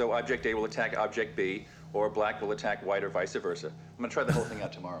 So object A will attack object B, or black will attack white, or vice versa. I'm gonna try the whole thing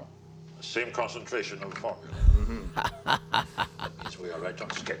out tomorrow. Same concentration of formula. That means we are right on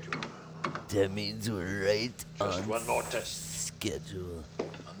schedule. That means we're right Just on one more test, schedule.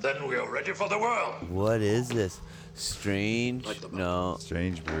 and then we are ready for the world. What is this? Strange? No.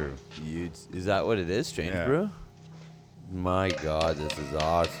 Strange Brew. Is that what it is? Strange Yeah. Brew? My God, this is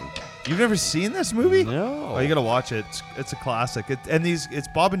awesome. You've never seen this movie? No. Oh, you gotta watch it. It's a classic. It's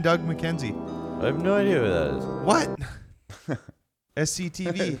Bob and Doug McKenzie. I have no idea what that is. What?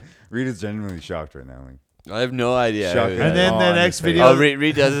 SCTV. Reed is genuinely shocked right now. Like, I have no idea. Shocking. And then the on next his face. video. Oh,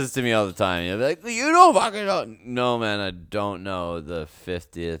 Reed does this to me all the time. He'll be like, you don't fucking know. No, man, I don't know the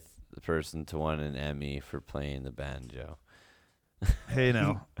 50th person to win an Emmy for playing the banjo. Hey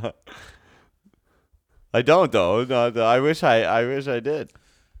now. I don't though. No, I wish I did.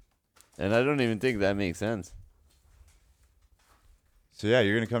 And I don't even think that makes sense. So yeah,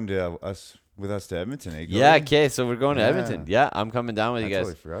 you're gonna come to us to Edmonton, eh? Yeah, Gordon? okay, so we're going to Yeah. Edmonton. Yeah, I'm coming down with I you guys.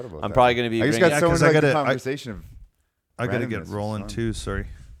 totally forgot about I'm that. probably going to be I just bringing... got so 'cause into I the gotta- conversation of. I gotta get randomness. It's rolling fun. too. Sorry.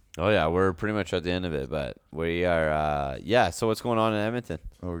 Oh, yeah, we're pretty much at the end of it, but we are... so what's going on in Edmonton?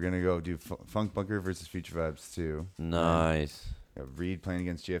 Oh, we're gonna go do Funk Bunker versus Future Vibes too. Nice. Got Reed playing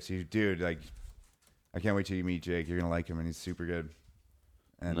against GFC, dude. Like, I can't wait till you meet Jake. You're gonna like him, and he's super good.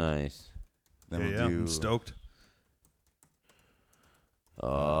 And Nice. then Yeah, we'll yeah. do. I'm stoked. where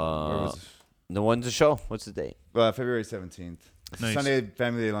was- The one's a show. What's the date? February 17th. Nice. Sunday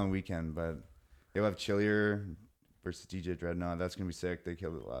family day long weekend, but you'll have Chillier versus DJ Dreadnought. That's gonna be sick. They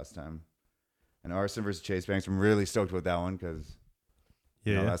killed it last time. And Arson versus Chase Banks. I'm really stoked about that one because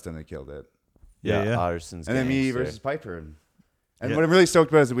Yeah. last time they killed it. Yeah. Arson's And then me Gangster. versus Piper. And Yeah. what I'm really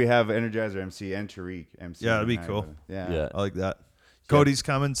stoked about is that we have Energizer MC and Tariq MC. Yeah, that'd be tonight. cool. Yeah. Yeah. I like that. Cody's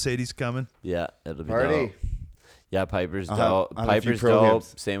coming. Sadie's coming. Yeah, it'll be Party. dope. Yeah, Piper's I'll have- dope. I'll have a few Piper's pro dope.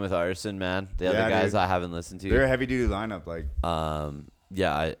 games. Same with Arson, man. The Yeah, other guys dude. I haven't listened to. They're a heavy duty lineup. Like,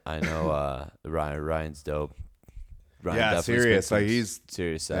 Yeah, I know Ryan's dope. Ryan yeah, definitely serious. spits Like, some he's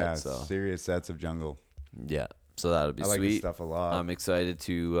serious yeah, sets. So serious sets of jungle. yeah, so that'll be I like his sweet. stuff a lot. I'm excited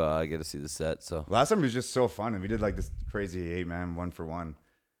to get to see the set. So Last time it was just so fun, and we did like this crazy 8-man 1-for-1.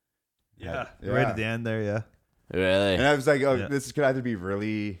 Yeah. Yeah. Right at the end there. Yeah. really, And I was like, oh, Yeah. this could either be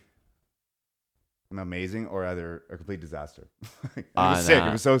really amazing or either a complete disaster. It was sick. nah.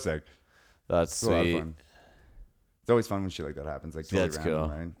 It was so sick. that's It's a lot of sweet. fun. It's always fun when shit like that happens. Like, totally That's random,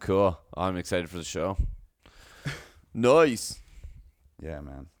 cool. right? Cool. I'm excited for the show. Nice. Yeah,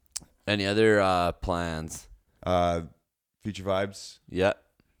 man. Any other plans? Future Vibes, Yeah.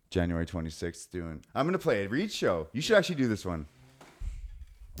 January 26th. I'm gonna play a Reed show. You should actually do this one.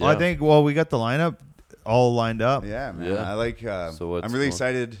 Well, I Yeah. think. Well, we got the lineup all lined up. Yeah, man. Yeah. I like. So what's I'm really going-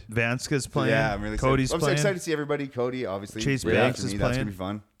 excited. Vanska's playing. Yeah, I'm really Cody's excited. I'm so playing. excited to see everybody. Cody, obviously. Chase Right Banks after is me. That's gonna playing. be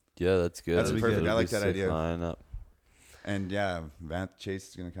fun. Yeah, that's good. That's perfect. It'll I be like that sick idea. lineup. And yeah, Chase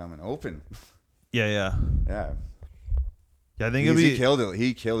is gonna come and open. Yeah, yeah. Yeah. Yeah, I think He it'll be. killed it.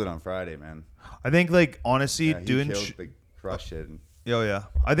 He killed it on Friday, man. I think, like, honestly, Yeah, he doing. killed, like, crushed it. Oh yeah,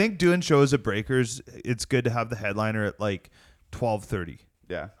 I think doing shows at Breakers, it's good to have the headliner at like 12:30.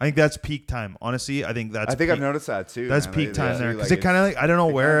 Yeah. I think that's peak time. Honestly, I think that's. I think peak, I've noticed that too. That's man. peak They time do, there because like, it kind of like I don't know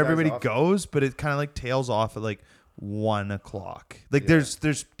it where kinda dies everybody off. goes, but it kind of like tails off at like 1:00. Like Yeah.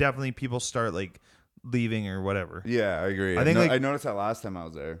 there's definitely people start like leaving or whatever. Yeah, I agree. I think, like- I noticed that last time I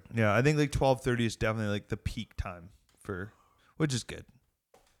was there. Yeah, I think like 12:30 is definitely like the peak time for, which is good.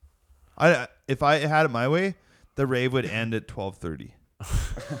 If I had it my way, the rave would end at 12:30.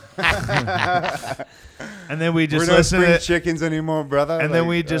 And then we just We're not listen spring to chickens anymore, brother. and then Like,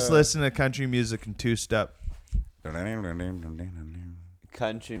 we just listen to country music and two-step.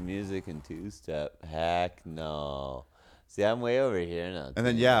 Country music and two-step. Heck no. See, I'm way over here now. And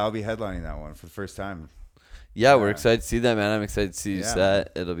then yeah, I'll be headlining that one for the first time. Yeah, we're Yeah. excited to see that, man. I'm excited to see you Yeah,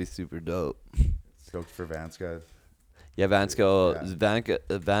 set. It'll be super dope. Stoked for Vanska. Yeah,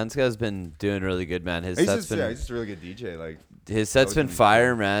 Vanska has been doing really good, man. His He's set's just, been he's just a really good DJ. Like his set's always been been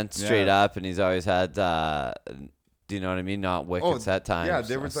fire, cool. man. Straight Yeah. up, and he's always had. Do you know what I mean? Not wicked set times. Yeah,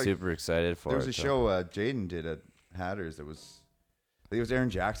 there So was I'm like super excited for there was it. a so. show Jaden did at Hatters. That was I think it was Aaron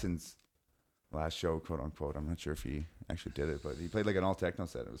Jackson's last show, quote unquote. I'm not sure if he actually did it, but he played like an all techno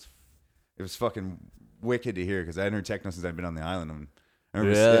set. It was fucking wicked to hear because I hadn't heard techno since I'd been on the island. And I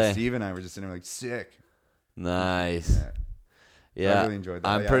remember Really? Steve and I were just sitting there like sick. Nice. Yeah. Yeah, I really enjoyed that.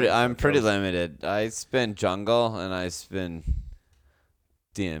 I'm Yeah, pretty. I I'm was- pretty limited. I spin jungle and I spin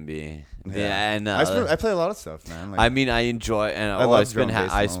DMB. Yeah. Yeah, and I play a lot of stuff, man. Like, I mean, I enjoy and I I love spin drum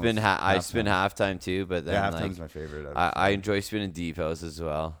bass I and spin all I this spin halftime. halftime too, but then Yeah, like halftime's my favorite. I enjoy spinning deep house as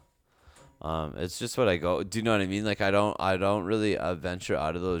well. It's just what I go. Do you know what I mean? Like I don't really venture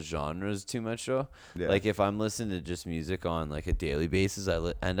out of those genres too much though. Yeah. Like if I'm listening to just music on like a daily basis, I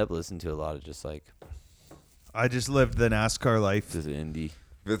end up listening to a lot of just like I just lived the NASCAR life. just indie.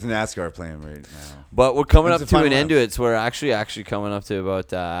 With NASCAR playing right now. But we're coming When's up the to an final end to it, so we're actually coming up to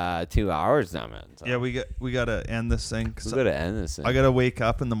about 2 hours now, man. So Yeah, we gotta end this thing. 'Cause we gotta end this thing. I gotta wake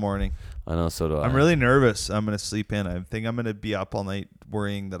up in the morning. I know, so do I. I'm really nervous. I'm gonna sleep in. I think I'm gonna be up all night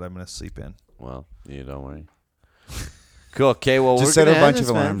worrying that I'm gonna sleep in. Well, you don't worry. Cool. Okay. Well, Just we're set gonna a bunch end of this,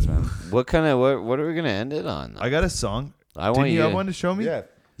 alarms, man. What kind of what are we gonna end it on? I got a song. I want Didn't you you have to- one to show me? Yeah.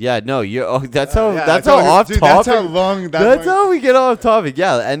 Yeah. No. You. Oh, that's how. Yeah, that's I how told you- off dude, topic. that's how long that That's might- how we get off topic.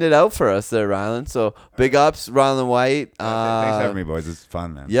 Yeah. End it out for us there, Ryland. So big ups, Ryland White. Thanks for having me, boys. It's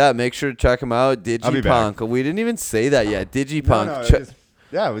fun, man. Yeah. Make sure to check him out. I'll be Digipunk. back. We didn't even say that yet. Digipunk. No, Che-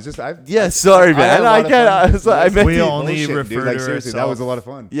 it was just. Yeah, sorry, man. I can't. I meant We to- only bullshit, refer dude. Like, to seriously, that ourselves. was a lot of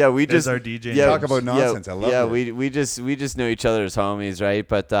fun. Yeah, we as just our DJ yeah, Talk about nonsense. I love yeah, it. we just know each other as homies, right?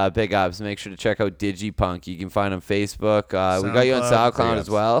 But big ups. Make sure to check out Digipunk. You can find on Facebook. We got you on SoundCloud. SoundCloud as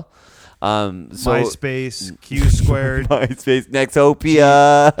well. So MySpace, Q Squared, MySpace,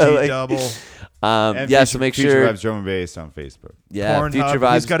 Nextopia, G like, Double, And yeah. Future- So make Future sure. Vibes Drum and Bass on Facebook. Yeah, Future Pornhub.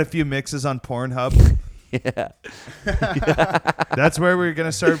 Vibes. He's got a few mixes on Pornhub. yeah, That's where we're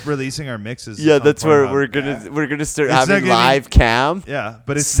gonna start releasing our mixes. yeah. on That's where Pornhub. we're gonna start It's not having gonna be- live cam. Yeah,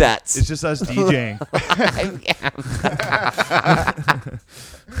 but it's sets. It's just us DJing.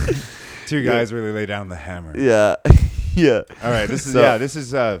 Two guys really lay down the hammer. Yeah, yeah. All right. This is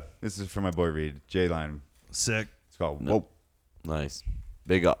So- this is for my boy Reed, J Line. Sick. It's called No. Whoa. Nice.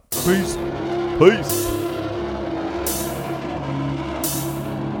 Big up. Peace. Peace.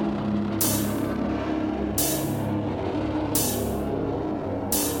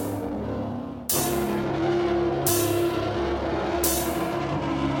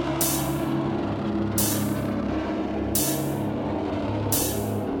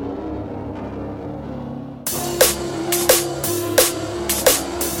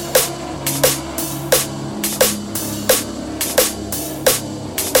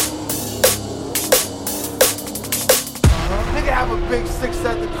 Nigga have a big six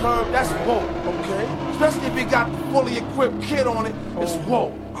at the curb, that's whoa, okay? Especially if you got the fully equipped kid on it, it's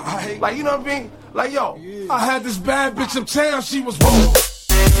whoa. Like, you know what I mean? Like, yo, I had this bad bitch in town, she was whoa.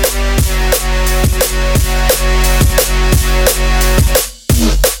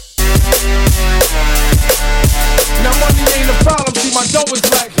 Now money ain't a problem, see my dough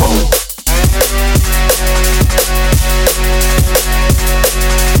is like whoa.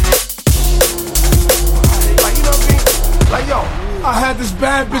 Like, you know what I mean? Like, yo, I had this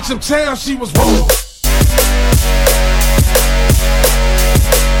bad bitch in town, she was whoa.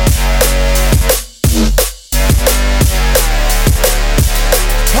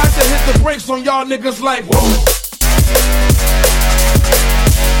 Had to hit the brakes on y'all niggas like whoa.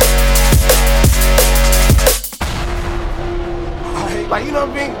 Like, you know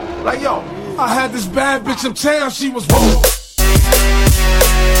what I mean? Like, yo, I had this bad bitch in town, she was whoa.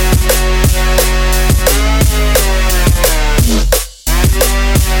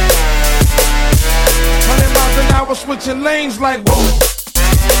 100 miles an hour switching lanes like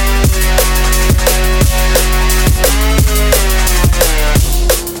whoa.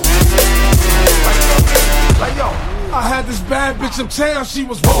 Like, yo, I had this bad bitch in town, she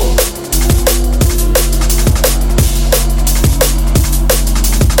was whoa.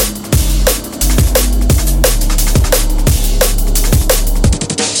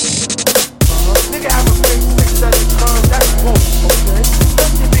 Nigga have a big six at the curb, that's whoa, okay?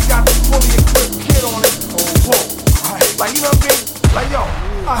 Especially if you got the fully equipped kid on it, oh whoa. Like, you know what I mean? Like, yo,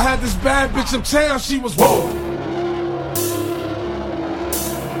 I had this bad bitch in town, she was whoa.